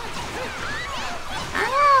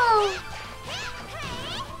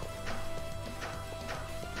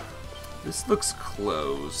 This looks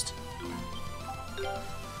closed.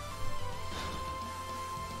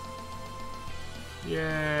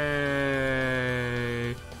 Yay!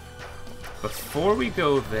 Before we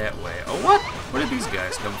go that way... Oh, what? Where did these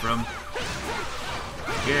guys come from?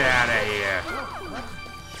 Get out of here.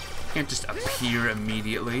 Can't just appear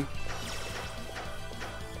immediately.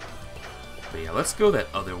 But yeah, let's go that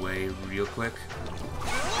other way real quick.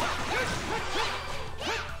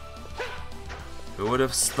 Who would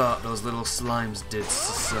have thought those little slimes did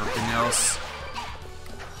something else?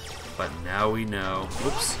 But now we know.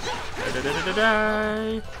 Whoops.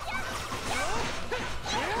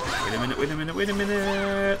 Wait a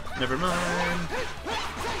minute. Never mind.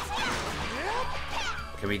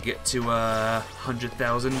 Can we get to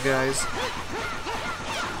 100,000, guys?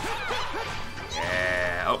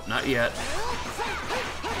 Yeah. Oh, not yet.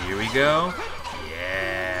 Here we go.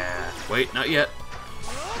 Yeah. Wait, not yet.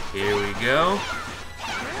 Here we go.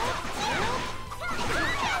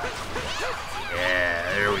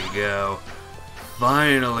 Yeah, there we go.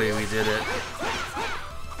 Finally, we did it.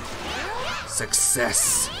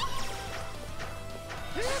 Success.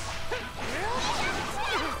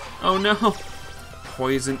 Oh no.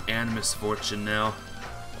 Poison and misfortune now.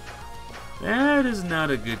 That is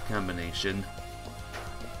not a good combination.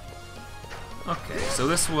 Okay, so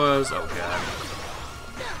this was... Oh god.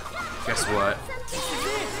 Guess what?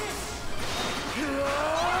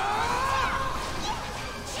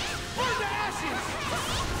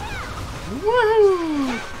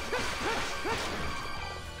 Woohoo!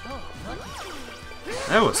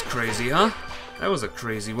 That was crazy, huh? That was a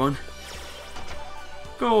crazy one.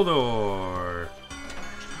 Gold ore.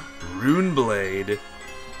 Rune blade.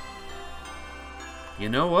 You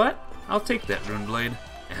know what? I'll take that rune blade.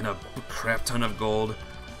 And a crap ton of gold.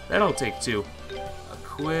 That I'll take too.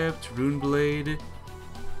 Equipped, rune blade.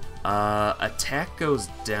 Attack goes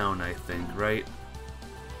down, I think, right?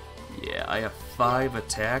 Yeah, I have 5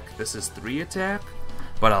 attack. This is 3 attack.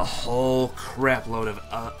 But a whole crap load of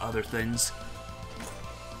other things.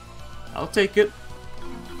 I'll take it.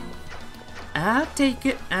 I'll take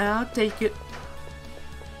it. I'll take it.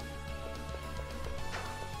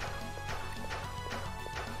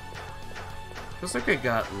 Looks like I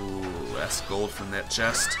got less gold from that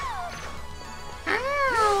chest.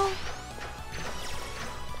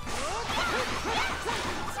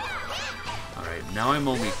 Alright, now I'm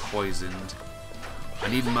only poisoned. I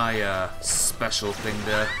need my special thing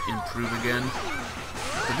to improve again.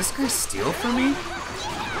 Did this guy steal from me?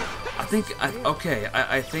 I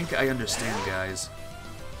think I understand, guys.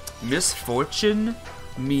 Misfortune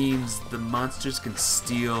means the monsters can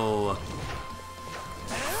steal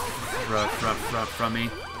from me.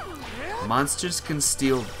 Monsters can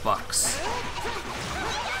steal bucks,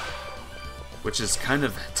 which is kind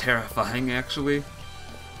of terrifying, actually.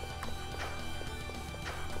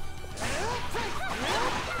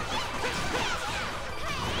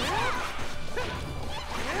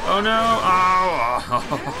 Oh no!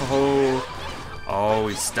 Oh,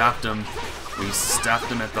 we stopped him. We stopped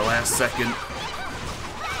him at the last second.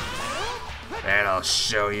 That'll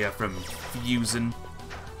show you from fusing.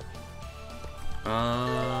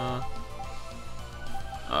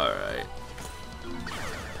 Alright.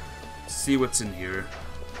 See what's in here.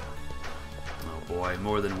 Oh boy,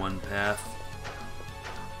 more than one path.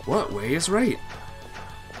 What way is right?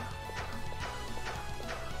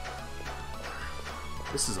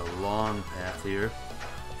 This is a long path here.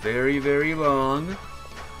 Very, very long.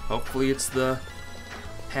 Hopefully it's the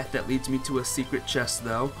path that leads me to a secret chest,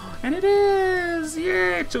 though. And it is!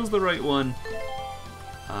 Yay! I chose the right one.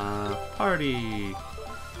 Party.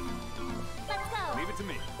 Let's go. Leave it to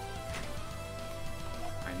me.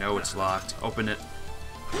 I know it's locked. Open it.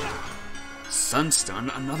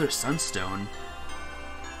 Sunstone? Another sunstone.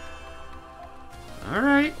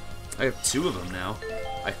 Alright. I have 2 of them now.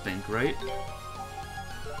 I think, right?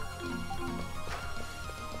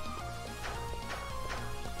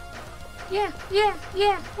 Yeah, yeah,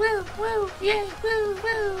 yeah. Woo, woo, yay, woo,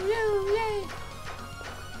 woo, woo, yay.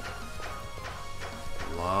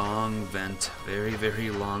 Long vent. Very, very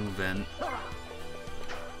long vent.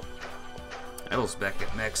 Edel's back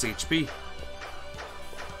at max HP.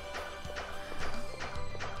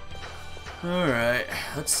 Alright,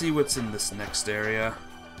 let's see what's in this next area.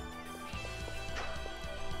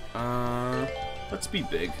 Let's be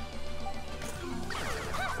big.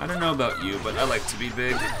 I don't know about you, but I like to be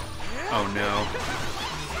big. Oh no.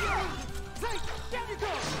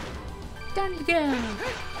 Time to go.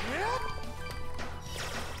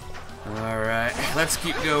 Alright, let's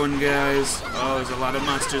keep going, guys. Oh, there's a lot of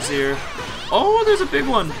monsters here. Oh, there's a big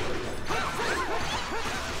one.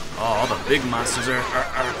 Oh, all the big monsters are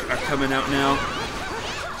coming out now.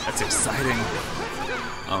 That's exciting.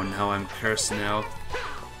 Oh no, I'm cursed now.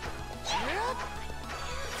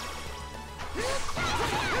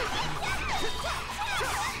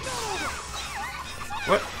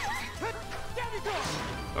 What?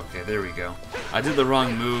 Okay, there we go. I did the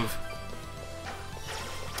wrong move.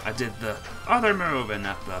 I did the other move and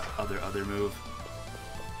not the other move.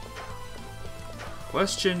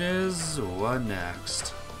 Question is, what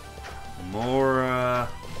next? More,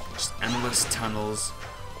 just endless tunnels.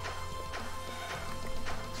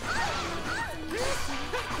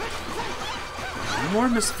 More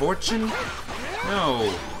misfortune?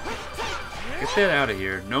 No. Get that out of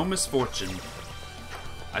here. No misfortune.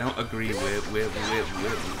 I don't agree with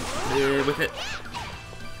it.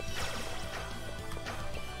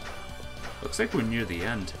 Looks like we're near the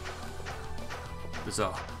end. There's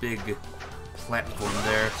a big platform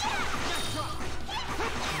there.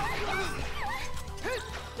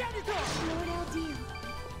 Lord Eldir,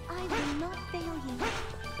 I will not fail you.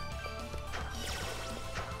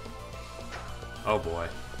 Oh boy.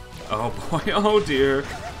 Oh boy. Oh dear.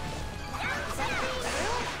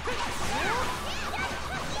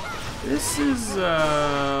 This is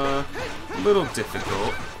a little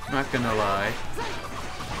difficult, not gonna lie.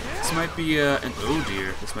 This might be an oh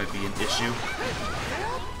dear, this might be an issue.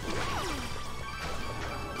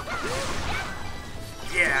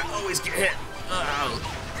 Yeah, always get hit. Oh.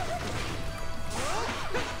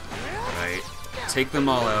 Right, take them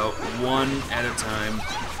all out, one at a time.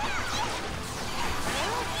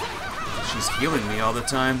 She's healing me all the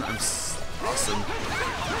time. I'm awesome.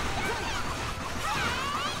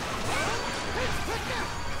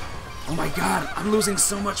 Oh my god, I'm losing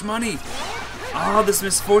so much money! Oh, this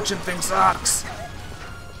misfortune thing sucks!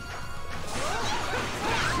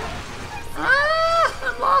 Ah!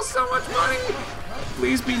 I've lost so much money!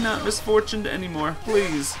 Please be not misfortuned anymore,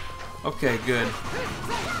 please. Okay, good.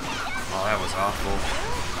 Oh, that was awful.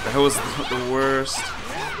 That was the worst.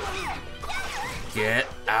 Get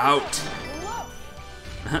out!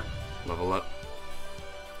 Level up.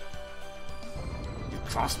 You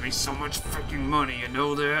cost me so much freaking money, you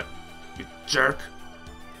know that? You jerk.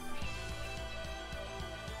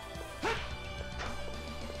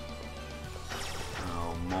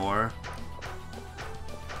 Oh, more.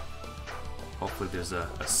 Hopefully there's a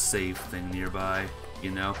save thing nearby,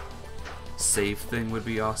 you know? Save thing would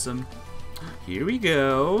be awesome. Here we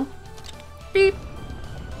go. Beep.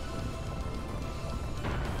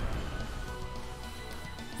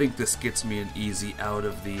 I think this gets me an easy out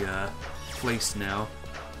of the place now.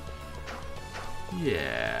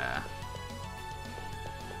 Yeah.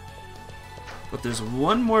 But there's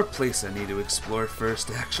one more place I need to explore first,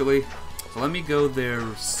 actually. So let me go there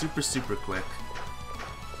super quick.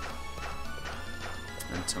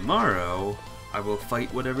 And tomorrow, I will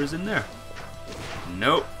fight whatever's in there.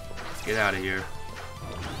 Nope. Get out of here.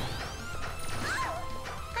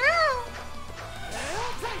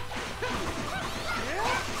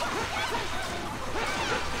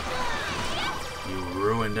 You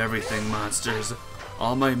ruined everything, monsters.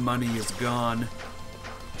 All my money is gone.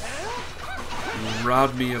 You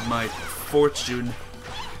robbed me of my fortune.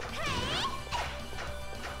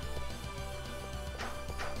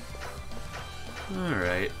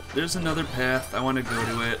 Alright, there's another path. I want to go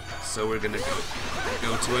to it, so we're gonna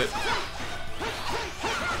go to it.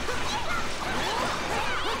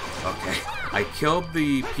 Okay, I killed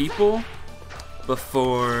the people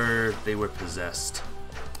before they were possessed.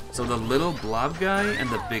 So the little blob guy and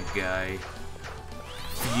the big guy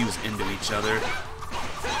fuse into each other.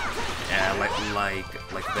 Yeah,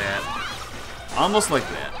 like that. Almost like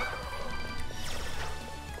that.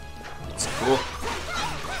 It's cool.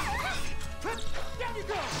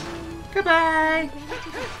 Goodbye.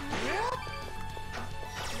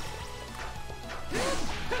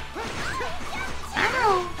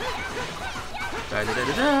 Ow. Die.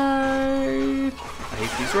 I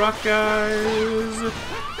hate these rock guys.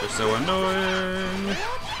 They're so annoying.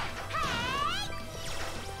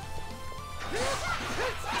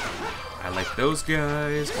 I like those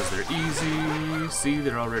guys because they're easy. See,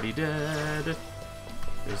 they're already dead.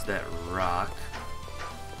 There's that rock.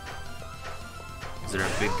 Is there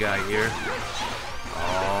a big guy here?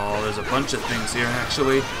 Oh, there's a bunch of things here,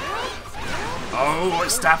 actually. Oh, I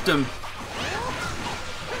stopped him.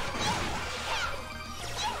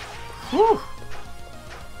 Whew.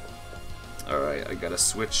 Alright, I gotta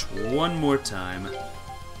switch one more time. Leave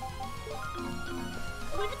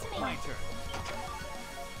it to me.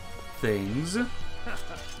 Things.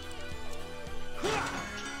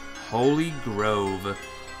 Holy Grove.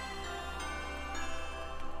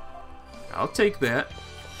 I'll take that.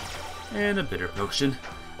 And a bitter potion.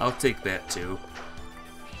 I'll take that too.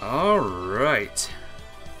 Alright.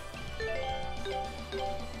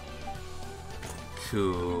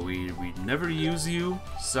 Cool. We'd never use you.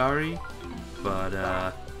 Sorry. But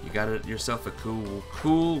you got yourself a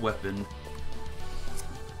cool weapon.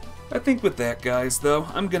 I think with that, guys, though,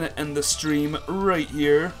 I'm gonna end the stream right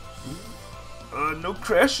here. No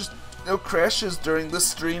crashes during this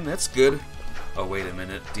stream. That's good. Oh, wait a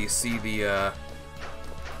minute. Do you see the,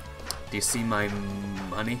 do you see my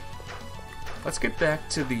money? Let's get back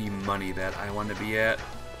to the money that I want to be at.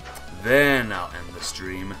 Then I'll end the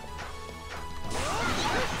stream.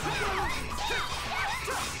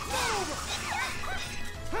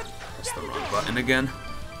 Press the wrong button again.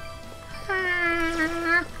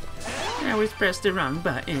 I always pressed the wrong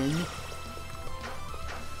button.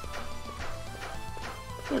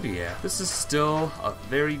 But yeah, this is still a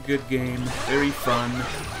very good game, very fun.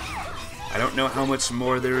 I don't know how much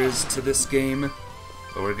more there is to this game,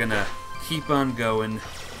 but we're gonna keep on going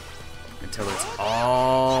until it's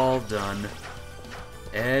all done.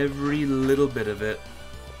 Every little bit of it.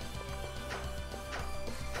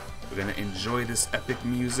 We're gonna enjoy this epic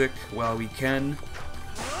music while we can,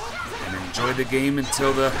 and enjoy the game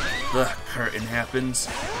until the curtain happens.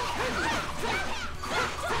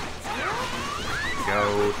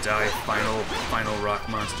 Go, die, final rock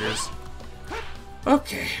monsters.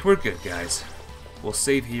 Okay, we're good, guys. We'll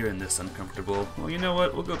save here in this uncomfortable. Well, you know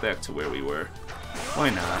what? We'll go back to where we were.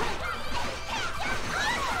 Why not?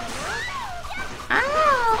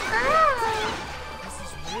 Ow! Ow!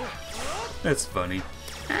 That's funny.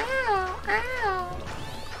 Ow! Ow!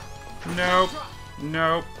 Nope.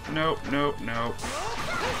 Nope. Nope. Nope. Nope.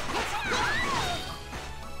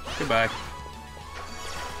 Goodbye.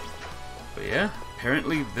 But yeah,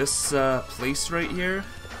 apparently this place right here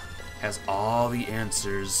has all the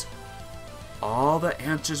answers. All the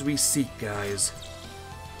answers we seek, guys.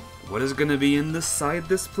 What is gonna be inside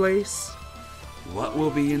this place? What will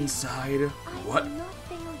be inside? What? I will not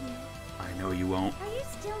fail you. I know you won't. Are you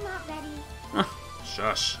still not ready?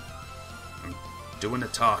 Shush. I'm doing a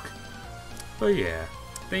talk. But yeah,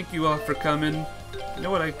 thank you all for coming. You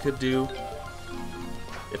know what I could do?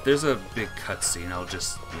 If there's a big cutscene, I'll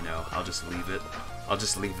just, you know, I'll just leave it. I'll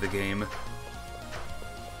just leave the game.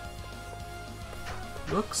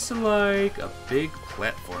 Looks like a big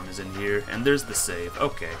platform is in here, and there's the save.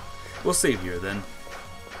 Okay, we'll save here then.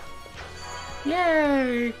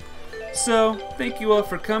 Yay! So, thank you all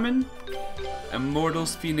for coming.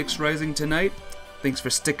 Immortals Phoenix Rising tonight. Thanks for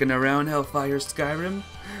sticking around, Hellfire Skyrim.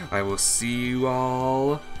 I will see you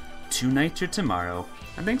all tonight or tomorrow.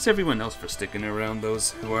 And thanks everyone else for sticking around,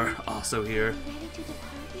 those who are also here. Are you ready to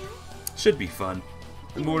depart now? Should be fun.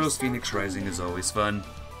 Immortals Phoenix Rising is always fun.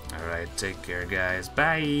 Alright, take care, guys.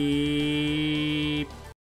 Bye!